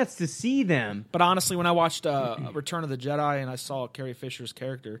 last chance to see them. But honestly, when I watched Return of the Jedi and I saw Carrie Fisher's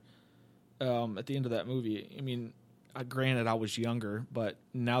character at the end of that movie, I mean, granted I was younger, but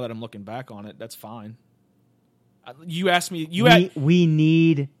now that I'm looking back on it, that's fine. You asked me. We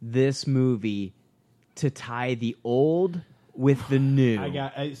need this movie to tie the old with the new. I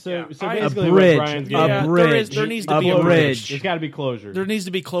got so Yeah. basically A bridge. what Brian's A getting at- bridge. There needs to A be a bridge. There's got to be closure. There needs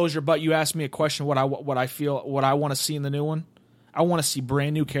to be closure. But you asked me a question. What I want to see in the new one. I want to see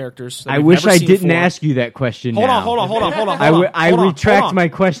brand new characters. that I we've wish never I seen didn't before. ask you that question. Hold now. on. I retract hold my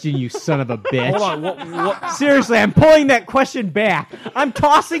question, you son of a bitch. on. Hold on. What? Seriously, I'm pulling that question back. I'm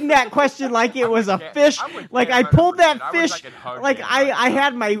tossing that question like it was a fish. Like I pulled that fish. Like I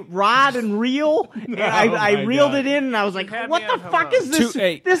had my rod and reel, and I reeled it in, and I was like, had "What me the on fuck hello. is this?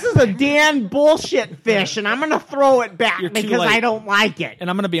 2-8. This is a Dan bullshit fish, and I'm gonna throw it back You're too because late. I don't like it." And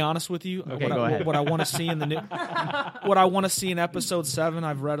I'm going to be honest with you. Okay, go ahead. What I want to see in the new, what I want to see in episode 7,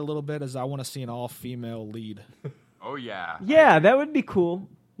 I've read a little bit, is I want to see an all-female lead. Oh yeah. Yeah, that would be cool.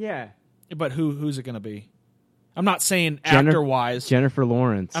 Yeah. But who's it going to be? I'm not saying actor-wise. Jennifer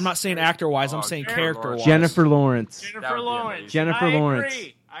Lawrence. I'm not saying actor-wise. I'm saying character-wise. Jennifer Lawrence. Jennifer Lawrence.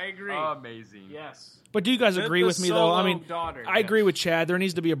 I agree. Amazing. Yes. But do you guys agree with me, though? I mean, daughter, I agree with Chad. There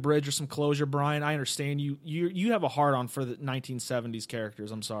needs to be a bridge or some closure, Brian. I understand you have a hard-on for the 1970s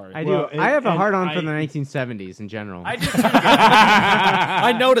characters. I'm sorry. I do. I have a hard-on for the 1970s in general. I do too.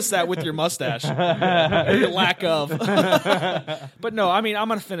 I noticed that with your mustache. Or your lack of. But no, I mean, I'm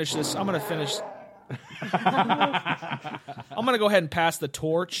going to finish this. I'm going to go ahead and pass the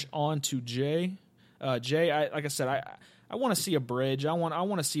torch on to Jay. Jay, like I said, I want to see a bridge. I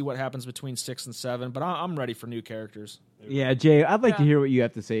want to see what happens between 6 and 7, but I'm ready for new characters. Yeah, Jay, I'd like to hear what you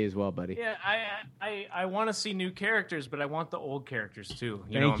have to say as well, buddy. Yeah, I want to see new characters, but I want the old characters too.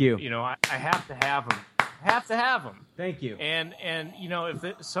 Thank you. You know, I have to have them. Thank you. And you know, if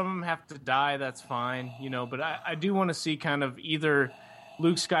some of them have to die, that's fine. You know, but I do want to see kind of either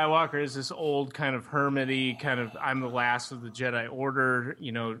Luke Skywalker is this old kind of hermity, kind of I'm the last of the Jedi Order.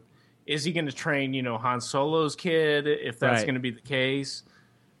 You know, is he going to train, you know, Han Solo's kid, if that's going to be the case?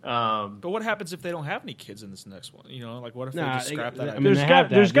 But what happens if they don't have any kids in this next one? You know, like what if they just scrap that? I mean,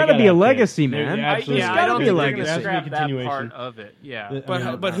 there's got to be a legacy, man. I don't think they're going to scrap that part of it. Yeah,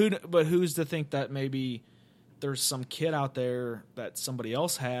 but who's to think that maybe there's some kid out there that somebody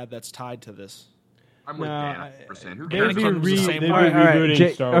else had that's tied to this? I'm with Dan 100%. Who They'd be rebooting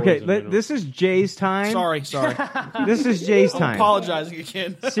right. Star Wars. Okay, this is Jay's time. Sorry. This is Jay's time. I'm apologizing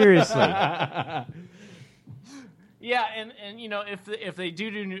again. Seriously. Yeah, and you know, if they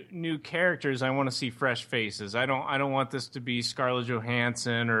do new characters, I want to see fresh faces. I don't want this to be Scarlett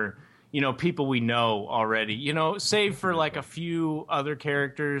Johansson or, you know, people we know already. You know, save for like a few other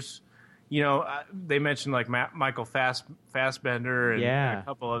characters. You know, they mentioned like Michael Fassbender and a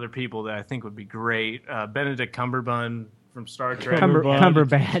couple other people that I think would be great. Benedict Cumberbatch from Star Trek.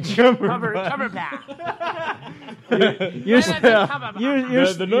 Cumberbatch. The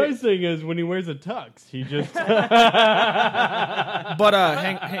nice thing is when he wears a tux, he just. But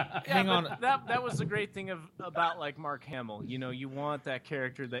hang on. That was the great thing about like Mark Hamill. You know, you want that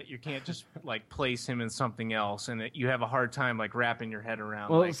character that you can't just like place him in something else, and you have a hard time like wrapping your head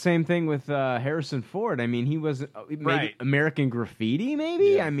around. Well, like, same thing with Harrison Ford. I mean, he was maybe American Graffiti.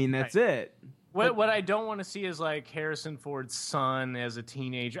 Maybe I mean that's it. What I don't want to see is like Harrison Ford's son as a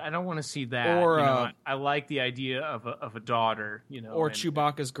teenager. I don't want to see that. Or you know, I like the idea of a daughter. You know, or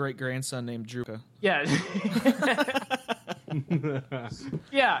Chewbacca's great grandson named Druka. Yeah.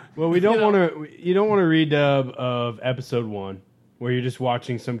 Yeah. Well, you don't want to redub of Episode 1 where you're just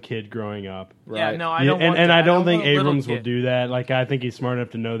watching some kid growing up. Right? Yeah. No, I don't. And I don't think Abrams will do that. Like I think he's smart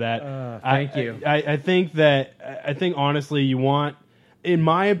enough to know that. Thank you. I think honestly you want. In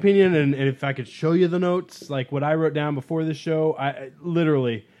my opinion, and if I could show you the notes, like what I wrote down before the show, I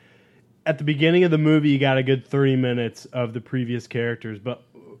literally, at the beginning of the movie, you got a good 30 minutes of the previous characters. But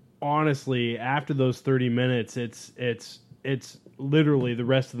honestly, after those 30 minutes, it's literally the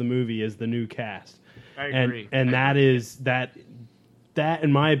rest of the movie is the new cast. I agree. And that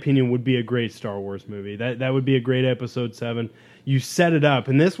in my opinion, would be a great Star Wars movie. That would be a great Episode 7. You set it up,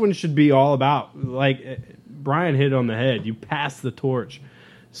 and this one should be all about, like Brian hit on the head, you pass the torch.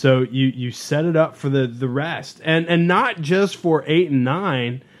 So you set it up for the rest. And not just for 8 and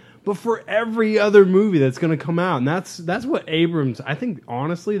 9, but for every other movie that's going to come out. And that's what Abrams, I think,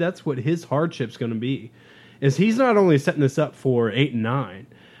 honestly, that's what his hardship's going to be. Is he's not only setting this up for 8 and 9,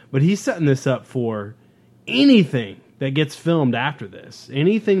 but he's setting this up for anything that gets filmed after this.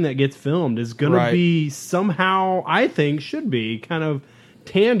 Anything that gets filmed is going to be somehow, I think, should be kind of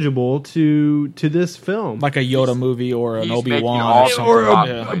tangible to this film. Like a Yoda movie or an Obi-Wan. Or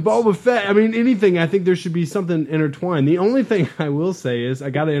a Boba Fett. I mean, anything. I think there should be something intertwined. The only thing I will say is,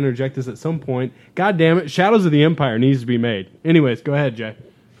 I got to interject this at some point. God damn it, Shadows of the Empire needs to be made. Anyways, go ahead, Jay.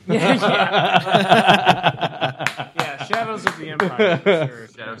 Yeah, Shadows of the Empire. For sure.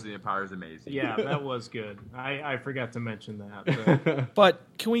 Shadows of the Empire is amazing. Yeah, that was good. I forgot to mention that. But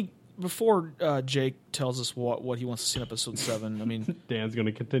can we, before Jake tells us what he wants to see in Episode 7, I mean... Dan's going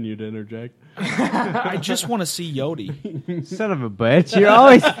to continue to interject. I just want to see Yodi. Son of a bitch.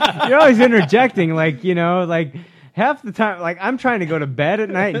 You're always interjecting, like, you know, like... Half the time, like, I'm trying to go to bed at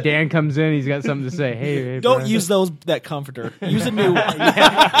night, and Dan comes in, he's got something to say. Hey don't Brian. Use that comforter. Use a new one.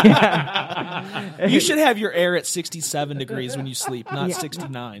 You should have your air at 67 degrees when you sleep, not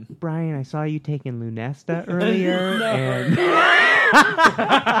 69. Brian, I saw you taking Lunesta earlier. And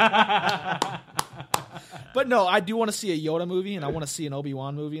But no, I do want to see a Yoda movie, and I want to see an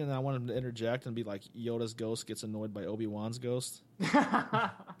Obi-Wan movie, and then I want him to interject and be like, Yoda's ghost gets annoyed by Obi-Wan's ghost.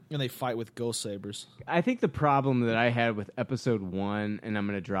 And they fight with ghost sabers. I think the problem that I had with episode 1, and I'm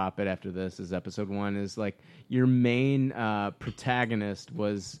going to drop it after this, is episode 1 is like your main protagonist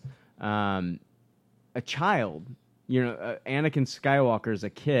was a child. You know, Anakin Skywalker is a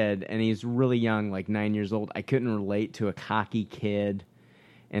kid, and he's really young, like 9 years old. I couldn't relate to a cocky kid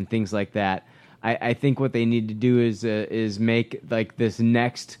and things like that. I think what they need to do is make like this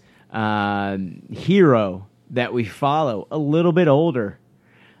next hero that we follow a little bit older.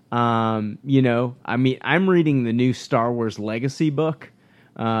 You know, I mean, I'm reading the new Star Wars Legacy book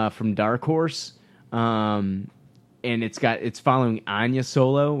from Dark Horse, and it's following Anya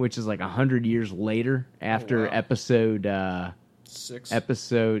Solo, which is like 100 years later after episode 6.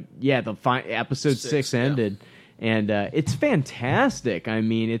 Episode 6 ended. Yeah. And it's fantastic. I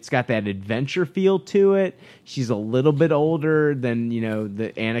mean, it's got that adventure feel to it. She's a little bit older than, you know, the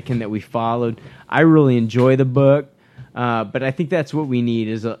Anakin that we followed. I really enjoy the book, but I think that's what we need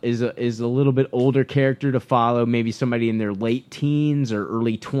is a little bit older character to follow. Maybe somebody in their late teens or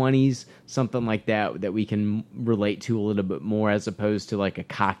early 20s, something like that we can relate to a little bit more, as opposed to like a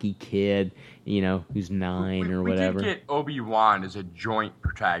cocky kid, you know, who's 9 or whatever. We did get Obi-Wan as a joint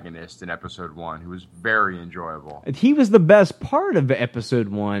protagonist in episode 1, who was very enjoyable. He was the best part of episode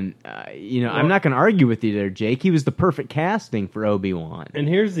 1. You know, I'm not going to argue with you there, Jake. He was the perfect casting for Obi-Wan. And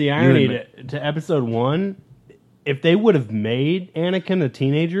here's the irony to episode 1. If they would have made Anakin a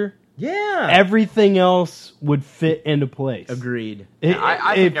teenager, everything else would fit into place. Agreed.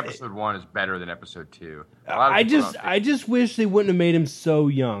 I think episode 1 is better than episode 2. I just wish they wouldn't have made him so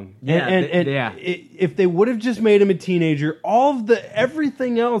young. If they would have just made him a teenager,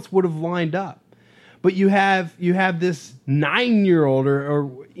 everything else would have lined up. But you have this 9-year-old or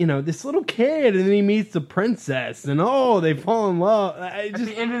you know, this little kid, and then he meets the princess, and they fall in love. At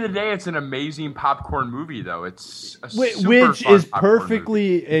the end of the day, it's an amazing popcorn movie, though. It's which is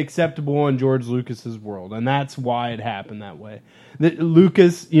perfectly acceptable in George Lucas's world, and that's why it happened that way.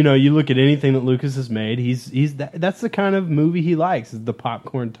 Lucas, you know, you look at anything that Lucas has made, that's the kind of movie he likes, is the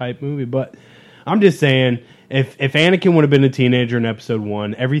popcorn type movie. But I'm just saying, if Anakin would have been a teenager in episode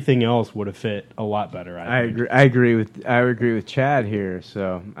 1, everything else would have fit a lot better. I agree with Chad here.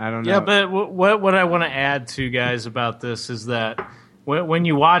 So I don't know. Yeah, but what I want to add to guys about this is that when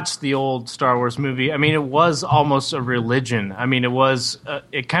you watch the old Star Wars movie, I mean, it was almost a religion. I mean,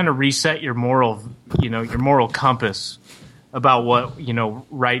 it kind of reset your moral compass about what, you know,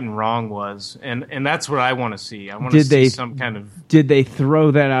 right and wrong was, and that's what I want to see. I want to see some kind of. Did they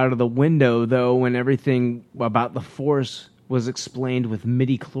throw that out of the window though when everything about the Force was explained with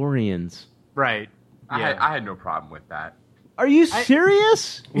midi-chlorians? Right. Yeah. I had no problem with that. Are you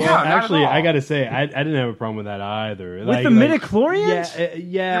serious? Well, actually, I got to say, I didn't have a problem with that either. With the midi-chlorians?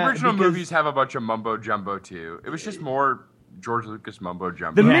 Yeah. The original movies have a bunch of mumbo jumbo too. It was just more George Lucas mumbo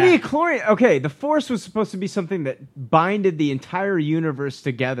jumbo. The midi-chlorian. Okay, the Force was supposed to be something that binded the entire universe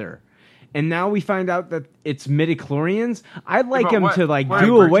together, and now we find out that it's midi-chlorians. I'd like him to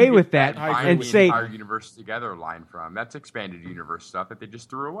do away with that and say entire universe together line from. That's expanded universe stuff that they just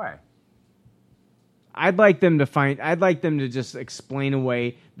threw away. I'd like them to just explain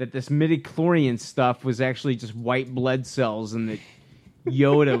away that this midi-chlorian stuff was actually just white blood cells, and that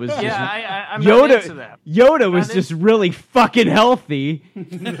Yoda was just I'm not into that. Yoda was just really fucking healthy,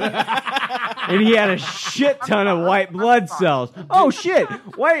 and he had a shit ton of white blood cells. Oh shit!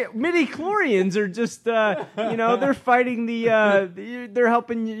 Why midi-chlorians are just they're fighting they're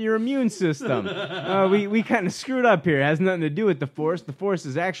helping your immune system. We kind of screwed up here. It has nothing to do with the Force. The Force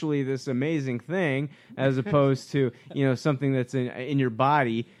is actually this amazing thing, as opposed to something that's in your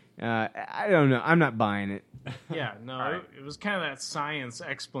body. I don't know. I'm not buying it. Yeah, no, it was kind of that science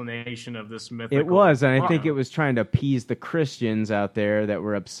explanation of this mythical. It was, and I think it was trying to appease the Christians out there that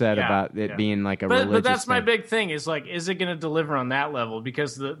were upset about it being like a religious But that's thing. my big thing, is like, is it going to deliver on that level?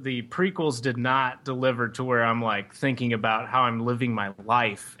 Because the prequels did not deliver to where I'm like thinking about how I'm living my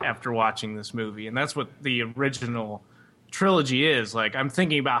life after watching this movie. And that's what the original trilogy is. Like, I'm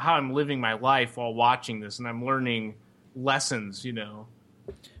thinking about how I'm living my life while watching this, and I'm learning lessons,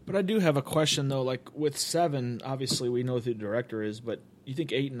 But I do have a question, though. Like, with 7, obviously we know who the director is, but you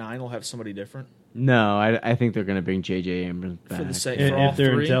think 8 and 9 will have somebody different? No, I think they're going to bring J.J. Abrams back. For the sake, if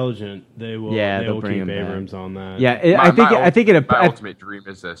they're intelligent, they will. Yeah, they'll bring keep him back. Abrams on that. Yeah, My ultimate dream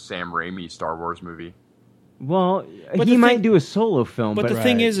is a Sam Raimi Star Wars movie. Well, he might do a solo film, but the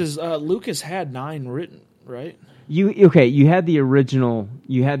thing is Lucas had 9 written, right? You had the original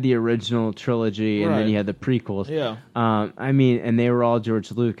trilogy, and then you had the prequels. Yeah. I mean, and they were all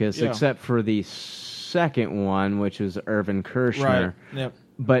George Lucas, except for the second one, which was Irvin Kershner. Right. Yep.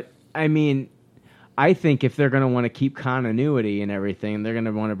 But I mean, I think if they're going to want to keep continuity and everything, they're going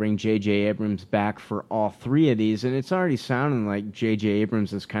to want to bring J.J. Abrams back for all three of these. And it's already sounding like J.J.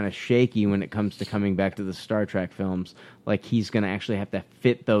 Abrams is kind of shaky when it comes to coming back to the Star Trek films. Like he's going to actually have to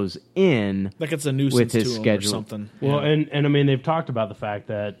fit those in. Like it's a nuisance with his to him schedule or something. Well, and I mean, they've talked about the fact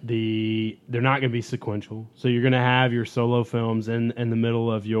that they're not going to be sequential. So you're going to have your solo films in the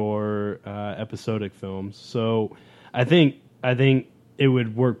middle of your episodic films. So I think it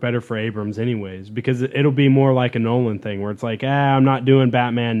would work better for Abrams anyways, because it'll be more like a Nolan thing where it's like, I'm not doing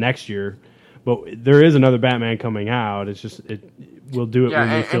Batman next year, but there is another Batman coming out. It's just we'll do it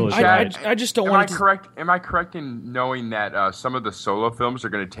when we feel it's right. I just don't want. Am I correct in knowing that some of the solo films are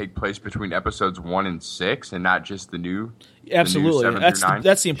going to take place between episodes 1 and 6, and not just the new? Absolutely, the new 7 through 9?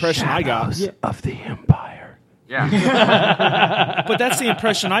 That's the impression I got. Of the Empire. Yeah, but that's the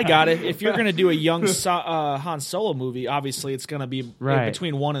impression I got. If you're going to do a young Han Solo movie, obviously it's going to be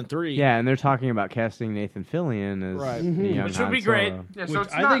between 1 and 3. Yeah, and they're talking about casting Nathan Fillion as the young which would Han be great. Solo. Yeah, so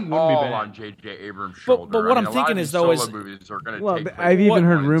it's not all on J.J. Abrams' shoulder. But what I'm a lot thinking of is, these though, solo is movies are going to well, take place I've even in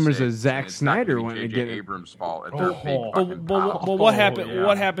heard 1 and rumors 6, of Zack and it's not Snyder gonna be wanting to J.J. get it. Abrams' fault. It's their big fucking But pile.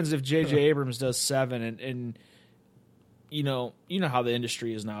 what happens if J.J. Abrams does 7 and you know how the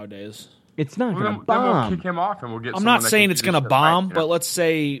industry is nowadays? It's not Well, going to then bomb. we'll kick him off, and we'll get. I'm someone not that saying can it's do going to this bomb, right, you but know? let's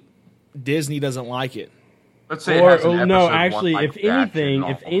say Disney doesn't like it. Let's say it has an no, episode actually, 1 if live reaction, anything, and all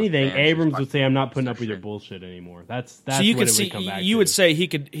the fans Abrams just would say, "I'm not putting up this with your shit. bullshit anymore." That's So you what could it see. would come back You to. would say he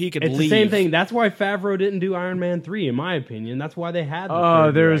could leave. It's the same thing. That's why Favreau didn't do Iron Man 3, in my opinion. That's why they had.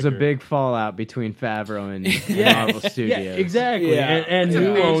 There was a big fallout between Favreau and Marvel Studios. Yeah, exactly. Yeah. And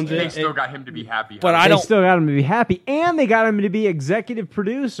who owns They it? still got him to be happy. But I They don't. still got him to be happy, and they got him to be executive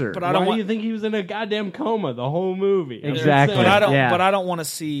producer. But I don't Why want. do you think he was in a goddamn coma the whole movie? Exactly. But I don't. Yeah. But I don't want to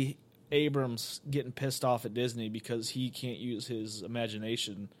see Abrams getting pissed off at Disney because he can't use his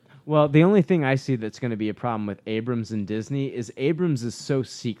imagination. Well, the only thing I see that's going to be a problem with Abrams and Disney is Abrams is so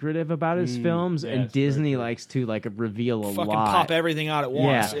secretive about his films, and that's Disney very true. likes to reveal a Fucking lot. pop everything out at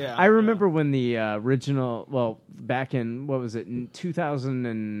once. Yeah. I remember when the original, back in, in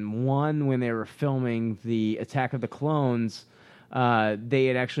 2001, when they were filming the Attack of the Clones, they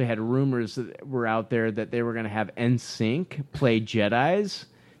had actually had rumors that were out there that they were going to have NSYNC play Jedis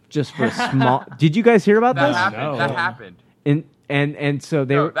just for a small... Did you guys hear about that this? happened. That happened. And so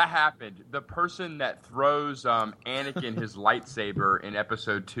they were... that happened. The person that throws Anakin his lightsaber in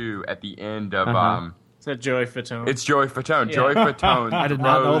Episode 2 at the end of Is that Joey Fatone? it's Joey Fatone. Yeah. Joey Fatone. I did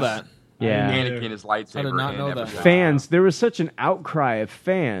not know that. Yeah. Anakin his lightsaber. I did not in know that. Episode Fans, there was such an outcry of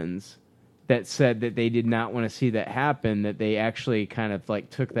fans that said that they did not want to see that happen, that they actually kind of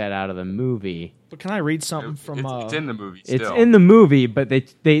took that out of the movie. But can I read something from? It's in the movie. Still. It's in the movie, but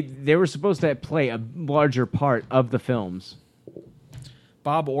they were supposed to play a larger part of the films.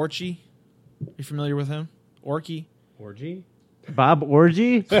 Bob Orci. You familiar with him? Orky? Orgy? Bob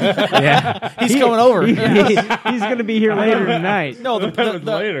Orgy? Yeah. He's coming over. He's going to be here later tonight. No,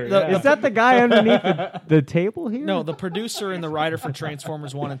 later. Is that the guy underneath the table here? No, the producer and the writer for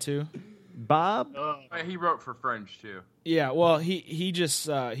Transformers 1 and 2. Bob? He wrote for Fringe too. Yeah, well, he just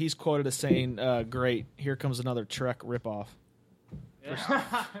he's quoted as saying, "Great, here comes another Trek ripoff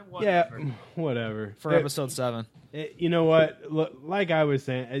Yeah, whatever. for Episode 7." You know what? Like I was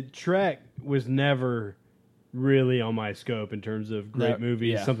saying, Trek was never really on my scope in terms of great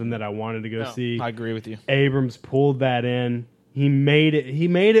movies, yeah. something that I wanted to go see. I agree with you. Abrams pulled that in. He made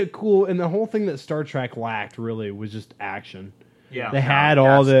it cool, and the whole thing that Star Trek lacked really was just action. Yeah. They had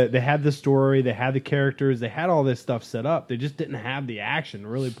they had the story, they had the characters, they had all this stuff set up. They just didn't have the action to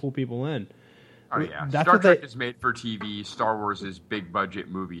really pull people in. Oh yeah, That's Star what Trek is made for TV. Star Wars is big budget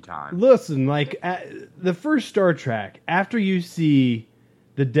movie time. Listen, the first Star Trek, after you see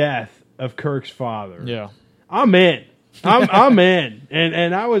the death of Kirk's father, Yeah. I'm in. I'm in,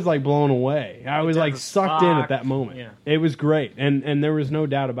 and I was blown away. I was sucked in at that moment. Yeah. It was great, and there was no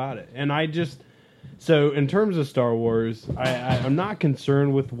doubt about it. And I just so in terms of Star Wars, I'm not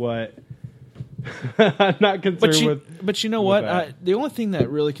concerned with what. I'm not concerned But you know what? The only thing that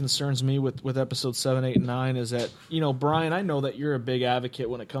really concerns me with Episode 7, 8, and 9 is that, Brian, I know that you're a big advocate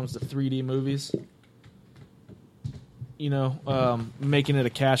when it comes to 3D movies. Making it a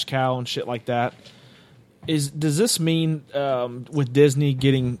cash cow and shit like that. Does this mean with Disney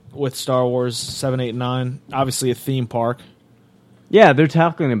getting with Star Wars 7, 8, and 9, obviously a theme park? Yeah, they're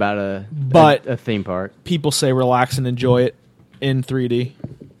talking about a theme park. People say relax and enjoy it in 3D.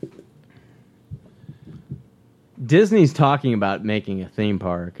 Disney's talking about making a theme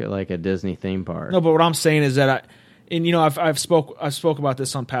park, like a Disney theme park. No, but what I'm saying is that And you know, I've spoke about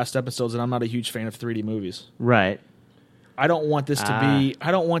this on past episodes, and I'm not a huge fan of 3D movies. Right. I don't want this to be.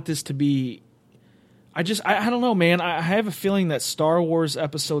 I don't want this to be. I don't know, man. I have a feeling that Star Wars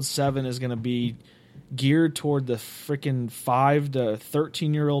Episode 7 is going to be geared toward the freaking 5 to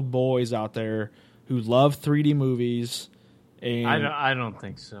 13-year-old boys out there who love 3D movies. And I don't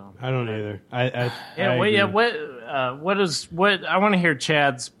think so. I don't either. What I want to hear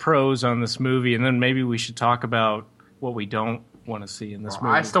Chad's pros on this movie, and then maybe we should talk about what we don't want to see in this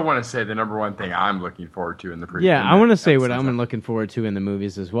movie. I still want to say the number one thing I'm looking forward to in the prequel. Yeah, I want to say what I'm looking forward to in the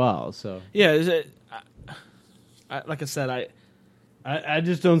movies as well. So yeah, is it? Like I said, I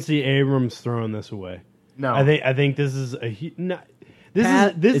just don't see Abrams throwing this away. No, I think this is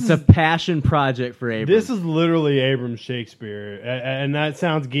it's a passion project for Abrams. This is literally Abrams Shakespeare, and that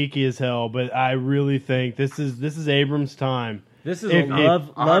sounds geeky as hell, but I really think this is Abrams' time. This is a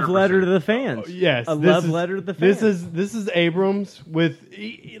love letter to the fans. Yes, a love letter to the fans. This is Abrams with.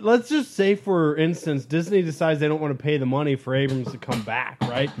 Let's just say, for instance, Disney decides they don't want to pay the money for Abrams to come back,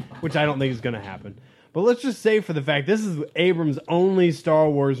 right? Which I don't think is going to happen. But let's just say, for the fact this is Abrams' only Star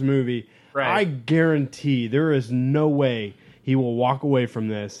Wars movie, right. I guarantee there is no way he will walk away from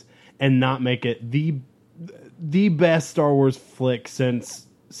this and not make it the best Star Wars flick since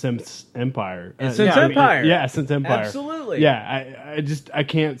Empire. Since Empire. Since Empire. Absolutely. Yeah, I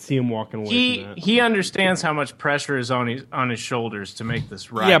can't see him walking away from that. He understands how much pressure is on his shoulders to make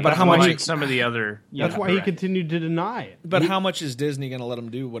this right. Yeah, but how much like some of the other. That's why he continued to deny it. But how much is Disney going to let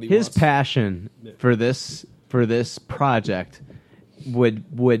him do what he wants? wants? His passion for this project would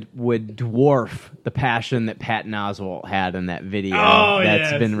dwarf the passion that Patton Oswalt had in that video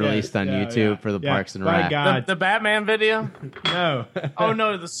that's been released on YouTube for the Parks and Rec. The Batman video? No. Oh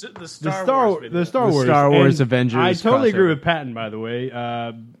no, the Star Wars video. The Star Wars. Star Wars and Avengers. I totally crossover. agree with Patton, by the way.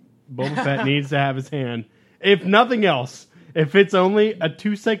 Boba Fett needs to have his hand. If nothing else, if it's only a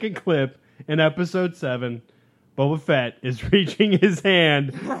 2-second clip in Episode 7, Boba Fett is reaching his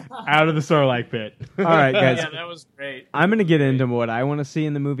hand out of the Sarlacc pit. All right, guys. Yeah, that was great. I'm going to get into what I want to see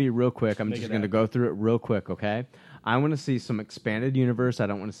in the movie real quick. I'm just going to go through it real quick, okay? I want to see some expanded universe. I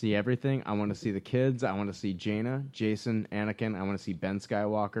don't want to see everything. I want to see the kids. I want to see Jaina, Jason, Anakin. I want to see Ben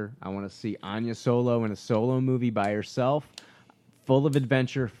Skywalker. I want to see Anya Solo in a solo movie by herself. Full of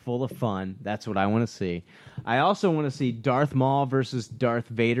adventure, full of fun. That's what I want to see. I also want to see Darth Maul versus Darth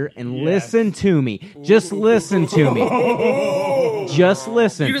Vader. And listen to me. Just listen to me. Just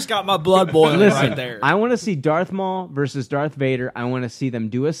listen. You just got my blood boiling right there. I want to see Darth Maul versus Darth Vader. I want to see them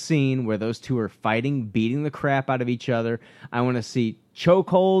do a scene where those two are fighting, beating the crap out of each other. I want to see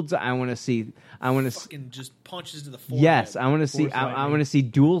chokeholds. I want to see fucking just punches to the forehead. Yes, I want to see. I want to see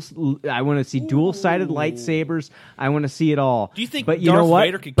dual. I want to see dual-sided lightsabers. I want to see it all. Do you think? But you know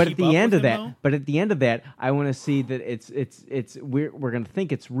what? But at the end of that, I want to see that it's we're going to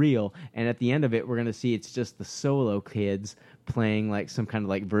think it's real, and at the end of it, we're going to see it's just the Solo kids playing like some kind of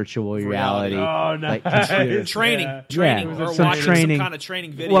like virtual reality. Oh, nice. Like training, or some watching training. some kind of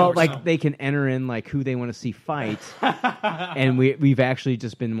training video. Well, or like something. they can enter in like who they want to see fight, and we've actually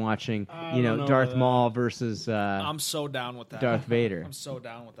just been watching, Darth Maul versus. I'm so down with that. Darth Vader. I'm so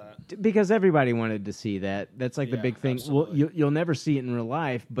down with that Because everybody wanted to see that. That's like the big thing. Absolutely. Well, you'll never see it in real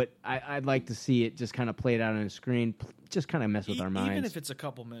life, but I'd like to see it just kind of played out on a screen, just kind of mess with our minds. Even if it's a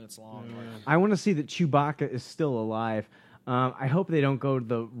couple minutes long. I want to see that Chewbacca is still alive. I hope they don't go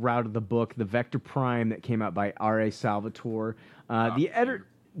the route of the book, the Vector Prime that came out by R.A. Salvatore.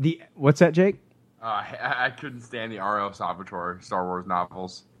 What's that, Jake? I couldn't stand the R.L. Salvatore Star Wars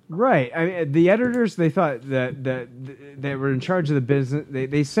novels. Right. I mean, the editors, they thought that they were in charge of the business.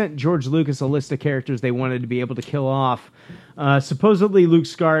 They sent George Lucas a list of characters they wanted to be able to kill off. Supposedly, Luke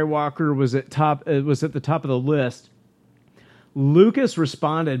Skywalker was at the top of the list. Lucas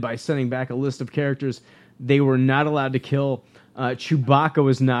responded by sending back a list of characters they were not allowed to kill. Chewbacca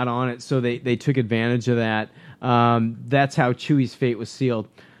was not on it, so they took advantage of that. That's how Chewie's fate was sealed.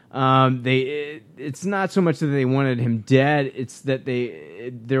 It's not so much that they wanted him dead; it's that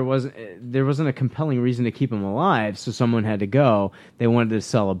there wasn't a compelling reason to keep him alive, so someone had to go. They wanted to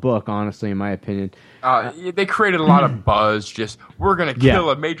sell a book, honestly, in my opinion. They created a lot of buzz. Just we're going to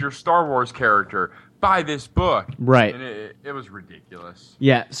kill a major Star Wars character. Buy this book, right? And it was ridiculous.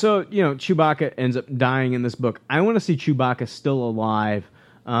 Yeah, so Chewbacca ends up dying in this book. I want to see Chewbacca still alive.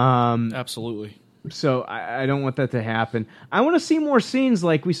 Absolutely. So I don't want that to happen. I want to see more scenes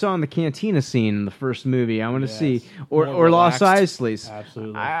like we saw in the cantina scene in the first movie. I want to see or Lost Isleys.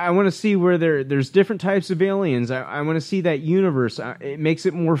 Absolutely. I want to see where there's different types of aliens. I want to see that universe. It makes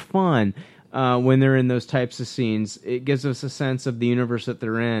it more fun. When they're in those types of scenes, it gives us a sense of the universe that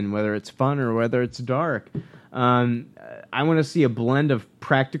they're in, whether it's fun or whether it's dark. I want to see a blend of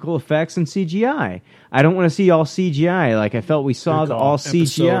practical effects and CGI. I don't want to see all CGI. Like I felt we saw all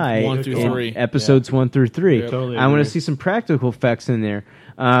CGI in episodes 1 through 3. Yeah, totally I want agree. to see some practical effects in there.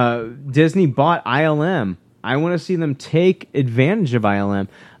 Disney bought ILM. I want to see them take advantage of ILM.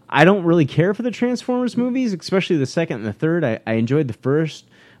 I don't really care for the Transformers movies, especially the second and the third. I enjoyed the first,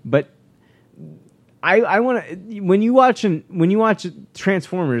 but I want to. When you watch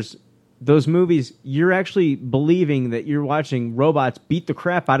Transformers, those movies, you're actually believing that you're watching robots beat the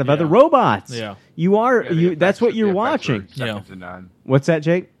crap out of other robots. Yeah. You are. Yeah, That's what you're the effects watching. are second to none. What's that,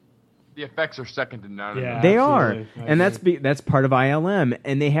 Jake? The effects are second to none. Yeah. They Absolutely. are, and that's part of ILM,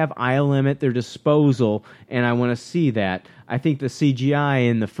 and they have ILM at their disposal, and I want to see that. I think the CGI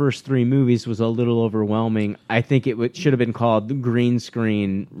in the first 3 movies was a little overwhelming. I think it should have been called the Green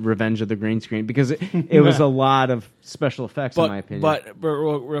Screen, Revenge of the Green Screen, because it was a lot of special effects, in my opinion. But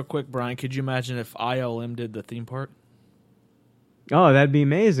real quick, Brian, could you imagine if ILM did the theme park? Oh, that'd be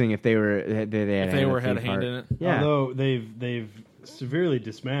amazing if they were If they had a hand in it. Yeah, Although they've severely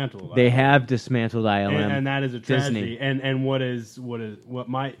dismantled. they ILM. have dismantled ILM, and that is a tragedy. Disney. And what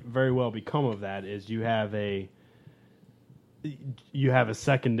might very well become of that is you have a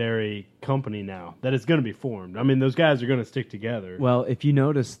secondary company now that is going to be formed. I mean, those guys are going to stick together. Well, if you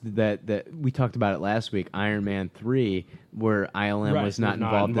notice that we talked about it last week, Iron Man 3, where ILM was not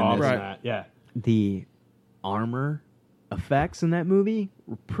involved in this. that. Yeah. The armor effects in that movie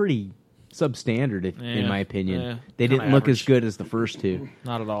were pretty substandard, in my opinion. Yeah. They Kinda didn't look as average. good as the first 2.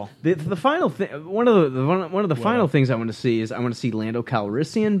 Not at all. The final thing, one of the final things I want to see is I want to see Lando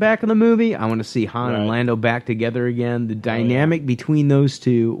Calrissian back in the movie. I want to see Han and Right. Lando back together again. The dynamic between those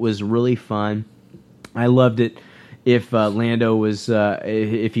two was really fun. I loved it. If Lando was,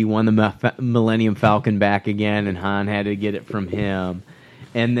 if he won the Millennium Falcon back again, and Han had to get it from him,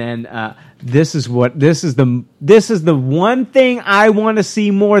 and then this is the one thing I want to see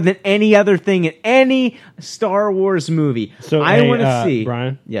more than any other thing in any Star Wars movie. So I want to see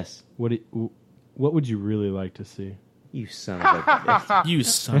Brian. Yes, What would you really like to see? you son of a bitch. You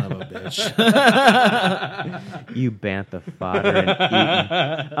son of a bitch. You bantha fodder and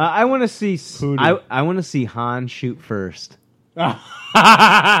eaten. I want to see. I want to see Han shoot first.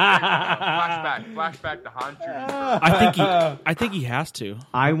 Flashback to Han shooting. I think he has to.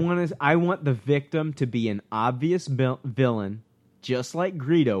 I want the victim to be an obvious villain, just like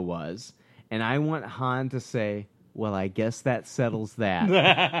Greedo was, and I want Han to say, "Well, I guess that settles that."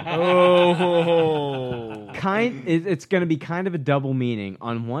 It's going to be kind of a double meaning.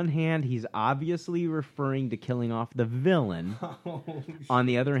 On one hand, he's obviously referring to killing off the villain. On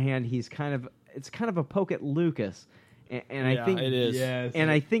the other hand, it's kind of a poke at Lucas. And I think it is. Yes.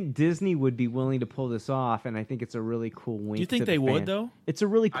 And I think Disney would be willing to pull this off, and I think it's a really cool wink. Do you think to the they would, fans. though? It's a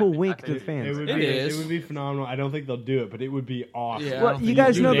really cool wink I to the think fans. It is. would be phenomenal. I don't think they'll do it, but it would be awesome. Yeah. Well, you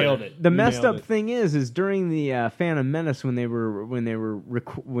guys know nailed that it. the You messed nailed up it. thing is during the Phantom Menace when they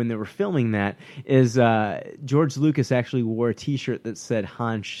were filming that is George Lucas actually wore a T-shirt that said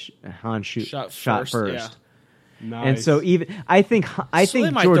Han shot first. Yeah. Nice. And so I think So they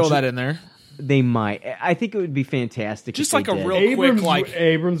might George, throw that in there. They might. I think it would be fantastic. Just if like they a did. real quick,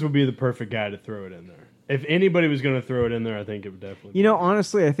 Abrams would be the perfect guy to throw it in there. If anybody was going to throw it in there, I think it would definitely. You know,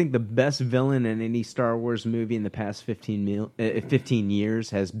 honestly, I think the best villain in any Star Wars movie in the past 15 years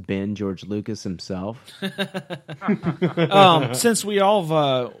has been George Lucas himself. Since we've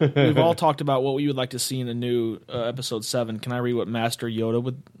all talked about what we would like to see in a new episode 7, can I read what Master Yoda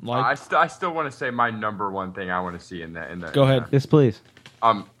would like? I still want to say my number one thing I want to see in the. Go ahead. Yes, please.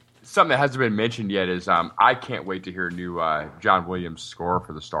 Something that hasn't been mentioned yet is I can't wait to hear a new John Williams score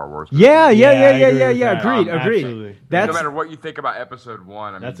for the Star Wars movie. Yeah. I agree with that. Agreed. Absolutely. No matter what you think about episode 1,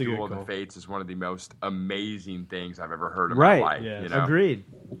 I mean, That's a good Duel of the call. Fates is one of the most amazing things I've ever heard in Right. my life. Yes. You know? Agreed.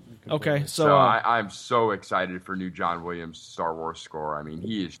 Okay, So I'm so excited for new John Williams Star Wars score. I mean,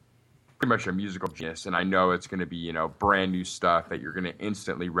 he is pretty much a musical genius, and I know it's going to be brand new stuff that you're going to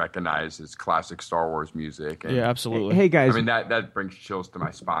instantly recognize as classic Star Wars music. And, yeah, absolutely. Hey guys, I mean that brings chills to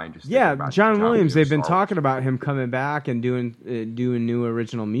my spine. Just thinking yeah, about John Williams. They've been Star Wars. talking about him coming back and doing new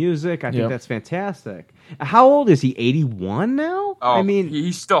original music. I think Yep. that's fantastic. How old is he? 81 now? Oh, I mean,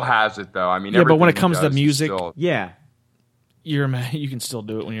 he still has it though. I mean, Yeah, but when it everything comes he to does is music- still- yeah. you can still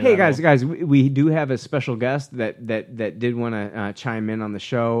do it when you're Hey that guys, old. we do have a special guest that did want to chime in on the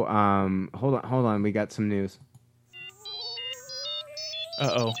show. Hold on, we got some news.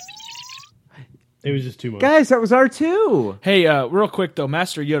 Uh-oh. It was just too much. Guys, that was R2. Hey, real quick though,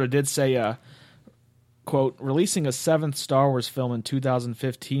 Master Yoda did say, quote, releasing a 7th Star Wars film in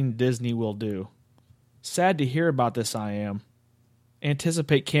 2015 Disney will do. Sad to hear about this, I am.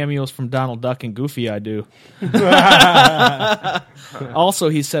 Anticipate cameos from Donald Duck and Goofy, I do. Also,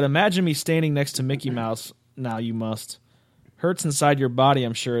 he said, imagine me standing next to Mickey Mouse. Now you must. Hurts inside your body,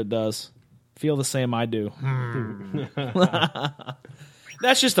 I'm sure it does. Feel the same I do.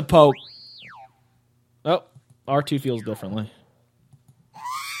 That's just a poke. Oh, R2 feels differently.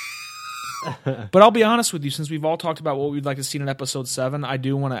 But I'll be honest with you, since we've all talked about what we'd like to see in episode 7, I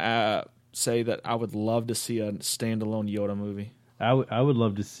do want to say that I would love to see a standalone Yoda movie. I would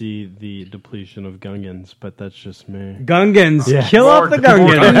love to see the depletion of Gungans, but that's just me. Gungans! Yeah. Kill off the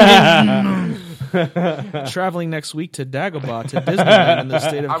Gungans! Traveling next week to Dagobah to Disneyland in the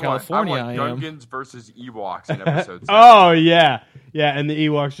state of California. I want Gungans versus Ewoks in episode 7. Oh, yeah. Yeah, and the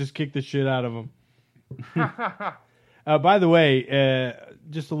Ewoks just kick the shit out of them. By the way,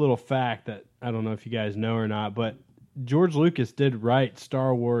 just a little fact that I don't know if you guys know or not, but George Lucas did write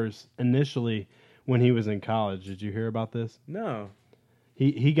Star Wars initially when he was in college. Did you hear about this? No.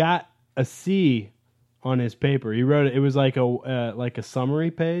 He got a C on his paper. He wrote it. It was like a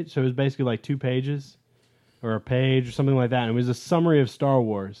summary page. So it was basically like 2 pages or a page or something like that. And it was a summary of Star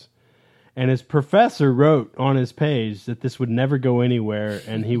Wars. And his professor wrote on his page that this would never go anywhere,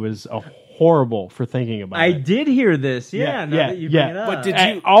 and he was horrible for thinking about it. I did hear this. Yeah, now that you bring it up. But did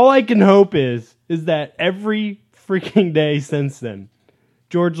you? All I can hope is that every freaking day since then,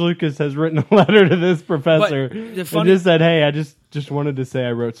 George Lucas has written a letter to this professor and just said, "Hey, I just wanted to say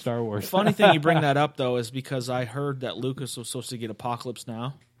I wrote Star Wars." Funny thing you bring that up though is because I heard that Lucas was supposed to get Apocalypse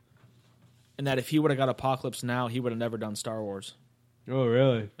Now, and that if he would have got Apocalypse Now, he would have never done Star Wars. Oh,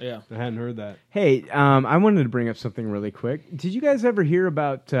 really? Yeah, I hadn't heard that. Hey, I wanted to bring up something really quick. Did you guys ever hear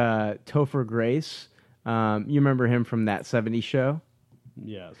about Topher Grace? You remember him from That 70s Show?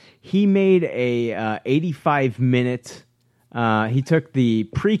 Yes. He made a 85-minute... he took the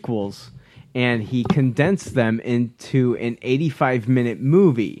prequels and he condensed them into an 85-minute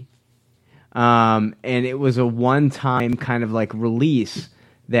movie. And it was a one-time kind of like release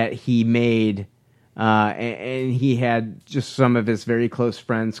that he made... and he had just some of his very close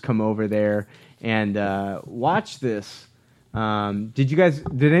friends come over there and watch this.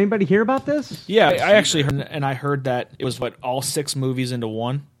 Did anybody hear about this? Yeah, I actually heard, and I heard that it was all 6 movies into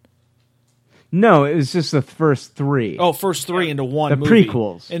one. No, it was just the first 3. Oh, first 3 into one. The movie.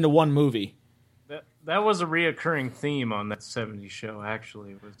 prequels into one movie. That was a reoccurring theme on that 70s show.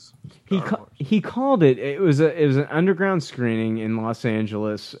 Actually, was he called it. It was an underground screening in Los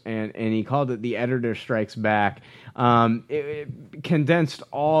Angeles, and he called it The Editor Strikes Back. It condensed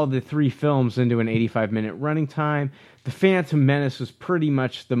all the 3 films into an 85-minute running time. The Phantom Menace was pretty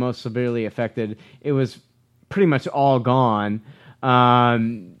much the most severely affected. It was pretty much all gone.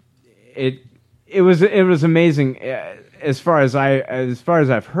 It was amazing. As far as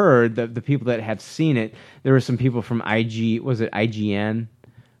I've heard, the people that have seen it, there were some people from IGN,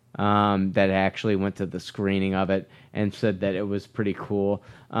 that actually went to the screening of it and said that it was pretty cool.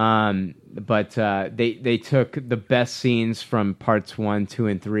 But they took the best scenes from parts 1, 2,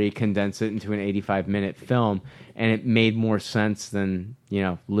 and 3, condensed it into an 85-minute film, and it made more sense than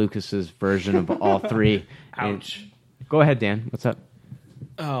Lucas's version of all 3. Ouch. Go ahead, Dan. What's up?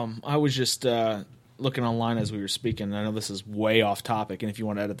 I was just looking online as we were speaking. I know this is way off topic, and if you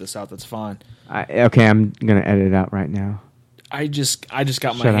want to edit this out, that's fine. Okay, I'm gonna edit it out right now. I just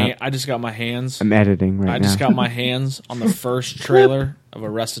got my hands. I'm editing right now. I just got my hands on the first trailer of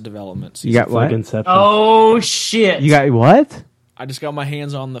Arrested Development. You got what? Oh shit! You got what? I just got my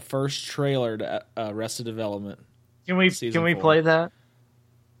hands on the first trailer to Arrested Development. Can we play that?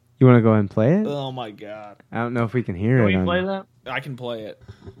 You want to go ahead and play it? Oh my god! I don't know if we can hear it. Can we play that? I can play it.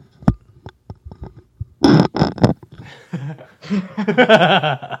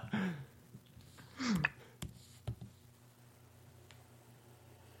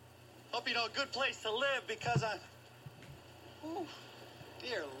 Hope you know a good place to live because I'm... Ooh,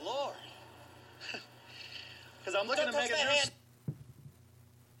 dear Lord. Because I'm looking to make a...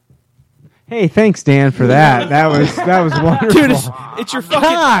 Hey, thanks, Dan, for that. That was wonderful. Dude, it's your fucking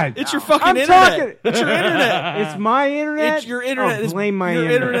God. It's your fucking I'm internet. talking. It's your internet. It's my internet. It's your internet. Blame my your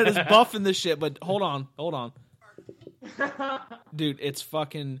internet. internet is buffing this shit. But hold on, dude. It's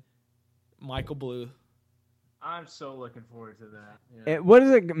fucking Michael Bluth. I'm so looking forward to that. Yeah. What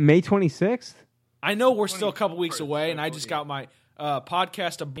is it? May 26th. I know we're still a couple weeks away, and I just got my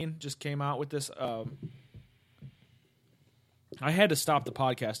podcast. Just came out with this. I had to stop the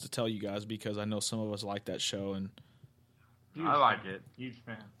podcast to tell you guys because I know some of us like that show, and I like it. Huge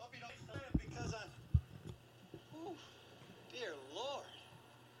fan. Hope you don't live because I'm... Ooh, dear Lord.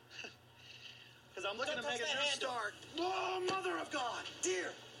 Because I'm looking to make a start. Oh, Mother of God.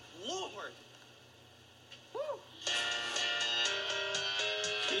 Dear Lord. Woo.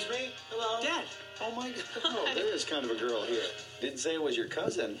 Oh my God! Oh, there is kind of a girl here. Didn't say it was your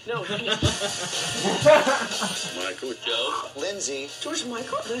cousin. No. Michael, Joe, Lindsay, George,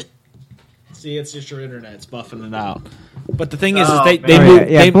 Michael. See, it's just your internet. It's buffing it out. But the thing is they moved.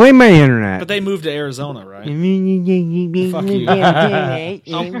 Yeah, blame my internet. But they moved to Arizona, right? Fuck you.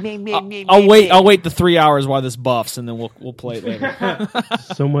 I'll wait the 3 hours while this buffs, and then we'll play it later.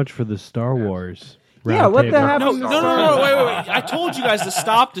 So much for the Star Wars. Yeah, what the happened? No, wait. I told you guys to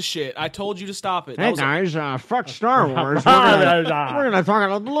stop the shit. I told you to stop it. Hey guys, fuck Star Wars. We're gonna talk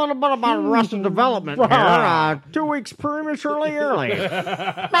a little bit about Arrested Development here. 2 weeks prematurely early.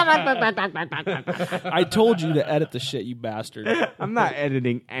 I told you to edit the shit, you bastard. I'm not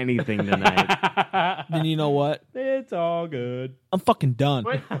editing anything tonight. Then you know what? It's all good. I'm fucking done.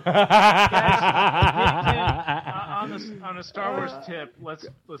 Guys, on a Star Wars tip, let's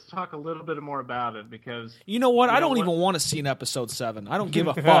talk a little bit more about it because you know what? I don't even want to see an episode 7. I don't give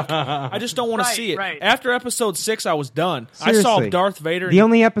a fuck. I just don't want to see it. Right. After episode 6, I was done. Seriously. I saw Darth Vader. The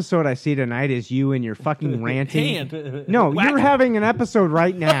only episode I see tonight is you and your fucking ranting. Hand. No, you're having an episode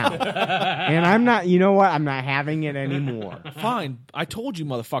right now, and I'm not. You know what? I'm not having it anymore. Fine. I told you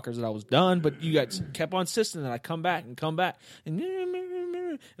motherfuckers that I was done, but you guys kept on insisting that I come back, and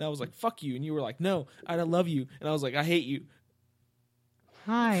I was like, fuck you. And you were like, no, I love you. And I was like, I hate you.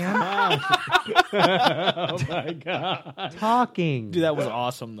 Hi, I'm Oh my God. talking. Dude, that was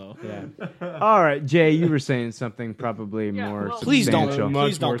awesome, though. Yeah. All right, Jay, you were saying something probably more Please substantial.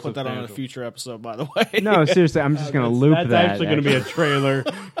 don't put that on a future episode, by the way. No, seriously, I'm just going to loop that's that. That's actually going to be a trailer.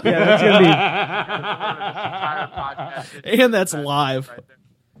 Yeah, that's going to be... And that's live.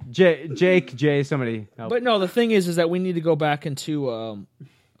 Jay, somebody help. But no, the thing is that we need to go back into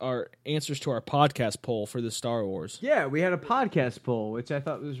our answers to our podcast poll for the Star Wars. Yeah, we had a podcast poll, which I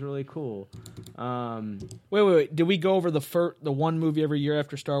thought was really cool. Wait. Did we go over the one movie every year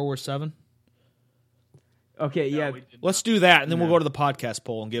after Star Wars 7? Okay, yeah. Let's do that, and then we'll go to the podcast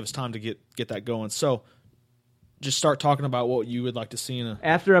poll and give us time to get that going. So, just start talking about what you would like to see in a...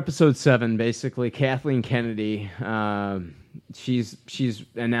 After episode 7, basically, Kathleen Kennedy, she's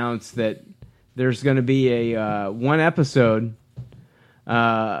announced that there's going to be a one episode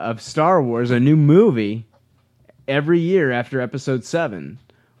of Star Wars, a new movie, every year after episode 7,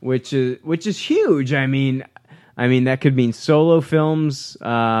 which is huge. I mean that could mean solo films.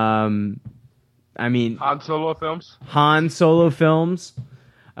 Han Solo films,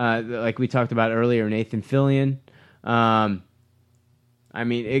 like we talked about earlier, Nathan Fillion.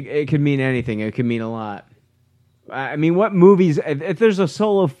 It could mean anything. It could mean a lot. I mean, what movies? If there's a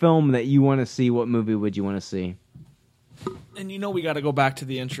solo film that you want to see, what movie would you want to see? And you know we got to go back to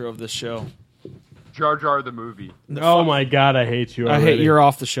the intro of this show. Jar Jar the movie. Oh my God, I hate you already. You're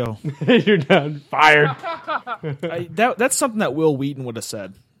off the show. You're done. Fired. That's something that Will Wheaton would have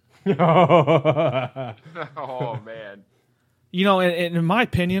said. Oh man. You know, and in my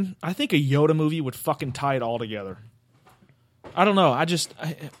opinion, I think a Yoda movie would fucking tie it all together. I don't know.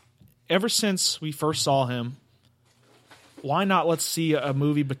 Ever since we first saw him, why not let's see a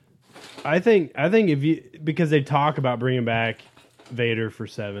movie? But I think because they talk about bringing back Vader for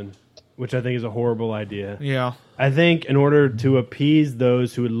 7, which I think is a horrible idea. Yeah. I think in order to appease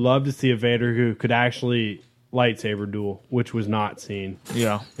those who would love to see a Vader who could actually lightsaber duel, which was not seen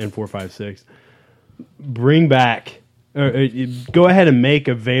in 4, 5, 6, bring back, go ahead and make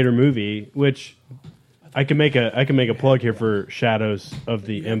a Vader movie, which I can make a plug here for Shadows of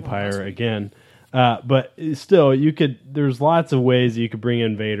the Empire again. But still, there's lots of ways you could bring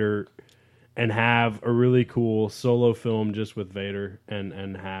in Vader and have a really cool solo film just with Vader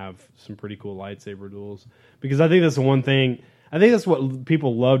and have some pretty cool lightsaber duels. Because I think that's the one thing, I think that's what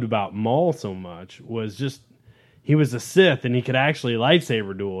people loved about Maul so much, was just he was a Sith and he could actually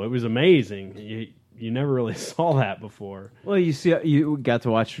lightsaber duel. It was amazing. You never really saw that before. Well, you got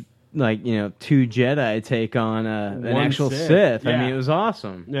to watch, like, you know, 2 Jedi take on an actual Sith. Yeah. I mean, it was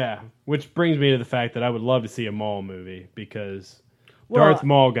awesome. Yeah, which brings me to the fact that I would love to see a Maul movie because Darth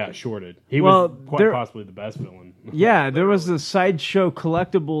Maul got shorted. He was quite possibly the best villain. Yeah, there was a Sideshow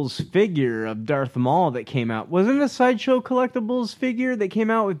Collectibles figure of Darth Maul that came out. Wasn't it a Sideshow Collectibles figure that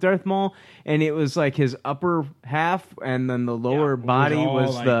came out with Darth Maul? And it was like his upper half, and then the lower body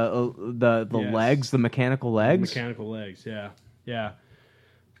was like, the legs, the mechanical legs. Mechanical legs, yeah. Yeah.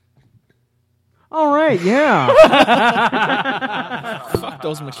 All right, yeah. Fuck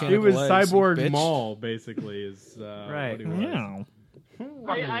those mechanical legs. He was Cyborg Maul, basically, is right. What he was. Yeah.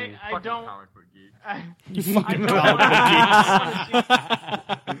 I don't. You fucking comic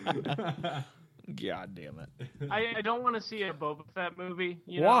God damn it! I don't want to see a Boba Fett movie.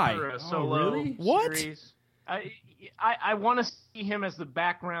 Why? For a solo What? series. I want to see him as the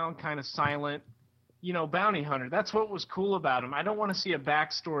background, kind of silent bounty hunter. That's what was cool about him. I don't want to see a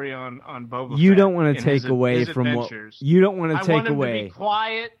backstory on Boba Fett. You don't want to take his away from adventures. what you don't want to I take want him away. to be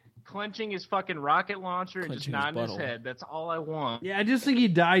quiet, clenching his fucking rocket launcher and just nodding his head. That's all I want. Yeah, I just think he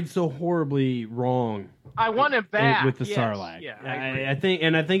died so horribly wrong. I want him back with the yes. Sarlacc. Yeah, I think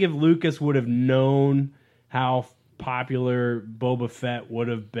if Lucas would have known how popular Boba Fett would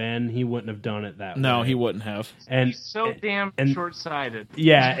have been, he wouldn't have done it that way. No, he wouldn't have. And he's so damn short-sighted.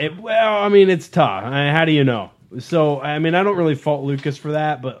 Yeah, it's tough. How do you know? So, I don't really fault Lucas for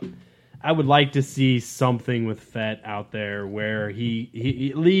that, but I would like to see something with Fett out there where he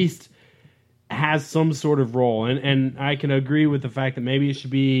at least has some sort of role. And I can agree with the fact that maybe it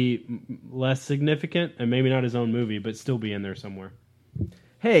should be less significant and maybe not his own movie, but still be in there somewhere.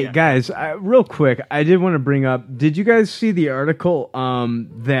 Hey, guys, real quick, I did want to bring up, did you guys see the article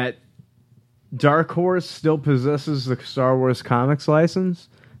that Dark Horse still possesses the Star Wars comics license?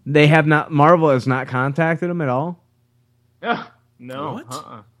 Marvel has not contacted them at all? No.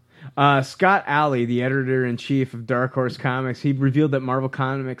 What? Scott Alley, the editor-in-chief of Dark Horse Comics, he revealed that Marvel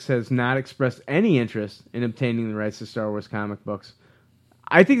Comics has not expressed any interest in obtaining the rights to Star Wars comic books.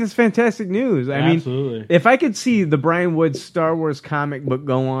 I think that's fantastic news. Absolutely. If I could see the Brian Wood Star Wars comic book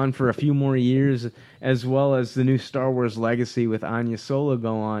go on for a few more years, as well as the new Star Wars Legacy with Anya Solo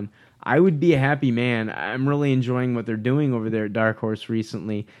go on, I would be a happy man. I'm really enjoying what they're doing over there at Dark Horse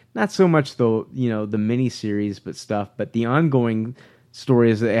recently. Not so much the miniseries but the ongoing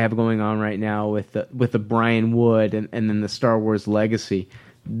stories that they have going on right now with the Brian Wood and then the Star Wars Legacy.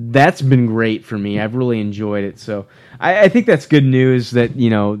 That's been great for me. I've really enjoyed it. So I think that's good news that,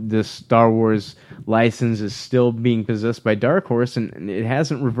 the Star Wars license is still being possessed by Dark Horse and it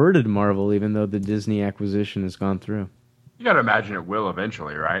hasn't reverted to Marvel, even though the Disney acquisition has gone through. You got to imagine it will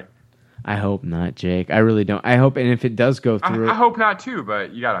eventually, right? I hope not, Jake. I really don't. I hope, and if it does go through... I hope not too,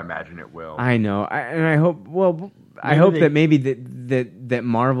 but you got to imagine it will. I know. I hope... Well, I hope that maybe that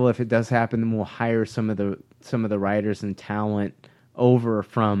Marvel, if it does happen, will hire some of the writers and talent over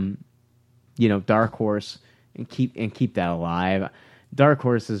from, Dark Horse and keep that alive. Dark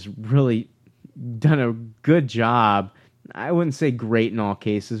Horse has really done a good job. I wouldn't say great in all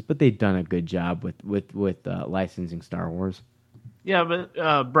cases, but they've done a good job with licensing Star Wars. Yeah,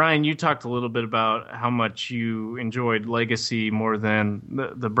 but Brian, you talked a little bit about how much you enjoyed Legacy more than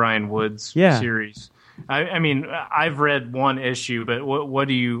the Brian Woods series. I've read one issue, but what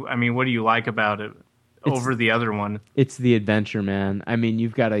do you like about it over the other one? It's the adventure, man.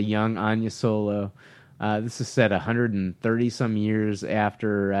 You've got a young Anya Solo. This is set 130 some years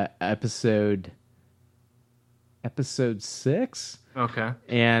after episode 6. Okay.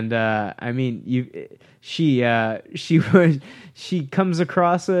 And she comes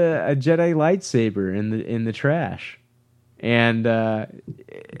across a Jedi lightsaber in the trash, and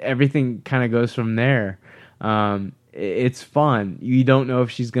everything kind of goes from there. It's fun. You don't know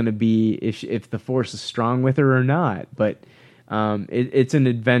if she's going to be if the Force is strong with her or not, but it's an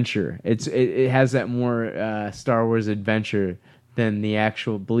adventure. It has that more Star Wars adventure than the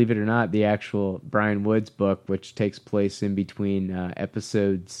actual, believe it or not, the actual Brian Woods book, which takes place in between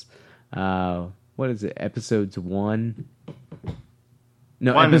episodes. What is it? Episodes 1?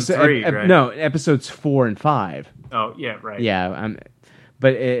 No, 1 and 3, right? No, episodes 4 and 5. Oh yeah, right. Yeah,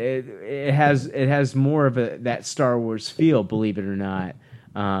 but it has more of that Star Wars feel, believe it or not.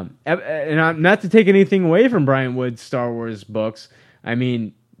 And not to take anything away from Brian Wood's Star Wars books.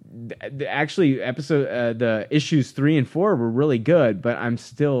 Actually, the issues 3 and 4 were really good, but I'm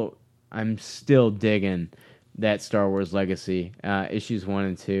still digging that Star Wars Legacy. Issues 1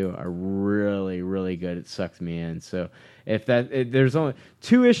 and 2 are really, really good. It sucked me in. So there's only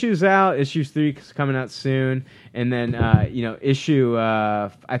 2 issues out. Issue 3 is coming out soon, and then I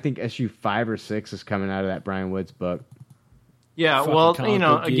think issue 5 or 6 is coming out of that Brian Woods book. Yeah, well,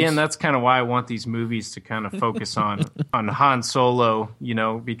 again, that's kind of why I want these movies to kind of focus on Han Solo,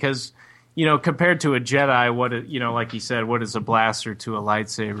 because, compared to a Jedi, like you said, what is a blaster to a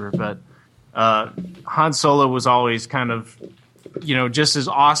lightsaber? But Han Solo was always kind of, just as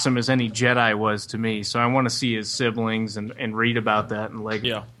awesome as any Jedi was to me. So I want to see his siblings and read about that in Legacy.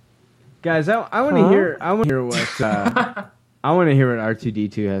 Yeah. Guys, I want to hear what I want to hear what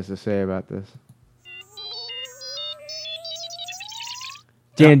R2D2 has to say about this.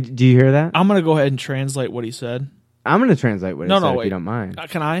 Dan, do you hear that? I'm going to go ahead and translate what he said. I'm going to translate what he said if you don't mind.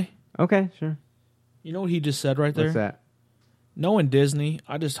 Can I? Okay, sure. You know what he just said right there? What's that? Knowing Disney,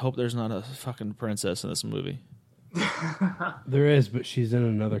 I just hope there's not a fucking princess in this movie. There is, but she's in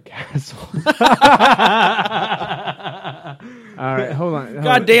another castle. All right, hold on.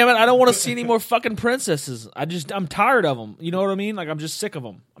 God damn it, I don't want to see any more fucking princesses. I'm tired of them. You know what I mean? Like, I'm just sick of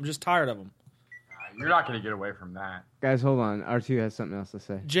them. I'm just tired of them. You're not going to get away from that. Guys, hold on. R2 has something else to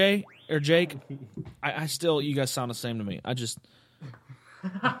say. Jake, I still, you guys sound the same to me. I just...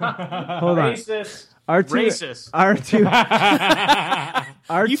 Hold on. Racist. R2. Racist.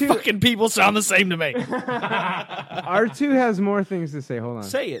 R2. You fucking people sound the same to me. R2 has more things to say. Hold on.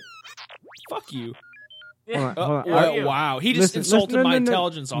 Say it. Fuck you. Hold on. Wow. He just insulted my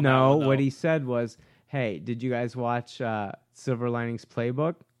intelligence on that one, though. What he said was, hey, did you guys watch Silver Linings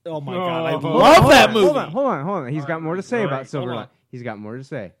Playbook? Oh, my God. I love that movie. Hold on. He's got more to say about Silver Linings. He's got more to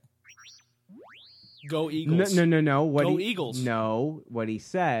say. Go Eagles. No. Go Eagles. No, what he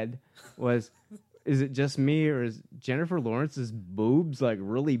said was, is it just me or is Jennifer Lawrence's boobs like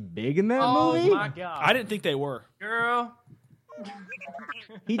really big in that movie? Oh my God! I didn't think they were. Girl.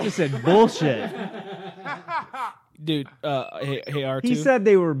 He just said bullshit. Dude, hey R2. He said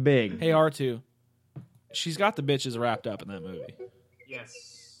they were big. Hey R2. She's got the bitches wrapped up in that movie.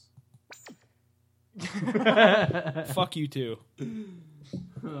 Yes. Fuck you too.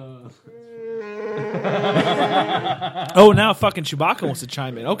 Oh, now fucking Chewbacca wants to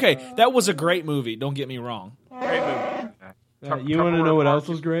chime in. Okay, that was a great movie. Don't get me wrong. Great movie. You want to know what else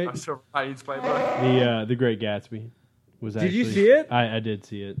was great? Silver Linings Playbook. The Great Gatsby was. Did you actually- see it? I did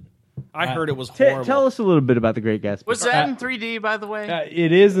see it. I heard it was horrible. Tell us a little bit about The Great Gatsby. Was that in 3D, by the way?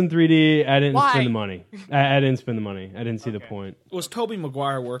 It is in 3D. I didn't Why? spend the money. I didn't spend the money. I didn't see the point. Was Tobey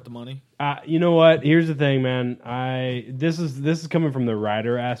Maguire worth the money? You know what? Here's the thing, man. This is coming from the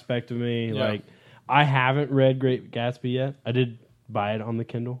writer aspect of me. Yeah. Like, I haven't read Great Gatsby yet. I did buy it on the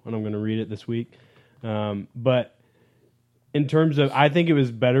Kindle, and I'm going to read it this week. But in terms of, I think it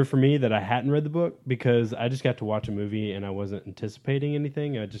was better for me that I hadn't read the book because I just got to watch a movie and I wasn't anticipating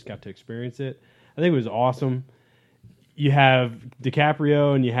anything. I just got to experience it. I think it was awesome. You have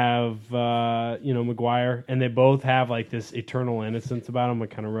DiCaprio and you have Maguire, and they both have like this eternal innocence about them. I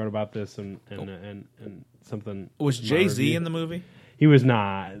kind of wrote about this and something. Was Jay-Z in the movie? He was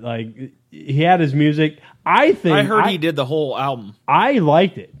not. Like, he had his music. I heard he did the whole album. I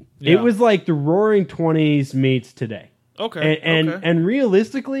liked it. Yeah. It was like the Roaring '20s meets today. Okay. And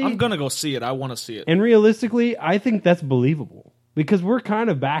realistically, I'm gonna go see it. I want to see it. And realistically, I think that's believable because we're kind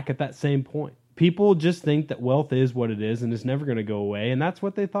of back at that same point. People just think that wealth is what it is and it's never going to go away, and that's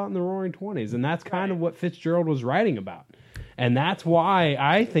what they thought in the Roaring '20s, and that's kind of what Fitzgerald was writing about. And that's why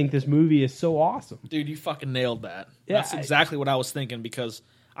I think this movie is so awesome. Dude, you fucking nailed that. Yeah, That's exactly what I was thinking, because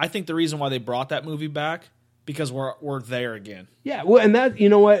I think the reason why they brought that movie back, because we're there again. Yeah, well, and that, you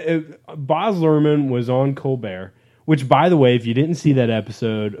know what? Baz Luhrmann was on Colbert, which, by the way, if you didn't see that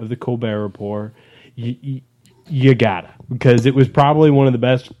episode of the Colbert Report, you gotta, because it was probably one of the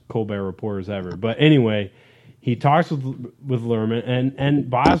best Colbert Reporters ever. But anyway, he talks with Luhrmann, and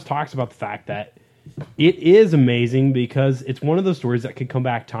Baz talks about the fact that it is amazing because it's one of those stories that could come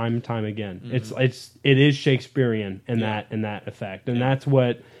back time and time again. Mm-hmm. It is Shakespearean in that effect, and that's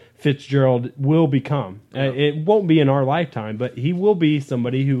what Fitzgerald will become. It won't be in our lifetime, but he will be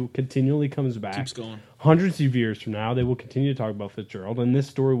somebody who continually comes back. Keeps going. Hundreds of years from now, they will continue to talk about Fitzgerald, and this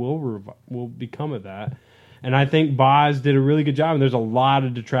story will become of that. And I think Baz did a really good job, and there's a lot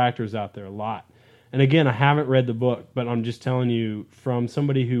of detractors out there, a lot. And again, I haven't read the book, but I'm just telling you from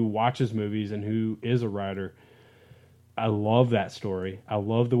somebody who watches movies and who is a writer, I love that story. I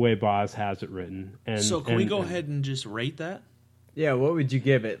love the way Baz has it written. And so can we go ahead and just rate that? Yeah, what would you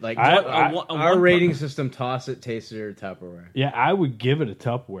give it? Like our rating system: toss it, taste it, or Tupperware. Yeah, I would give it a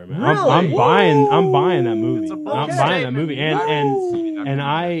Tupperware, man. Really? I'm buying that movie. I'm buying that movie, and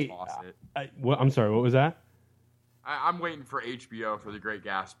I'm sorry, what was that? I'm waiting for HBO for The Great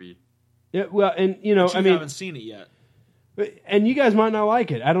Gatsby. Yeah, well, and I haven't seen it yet. And you guys might not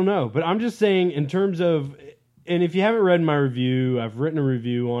like it. I don't know, but I'm just saying in terms of. And if you haven't read my review, I've written a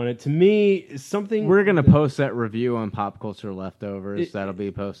review on it. To me, something we're going to post that review on Pop Culture Leftovers. That'll be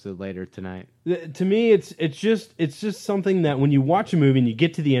posted later tonight. To me, it's just something that when you watch a movie and you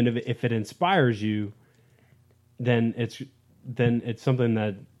get to the end of it, if it inspires you, then it's something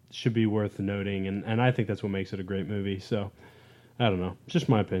that should be worth noting. And I think that's what makes it a great movie. So I don't know, it's just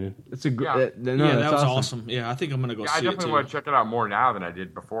my opinion. It's a that was awesome. Yeah, I think I'm gonna go. I definitely want to check it out more now than I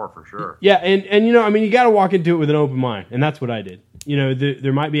did before, for sure. Yeah, and you got to walk into it with an open mind, and that's what I did.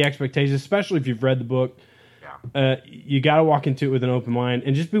 There might be expectations, especially if you've read the book. Yeah. You got to walk into it with an open mind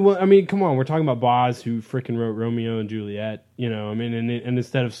and just be willing. I mean, come on, we're talking about Baz, who freaking wrote Romeo and Juliet. And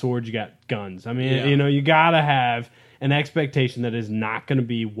instead of swords, you got guns. I mean, you got to have an expectation that is not going to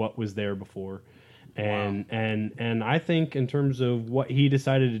be what was there before. And I think in terms of what he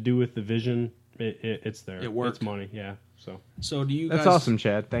decided to do with the vision, it's there. It worked. It's money, yeah. So do you? That's awesome,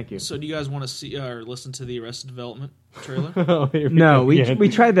 Chad. Thank you. So do you guys want to see or listen to the Arrested Development trailer? No, we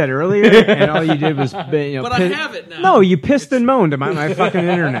tried that earlier, and all you did was But I have it now. No, you pissed and moaned about my fucking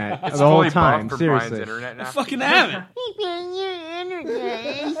internet the whole time. For Seriously, Brian's internet now. I fucking have it.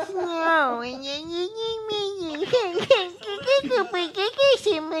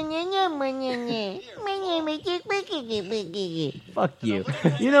 Fuck you.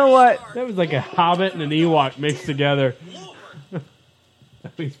 You know what? That was like a Hobbit and an Ewok mixed together.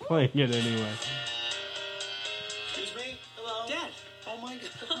 He's playing it anyway. Excuse me? Hello? Dad. Oh, my God.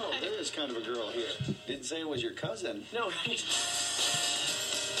 Oh, there is kind of a girl here. Didn't say it was your cousin. No.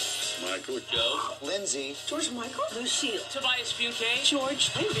 Michael. Joe. Lindsay. George Michael. Lucille. Tobias Funke.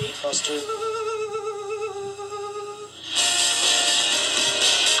 George. Lindy. Buster.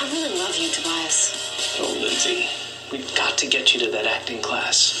 I really love you, Tobias. Oh, Lindsay, we've got to get you to that acting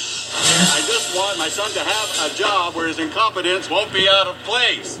class. I just want my son to have a job where his incompetence won't be out of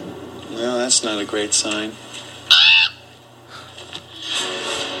place. Well, that's not a great sign.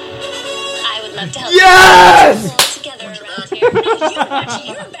 I would love to help Yes! you all together around here. No,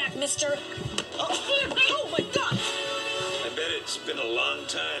 you're back, mister. Oh, my God. I bet it's been a long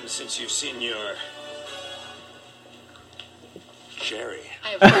time since you've seen your... Jerry.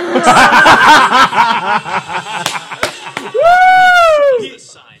 Woo!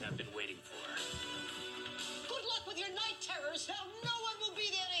 Sign I've been waiting for. Good luck with your night terrors. Now no one will be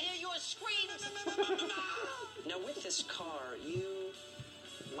there to hear your screams. Now, with this car, you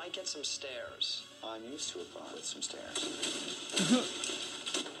might get some stares. I'm used to a bar with some stairs.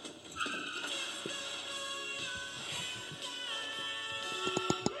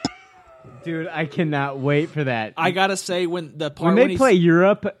 Dude, I cannot wait for that. I gotta say, when the part when they play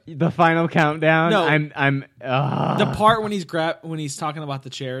Europe, the final countdown, No. I'm the part when he's talking about the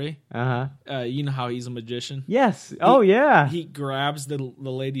cherry. Uh-huh. You know how he's a magician. Yes. Oh yeah. He grabs the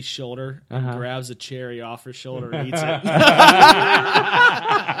lady's shoulder and grabs a cherry off her shoulder and eats it.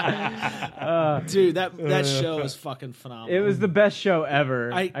 Dude, that show is fucking phenomenal. It was the best show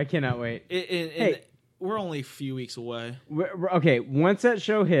ever. I cannot wait. Hey, we're only a few weeks away. Okay, once that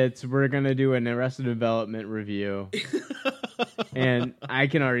show hits, we're going to do an Arrested Development review. And I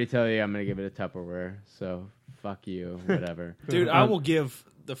can already tell you I'm going to give it a Tupperware. So, fuck you, whatever. Dude, I will give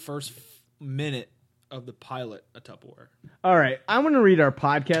the first minute of the pilot a Tupperware. All right, I'm going to read our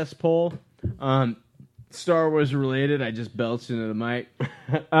podcast poll. Star Wars related. I just belched into the mic.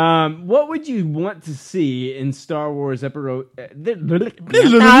 What would you want to see in Star Wars episode?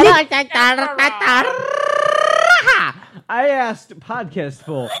 I asked podcast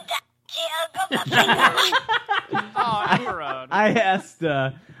poll. I asked,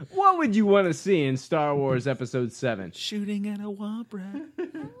 what would you want to see in Star Wars Episode 7? Shooting at a Wabra.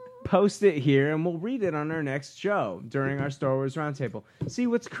 Post it here, and we'll read it on our next show during our Star Wars Roundtable. See,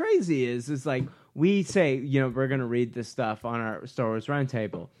 what's crazy is like, we say, we're going to read this stuff on our Star Wars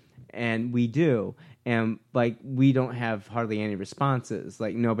Roundtable, and we do. And, like, we don't have hardly any responses.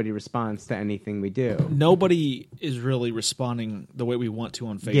 Like, nobody responds to anything we do. Nobody is really responding the way we want to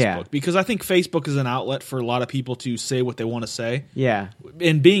on Facebook. Because I think Facebook is an outlet for a lot of people to say what they want to say. Yeah.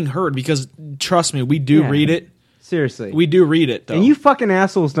 And being heard, because, trust me, we do read it. Seriously. We do read it, though. And you fucking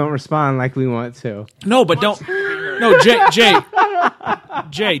assholes don't respond like we want to. No, but don't. No,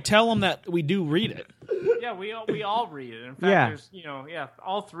 Jay, tell them that we do read it. Yeah, we all read it. In fact, there's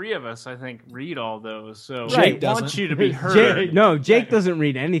all three of us I think read all those. So Jake we want doesn't. you to be heard. Jake doesn't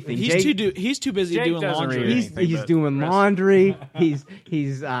read anything. He's too busy Jake doing doesn't laundry. read anything, He's but doing the rest- laundry. He's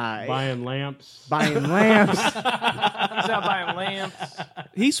Buying lamps. buying lamps. He's out buying lamps.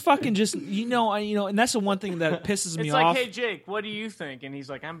 He's fucking just and that's the one thing that pisses me It's off. like, hey Jake, what do you think? And he's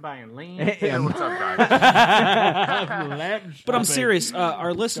like, I'm buying lamps. Hey, what's up, guys? But I'm serious.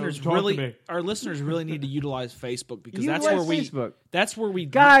 Our listeners Don't talk to really me. need to utilize Facebook because Utilize Facebook. That's where we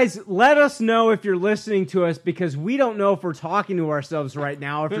Guys, let us know if you're listening to us because we don't know if we're talking to ourselves right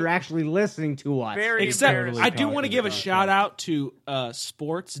now, if you're actually listening to us. Except, I do want to give a shout out to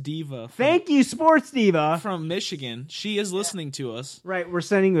Sports Diva. Thank you, Sports Diva. From Michigan. She is listening to us. Right, we're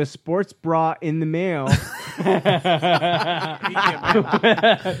sending you a sports bra in the mail. And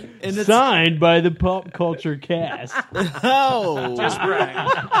it's Signed by the Pop Culture Cast. Oh. Just Brian.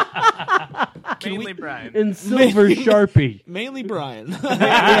 Mainly Brian. In silver Sharpie. Mainly Brian.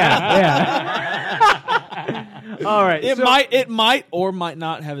 yeah. All right. It might or might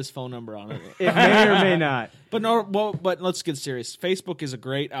not have his phone number on it. It may or may not. But let's get serious. Facebook is a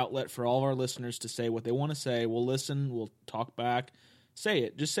great outlet for all of our listeners to say what they want to say. We'll listen. We'll talk back. Say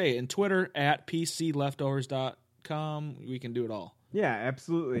it. Just say it. And Twitter at PCLeftovers.com. We can do it all. Yeah,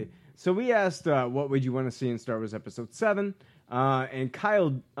 absolutely. So we asked, what would you want to see in Star Wars Episode 7? And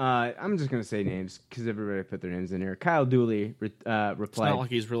Kyle, I'm just going to say names because everybody put their names in here. Kyle Dooley replied. It's not like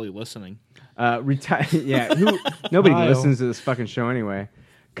he's really listening. Yeah, nobody listens to this fucking show anyway.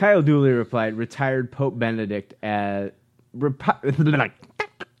 Kyle Dooley replied, retired Pope Benedict as...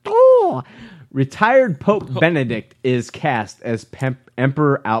 Retired Pope Benedict is cast as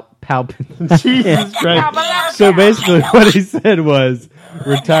Emperor Palpatine. Jesus Christ. So basically what he said was,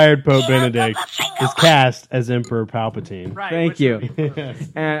 retired Pope Benedict is cast as Emperor Palpatine. Right, Thank you.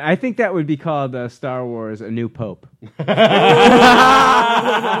 And I think that would be called Star Wars A New Pope.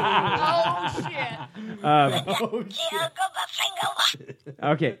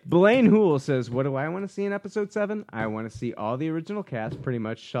 Okay, Blaine Hool says, what do I want to see in Episode 7? I want to see all the original cast pretty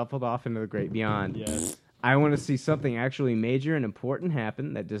much shuffled off into the great beyond. Yes. I want to see something actually major and important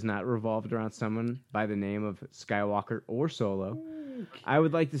happen that does not revolve around someone by the name of Skywalker or Solo. I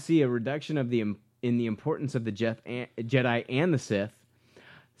would like to see a reduction of in the importance of the Jedi and the Sith.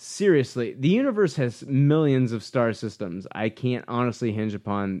 Seriously, the universe has millions of star systems. I can't honestly hinge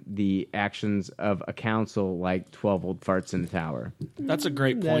upon the actions of a council like 12 old farts in the tower. That's a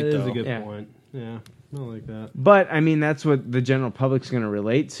great point, That though. is a good point. Yeah, I like that. But, I mean, that's what the general public's going to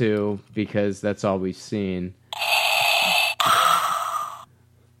relate to because that's all we've seen.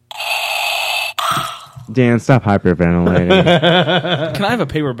 Dan, stop hyperventilating. Can I have a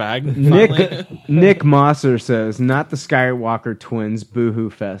paper bag? Nick Mosser says, not the Skywalker twins boohoo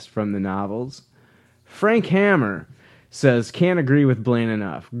fest from the novels. Frank Hammer says, can't agree with Blaine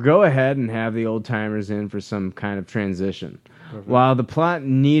enough. Go ahead and have the old timers in for some kind of transition. Perfect. While the plot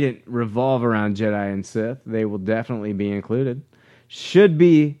needn't revolve around Jedi and Sith, they will definitely be included. Should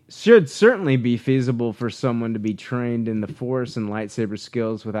certainly be feasible for someone to be trained in the Force and lightsaber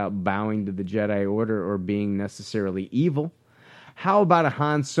skills without bowing to the Jedi Order or being necessarily evil. How about a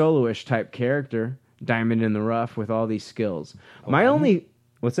Han Solo-ish type character, diamond in the rough with all these skills?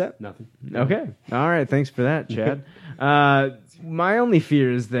 What's that? Nothing. Okay. All right. Thanks for that, Chad. My only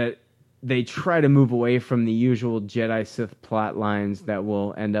fear is that they try to move away from the usual Jedi-Sith plot lines that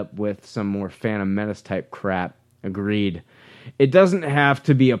will end up with some more Phantom Menace type crap. Agreed. It doesn't have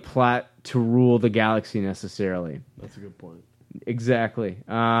to be a plot to rule the galaxy necessarily. That's a good point. Exactly.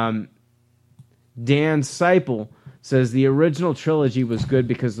 Dan Seipel says the original trilogy was good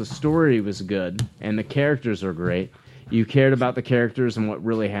because the story was good and the characters are great. You cared about the characters and what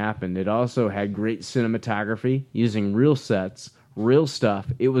really happened. It also had great cinematography using real sets, real stuff.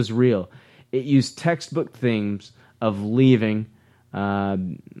 It was real. It used textbook themes of leaving.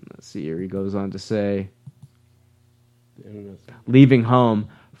 Let's see here. He goes on to say... leaving home,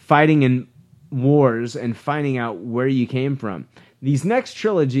 fighting in wars, and finding out where you came from. These next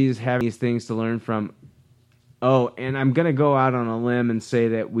trilogies have these things to learn from. Oh, and I'm going to go out on a limb and say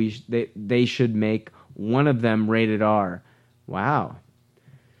that they should make one of them rated R. Wow.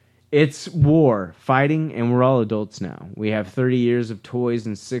 It's war, fighting, and we're all adults now. We have 30 years of toys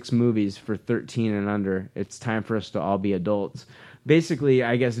and 6 movies for 13 and under. It's time for us to all be adults. Basically,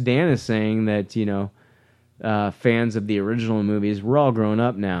 I guess Dan is saying that, fans of the original movies, we're all grown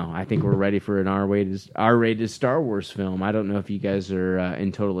up now. I think we're ready for an R-rated Star Wars film. I don't know if you guys are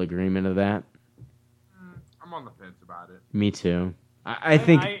in total agreement of that. I'm on the fence about it. Me too. I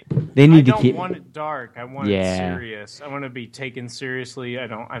think they need to keep. I don't want it dark. I want it serious. I want to be taken seriously. I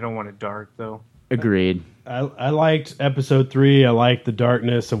don't want it dark though. Agreed. I liked Episode 3. I liked the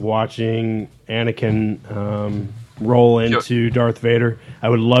darkness of watching Anakin roll into Darth Vader. I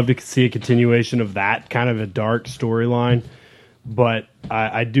would love to see a continuation of that kind of a dark storyline. But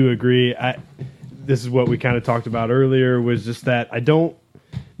I do agree. This is what we kind of talked about earlier, was just that I don't...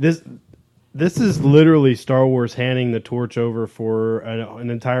 This is literally Star Wars handing the torch over for an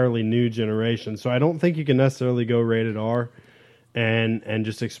entirely new generation. So I don't think you can necessarily go rated R and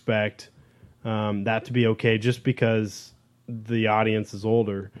just expect that to be okay just because the audience is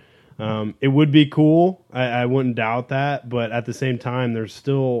older. It would be cool. I wouldn't doubt that. But at the same time, there's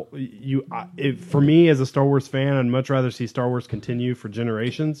still... for me, as a Star Wars fan, I'd much rather see Star Wars continue for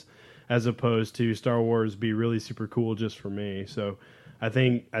generations as opposed to Star Wars be really super cool just for me. So... I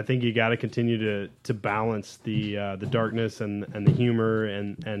think you got to continue to balance the darkness and the humor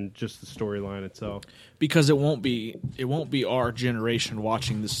and just the storyline itself. Because it won't be our generation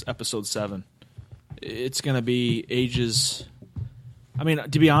watching this Episode 7. It's going to be ages. I mean,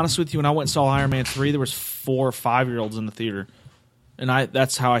 to be honest with you, when I went and saw Iron Man 3, there was 4 or 5-year-olds in the theater, and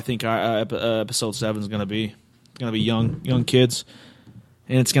that's how I think Episode 7 is going to be. It's going to be young kids.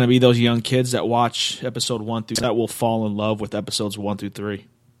 And it's going to be those young kids that watch Episode 1 through that will fall in love with Episodes 1 through 3.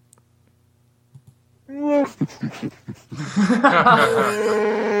 You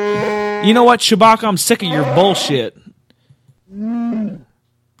know what, Chewbacca? I'm sick of your bullshit.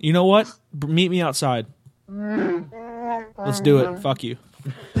 You know what? Meet me outside. Let's do it. Fuck you.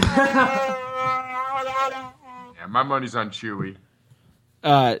 Yeah, my money's on Chewie.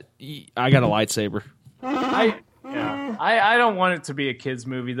 I got a lightsaber. I don't want it to be a kids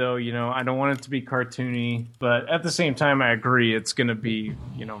movie though. I don't want it to be cartoony, but at the same time, I agree it's going to be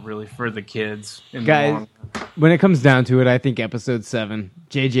really for the kids. Guys, when it comes down to it, I think Episode 7,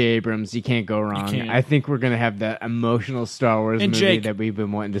 J.J. Abrams, you can't go wrong. I think we're going to have that emotional Star Wars movie that we've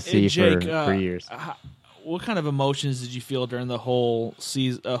been wanting to see for years. What kind of emotions did you feel during the whole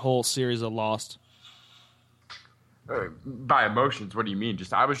series of Lost? By emotions, what do you mean?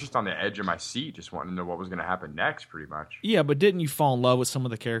 I was just on the edge of my seat, just wanting to know what was going to happen next, pretty much. Yeah, but didn't you fall in love with some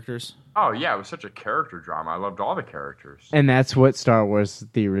of the characters? Oh yeah, it was such a character drama. I loved all the characters. And that's what Star Wars,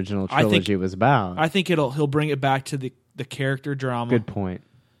 the original trilogy, was about. I think he'll bring it back to the character drama. Good point.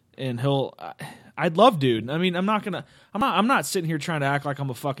 And I'd love dude. I mean, I'm not sitting here trying to act like I'm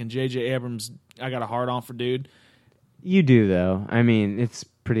a fucking J.J. Abrams. I got a hard on for dude. You do though. I mean, it's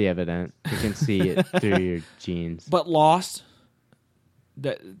pretty evident. You can see it through your genes. But Lost,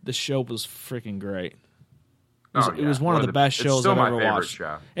 the show was freaking great. It was one of the best shows I've ever watched.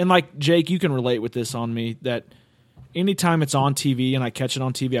 Show. And like Jake, you can relate with this on me that anytime it's on TV and I catch it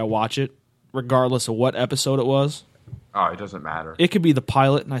on TV, I watch it, regardless of what episode it was. Oh, it doesn't matter. It could be the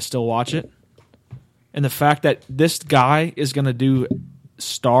pilot and I still watch it. And the fact that this guy is going to do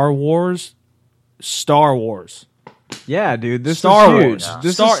Star Wars. Yeah, dude, this Star is huge. Wars. Yeah.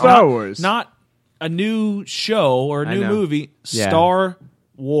 This is Star Wars. Not a new show or a new movie. Yeah. Star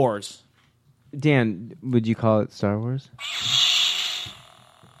Wars. Dan, would you call it Star Wars?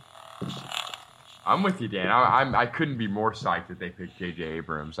 I'm with you, Dan. I couldn't be more psyched that they picked J.J.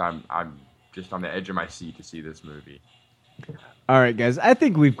 Abrams. I'm just on the edge of my seat to see this movie. All right, guys. I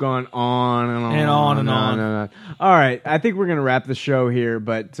think we've gone on and on. All right. I think we're going to wrap the show here.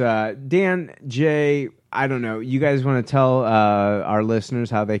 But Dan, Jay, I don't know. You guys want to tell our listeners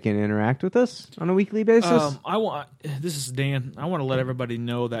how they can interact with us on a weekly basis? This is Dan. I want to let everybody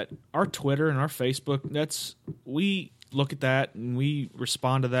know that our Twitter and our Facebook, we look at that and we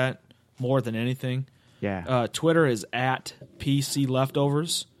respond to that more than anything. Yeah. Twitter is at PC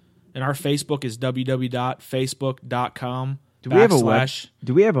Leftovers, and our Facebook is www.facebook.com. Do we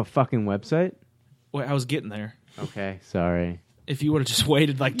have a fucking website? Well, I was getting there. Okay, sorry. If you would have just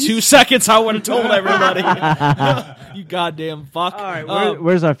waited like 2 seconds, I would have told everybody. You goddamn fuck. All right,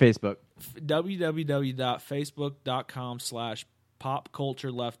 where's our Facebook?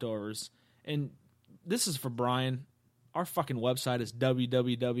 www.facebook.com/popcultureleftovers. And this is for Brian. Our fucking website is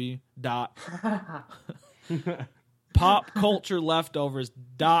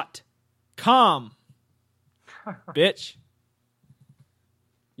www.popcultureleftovers.com. Bitch.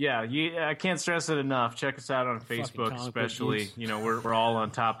 Yeah, I can't stress it enough. Check us out on Facebook, especially. We're all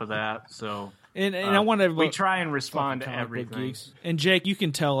on top of that. So, and I want everybody. We try and respond to everything. And Jake, you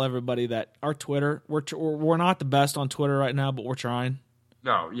can tell everybody that our Twitter, we're not the best on Twitter right now, but we're trying.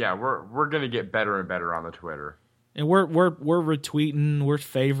 No, yeah, we're gonna get better and better on the Twitter. And we're retweeting, we're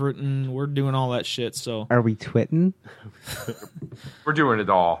favoriting, we're doing all that shit. So are we twitting? We're doing it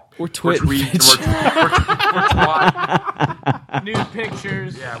all. We're twitting. We're twatting. Nude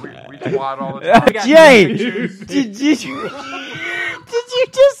pictures. Yeah, we twat all the time. Jay, did you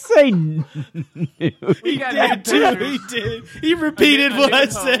just say nude? He did too. He did. He repeated what I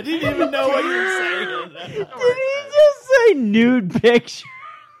said. He didn't even know what you were saying. Did he just say nude picture?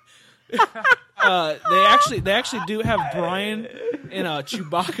 They actually do have Brian in a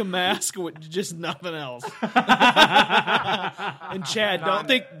Chewbacca mask with just nothing else. And Chad, don't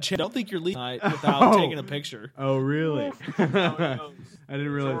think you're leaving without taking a picture. Oh, really? I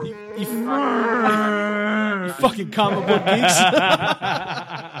didn't realize. You fucking comic book geeks.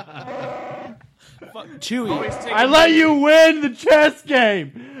 Fuck Chewie. I let you win the chess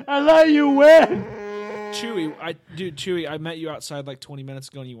game. I let you win. Chewie, I met you outside like 20 minutes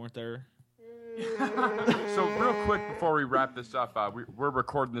ago and you weren't there. So real quick before we wrap this up, we're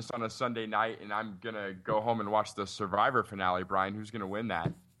recording this on a Sunday night, and I'm gonna go home and watch the Survivor finale. Brian, who's gonna win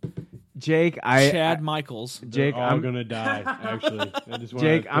that? Jake, Chad Michaels. Jake, I'm gonna die. Actually,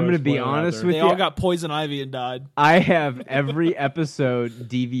 Jake, I'm gonna be honest with you. They all got poison ivy and died. I have every episode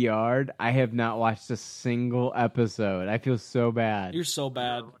DVR'd. I have not watched a single episode. I feel so bad. You're so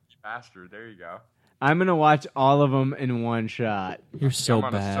bad. Bastard. There you go. I'm gonna watch all of them in one shot. You're so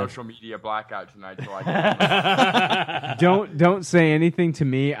bad. I'm on a social media blackout tonight, so I can don't say anything to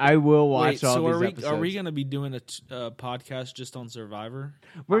me. I will watch all these episodes. Are we gonna be doing a podcast just on Survivor?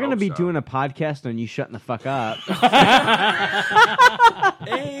 We're gonna be doing a podcast on you shutting the fuck up.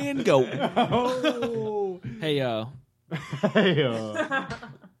 And go. Hey,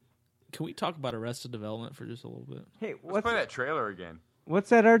 Can we talk about Arrested Development for just a little bit? Hey, Let's play that trailer again. What's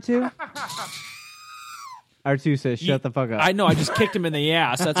that, R2? R2 says, "Shut the fuck up." I know. I just kicked him in the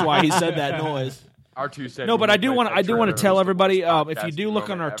ass. That's why he said that noise. R2 said no, but I do want to tell everybody if you podcasting do look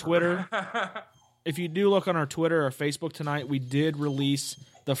on our moment Twitter, ever. if you do look on our Twitter or Facebook tonight, we did release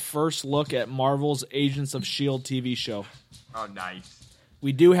the first look at Marvel's Agents of S.H.I.E.L.D. TV show. Oh, nice.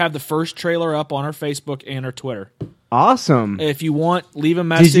 We do have the first trailer up on our Facebook and our Twitter. Awesome. If you want, leave a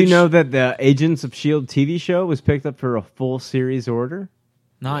message. Did you know that the Agents of S.H.I.E.L.D. TV show was picked up for a full series order?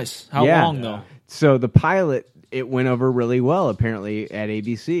 Nice. How long, though? So the pilot, it went over really well, apparently, at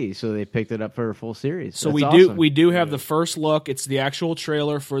ABC. So they picked it up for a full series. So That's we awesome. do have the first look. It's the actual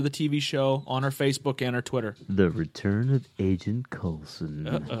trailer for the TV show on our Facebook and our Twitter. The Return of Agent Coulson.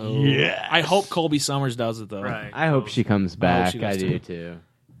 Uh-oh. Yes. I hope Colby Summers does it, though. Right. I hope she comes back. she I does, do, too. too.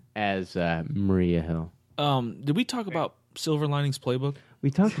 As Maria Hill. Did we talk about Silver Linings Playbook? We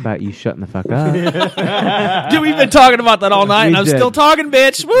talked about you shutting the fuck up. Dude, we've been talking about that all night, and I'm still talking,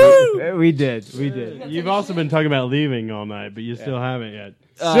 bitch. Woo! We did. You've also been talking about leaving all night, but you still haven't yet.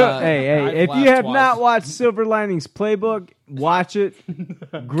 Hey, if you have not watched Silver Linings Playbook, watch it.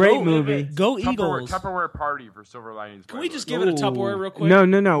 Great movie. Go Eagles. Tupperware party for Silver Linings. Can we just give it a Tupperware real quick? No.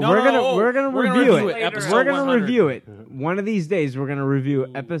 We're gonna review it. Episode We're gonna 100. review it. One of these days, we're gonna review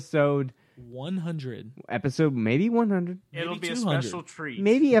episode 100. Episode maybe 100. It'll be a 200. special treat.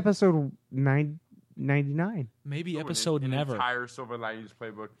 Maybe episode 99. Maybe episode never. Entire Silver Linings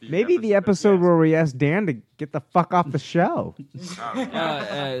Playbook. Maybe the episode where we asked Dan to get the fuck off the show.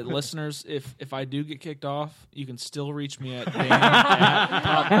 Listeners, if I do get kicked off, you can still reach me at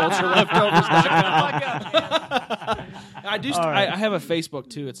Dan@popcultureleftovers.com. I have a Facebook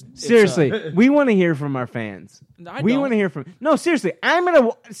too. It's seriously, we want to hear from our fans. We want to hear from. No, seriously, I'm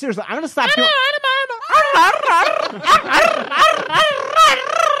gonna stop doing.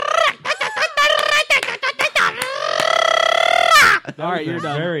 All right, you're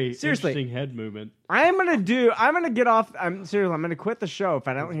done. Very Seriously. interesting head movement. I'm gonna get off. I'm gonna quit the show if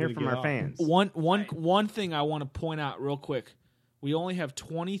I don't hear from get our off. fans. One thing I want to point out real quick. We only have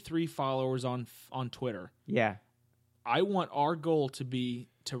 23 followers on Twitter. Yeah. I want our goal to be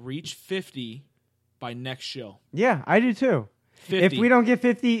to reach 50 by next show. Yeah, I do too. 50. If we don't get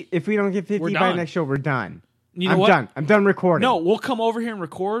 50 We're by done. next show, we're done. You know I'm what? done. I'm done recording. No, we'll come over here and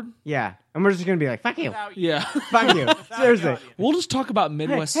record. Yeah. And we're just gonna be like, fuck you. Yeah. Fuck you. Seriously. We'll just talk about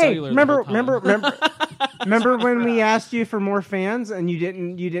Midwest Hey, Cellular. the whole time. remember when we asked you for more fans and you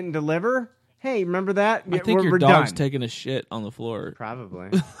didn't deliver? Hey, remember that? I think your we're dog's done. taking a shit on the floor. Probably.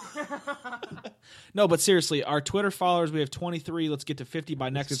 No, but seriously, our Twitter followers, we have 23. Let's get to 50 by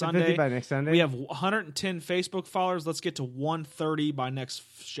next get to Sunday. 50 by next Sunday. We have 110 Facebook followers. Let's get to 130 by next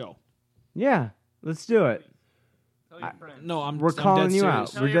show. Yeah, let's do it. Tell your friends. No, I'm We're I'm calling dead you serious. out.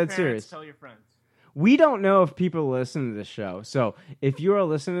 Tell We're your dead parents, serious. Tell your friends. We don't know if people listen to the show. So if you are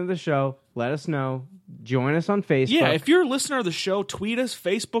listening to the show, let us know. Join us on Facebook. Yeah, if you're a listener of the show, tweet us,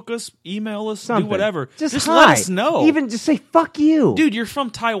 Facebook us, email us, Something. do whatever. Just let hi. us know. Even just say fuck you. Dude, you're from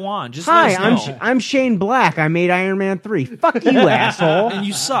Taiwan. Just Hi, let us know. I'm Shane Black. I made Iron Man 3. Fuck you, asshole. And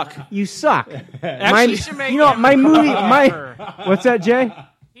you suck. You suck. Actually, you know what? My movie. What's that, Jay?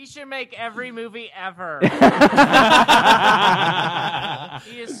 He should make every movie ever.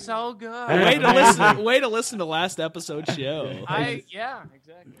 He is so good. Way to listen to last episode's show. Yeah,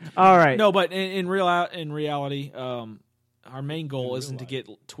 exactly. All right. No, but in reality, our main goal isn't to get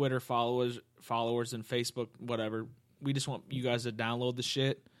Twitter followers and Facebook whatever. We just want you guys to download the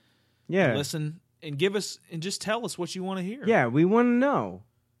shit, Yeah. listen, and give us and just tell us what you want to hear. Yeah, we want to know.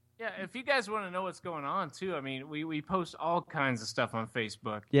 Yeah, if you guys want to know what's going on too, I mean, we post all kinds of stuff on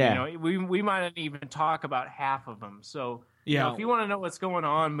Facebook. Yeah. You know, we might not even talk about half of them. So you Yeah. know, if you want to know what's going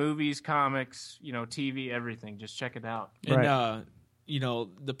on, movies, comics, TV, everything, just check it out. And Right.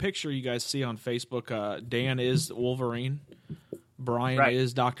 the picture you guys see on Facebook, Dan is Wolverine, Brian Right.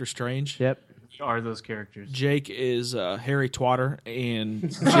 is Doctor Strange. Yep. You are those characters. Jake is Harry Twatter, and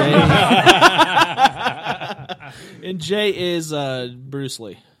Jay is Bruce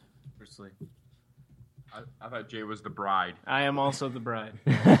Lee. Bruce Lee. I thought Jay was the bride. I am also the bride.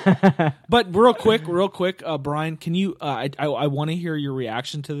 But real quick, Brian, can you? I want to hear your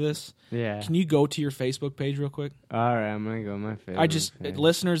reaction to this. Yeah. Can you go to your Facebook page real quick? All right, I'm gonna go my favorite.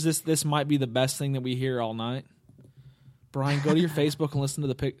 Listeners, this might be the best thing that we hear all night. Brian, go to your Facebook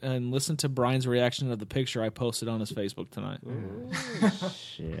and listen to Brian's reaction of the picture I posted on his Facebook tonight.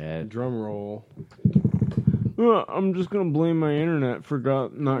 Shit. Drum roll. I'm just gonna blame my internet for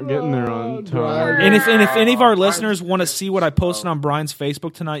not getting there on time. And if any of our listeners want to see what I posted on Brian's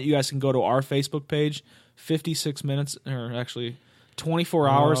Facebook tonight, you guys can go to our Facebook page. 56 minutes, or actually 24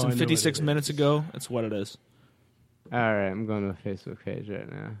 hours and 56 minutes ago. That's what it is. All right, I'm going to a Facebook page right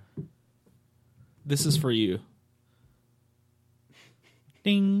now. This is for you.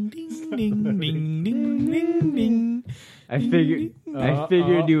 Ding, ding, ding, ding, ding, ding, ding. I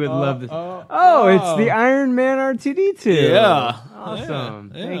figured you would love this. It's the Iron Man R2-D2. Yeah.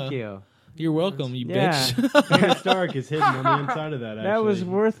 Awesome. Yeah. Thank you. You're welcome, you bitch. Tony Stark is hidden on the inside of that. Actually. That was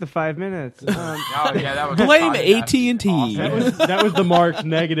worth the 5 minutes. That was blame AT&T. Awesome. That was the marked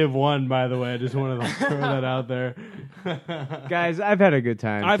 -1, by the way. I just wanted to throw that out there. Guys, I've had a good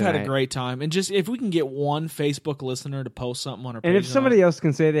time. I've had a tonight. great time, and just if we can get one Facebook listener to post something on our page, And if somebody else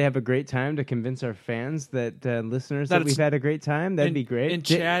can say they have a great time to convince our fans that listeners that we've had a great time, that'd be great. And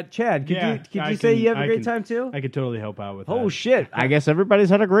Chad, could you say you have a great time too? I could totally help out with that. Oh shit! I guess everybody's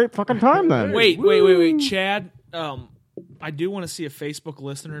had a great fucking time then. Wait, Chad. I do want to see a Facebook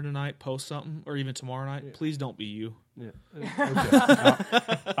listener tonight post something, or even tomorrow night. Yeah. Please don't be you. Yeah.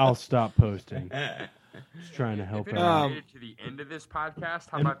 Okay. I'll stop posting. Just trying to help out. If it to the end of this podcast,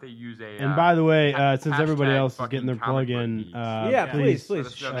 how about they use a... And by the way, since everybody else is getting their plug-in... please.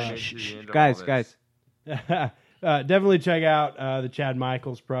 Guys. Definitely check out the Chad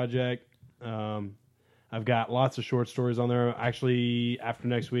Michaels Project. I've got lots of short stories on there. Actually, after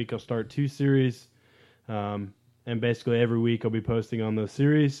next week, I'll start 2 series. And basically every week I'll be posting on those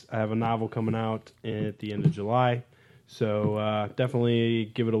series. I have a novel coming out at the end of July. So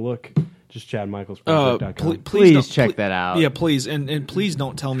definitely give it a look. Just ChadMichaelsProject.com. Please check that out. Yeah, please. And please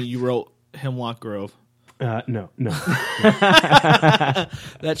don't tell me you wrote Hemlock Grove. No.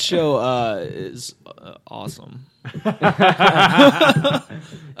 That show is awesome.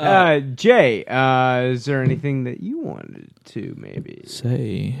 Jay, is there anything that you wanted to maybe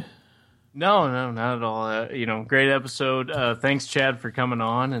say? No, not at all. Great episode. Thanks, Chad, for coming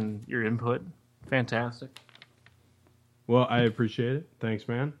on and your input. Fantastic. Well, I appreciate it. Thanks,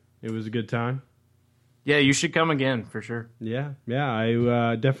 man. It was a good time. Yeah, you should come again for sure. Yeah,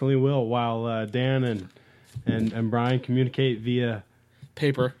 I definitely will. While Dan and Brian communicate via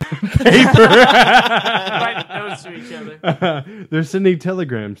paper. Write notes to each other. They're sending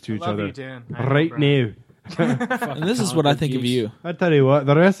telegrams to each other you, Dan. right now. And this is what I think of you. I tell you what,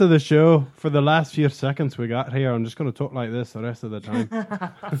 the rest of the show, for the last few seconds we got here, I'm just going to talk like this the rest of the time.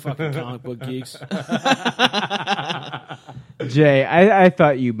 Fucking comic book geeks. Jay, I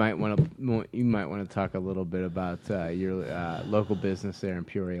thought you might want to talk a little bit about your local business there in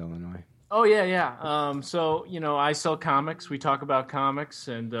Peoria, Illinois. Oh yeah. So I sell comics. We talk about comics,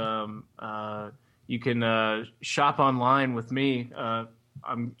 and you can shop online with me.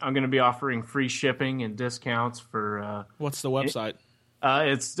 I'm going to be offering free shipping and discounts for. What's the website?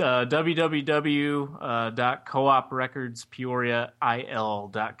 It's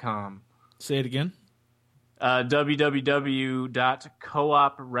www.cooprecordspeoriail.com. Say it again.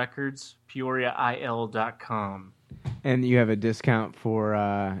 www.cooprecordspeoriail.com. And you have a discount for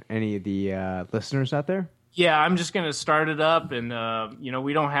any of the listeners out there? Yeah, I'm just going to start it up, and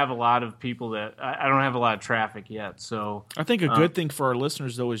we don't have a lot of people that I don't have a lot of traffic yet. So I think a good thing for our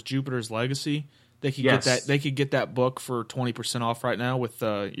listeners though is Jupiter's Legacy. They could get that. They could get that book for 20% off right now with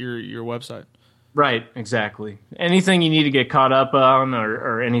your website. Right, exactly. Anything you need to get caught up on,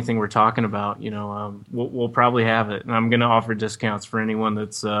 or anything we're talking about, we'll probably have it, and I'm going to offer discounts for anyone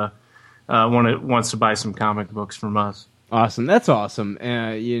that's wants to buy some comic books from us. Awesome. That's awesome.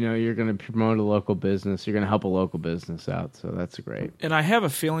 You're going to promote a local business. You're going to help a local business out, so that's great. And I have a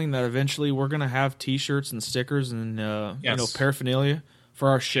feeling that eventually we're going to have T-shirts and stickers and paraphernalia for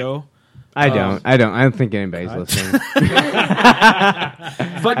our show. I don't think anybody's listening.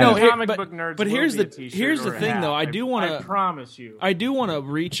 But no, here's the thing though. I promise you. I do want to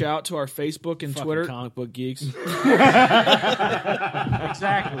reach out to our Facebook and Twitter. Comic book geeks. Exactly.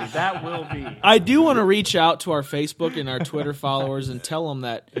 That will be. I do want to reach out to our Facebook and our Twitter followers and tell them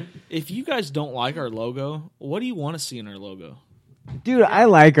that if you guys don't like our logo, what do you want to see in our logo? Dude, I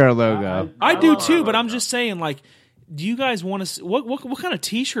like our logo. I do too, but I'm just saying, like, do you guys want to see what kind of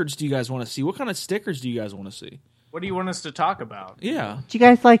T-shirts do you guys want to see? What kind of stickers do you guys want to see? What do you want us to talk about? Yeah. Do you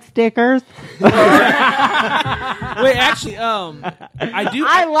guys like stickers? Wait, actually, I do.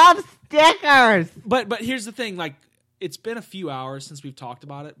 I love stickers. But here's the thing: like, it's been a few hours since we've talked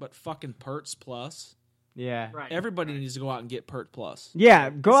about it, but fucking Perts Plus Yeah. Right. Everybody needs to go out and get Pert Plus. Yeah,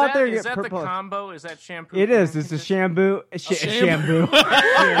 go out there and Is get that the Pert Plus. combo? Is that shampoo? It is. It's a shampoo. Shampoo.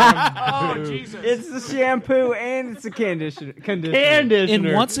 Oh, Jesus. It's the shampoo and it's a conditioner.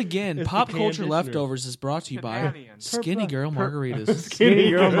 And once again, It's Pop the Culture conditioner. Leftovers is brought to you by Canadian. Skinny Girl Margaritas.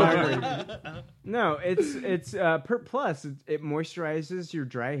 Skinny Girl Margarita. No, it's Pert Plus. It moisturizes your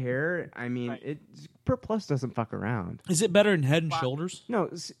dry hair. I mean, Pert Plus doesn't fuck around. Is it better than Head and Shoulders? No.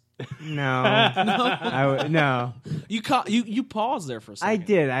 No. No. You paused there for a second. I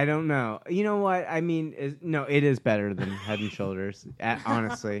did. I don't know. You know what? I mean, it is better than Head and Shoulders.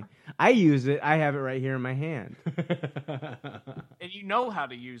 Honestly, I use it. I have it right here in my hand. And you know how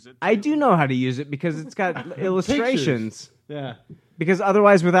to use it. I do know how to use it because it's got illustrations. Yeah. Because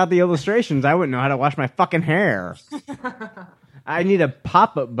otherwise, without the illustrations, I wouldn't know how to wash my fucking hair. I need a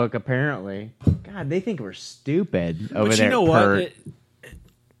pop-up book, apparently. God, they think we're stupid over but there. You know Pert. what?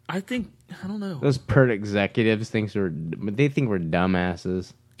 I don't know. Those Pert executives they think we're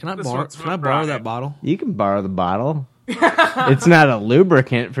dumbasses. Can I borrow that bottle? You can borrow the bottle. It's not a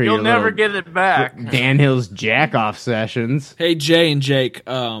lubricant for You'll your never little get it back. Dan Hill's jack-off sessions. Hey, Jay and Jake,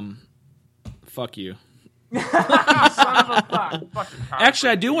 fuck you.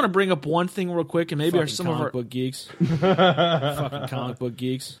 Actually, I do want to bring up one thing real quick, and maybe Fucking some of our comic book geeks. Fucking comic book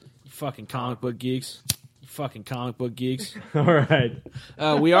geeks. You fucking comic book geeks. You fucking comic book geeks. All right.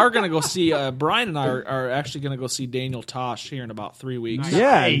 We are going to go see, Brian and I are actually going to go see Daniel Tosh here in about 3 weeks.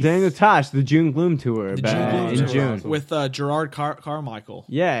 Yeah, Daniel Tosh, the June Gloom tour The back June in Gloom June. Tour with Gerard Carmichael.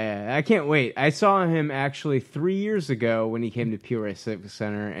 Yeah, I can't wait. I saw him actually 3 years ago when he came to Peoria Civic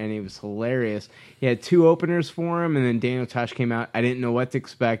Center, and he was hilarious. He had 2 openers for him, and then Daniel Tosh came out. I didn't know what to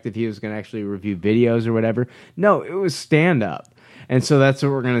expect, if he was going to actually review videos or whatever. No, it was stand-up. And so that's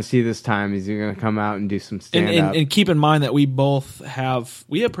what we're going to see this time. Is he's going to come out and do some stand-up. And keep in mind that we have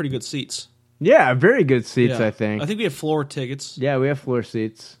pretty good seats. Yeah, very good seats, Yeah. I think. I think we have floor tickets. Yeah, we have floor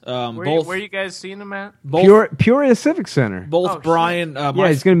seats. Where you guys seeing them at? Peoria Civic Center. Both Brian. Yeah,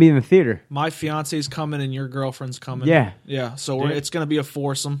 he's going to be in the theater. My fiance's coming and your girlfriend's coming. Yeah. Yeah. So it's going to be a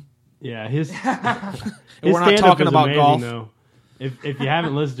foursome. Yeah, his And we're not stand-up talking is about amazing, golf. though. If you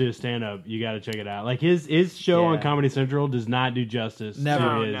haven't listened to his stand-up, you got to check it out. Like his show on Comedy Central does not do justice Never.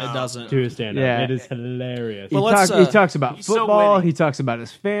 to his, It doesn't. to his stand-up. Yeah. It is hilarious. He talks about he's so football. witty. He talks about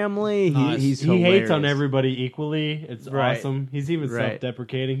his family. He's he hates on hilarious. everybody equally. It's Right. awesome. He's even Right.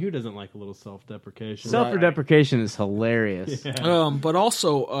 self-deprecating. Who doesn't like a little self-deprecation? Self-deprecation is hilarious. But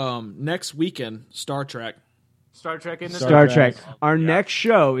also next weekend, Star Trek. Star Trek in the Star Trek. Our next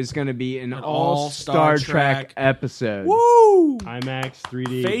show is going to be an all Star Trek episode. Woo! IMAX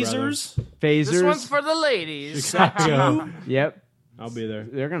 3D. Phasers. Phasers. This one's for the ladies. Chicago. Yep. I'll be there.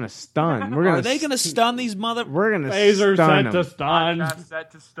 They're going to stun. We're gonna Are they going to stun these mother? We're going to Phaser stun set them. to stun. Not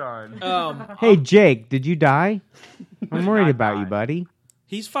set to stun. Hey, Jake, did you die? I'm worried about you, buddy.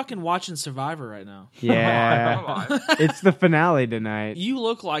 He's fucking watching Survivor right now. Yeah. It's the finale tonight. You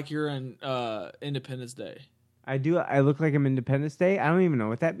look like you're in Independence Day. I do. I look like I'm Independence Day. I don't even know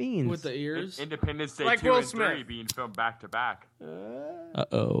what that means. With the ears. Independence Day Like 2 Will and Smith. 3 being filmed back to back.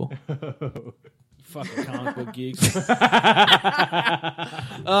 Uh-oh. Fucking comic book geeks.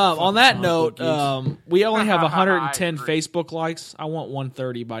 On that note, we only have 110 Facebook likes. I want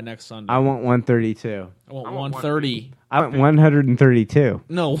 130 by next Sunday. I want 132. I want 130. I want 132.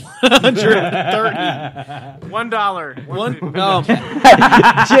 No, 130.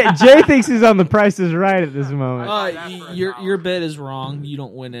 $1. Jay thinks he's on The Price is Right at this moment. Your bid is wrong. You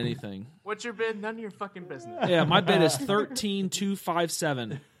don't win anything. What's your bid? None of your fucking business. Yeah, my bid is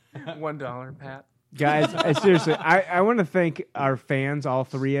 13,257. $1, Pat. Guys, seriously, I want to thank our fans, all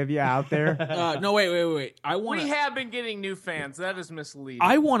 3 of you out there. No, wait. We have been getting new fans. That is misleading.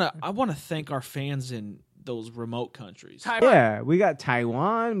 I want to thank our fans in those remote countries. Yeah, we got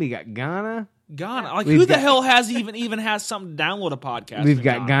Taiwan, we got Ghana. Ghana. Like, We've who the got- hell even has something to download a podcast? We've in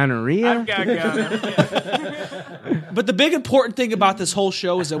got Ghana? gonorrhea. I've got Ghana. But the big important thing about this whole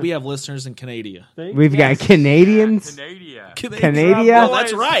show is that we have listeners in Canada. We've got Canadians, Canada. Well,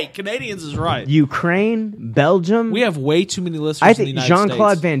 that's right. Canadians is right. Ukraine, Belgium. We have way too many listeners I in the think United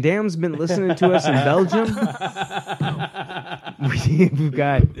Jean-Claude States. Van Damme's been listening to us in Belgium. We've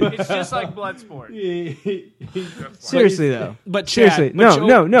got. It's just like Bloodsport. Seriously though, But Chad, seriously,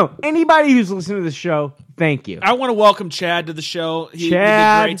 but no. Anybody who's listening to the show, thank you. I want to welcome Chad to the show. He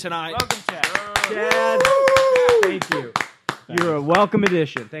Chad. did great tonight. Welcome, Chad. Chad, thank you. You're a welcome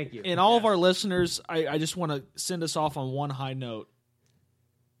addition. Thank you. And all of our listeners, I just want to send us off on one high note.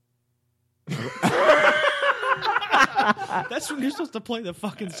 That's when you're supposed to play the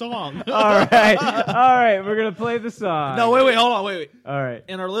fucking song. All right. We're gonna play the song. No, wait, hold on, wait. All right.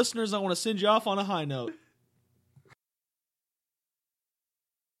 And our listeners, I want to send you off on a high note.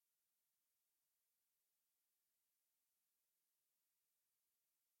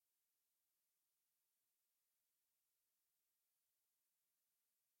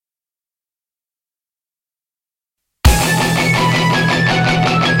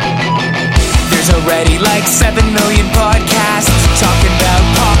 already like 7 million podcasts talking about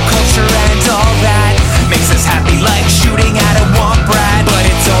pop culture and all that. Makes us happy like shooting at a womp rat, but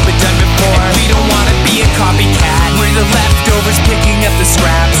it's all been done before, and we don't want to be a copycat. We're the leftovers picking up the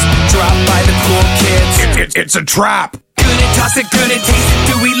scraps dropped by the cool kids. It's a trap. Gonna toss it, gonna taste it,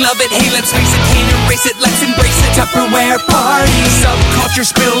 do we love it? Hey, let's face it, can't erase it, let's embrace it. Tupperware party, subculture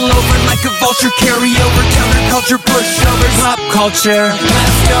spill over like a vulture, carry over, counterculture, pushovers, pop culture,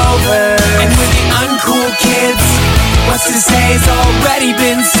 leftovers. And with the uncool kids, what's to say has already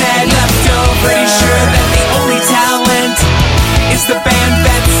been said. Leftovers, pretty sure that the only talent is the band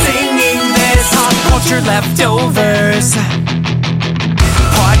that's singing this. Pop culture leftovers.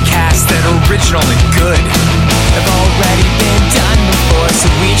 Podcasts that are original and good have already been done before, so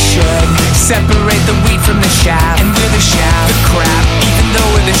we should separate the wheat from the chaff. And we're the chaff, the crap, even though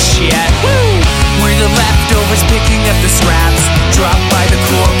we're the shit. Woo! We're the leftovers picking up the scraps dropped by the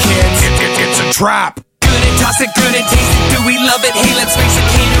cool kids. It's a trap. Gonna toss it, gonna taste it, do we love it? Hey, let's face it,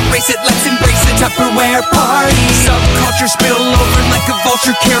 can't erase it, let's embrace it. Tupperware party, subculture spill over like a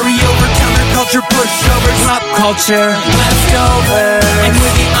vulture, carry over, counterculture, pushovers, pop culture, leftovers. And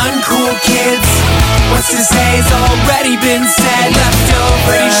with the uncool kids, what's to say has already been said. Leftovers,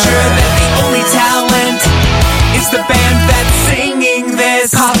 pretty sure that the only talent is the band that's singing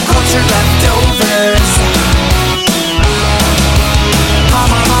this. Pop culture leftovers.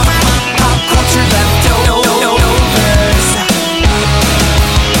 Pop culture leftovers.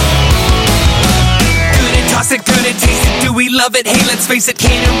 Gonna toss it, gonna taste it, do we love it? Hey, let's face it,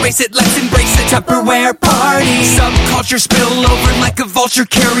 can't erase it, let's embrace it. Tupperware party, subculture spill over like a vulture,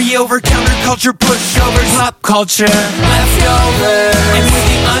 carry over, counterculture, pushovers, pop culture leftovers. And with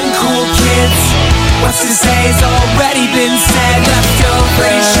the uncool kids, what's to say has already been said. Leftovers,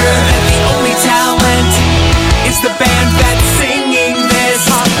 pretty sure that the only talent is the band that's singing this.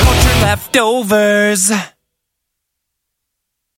 Pop culture leftovers.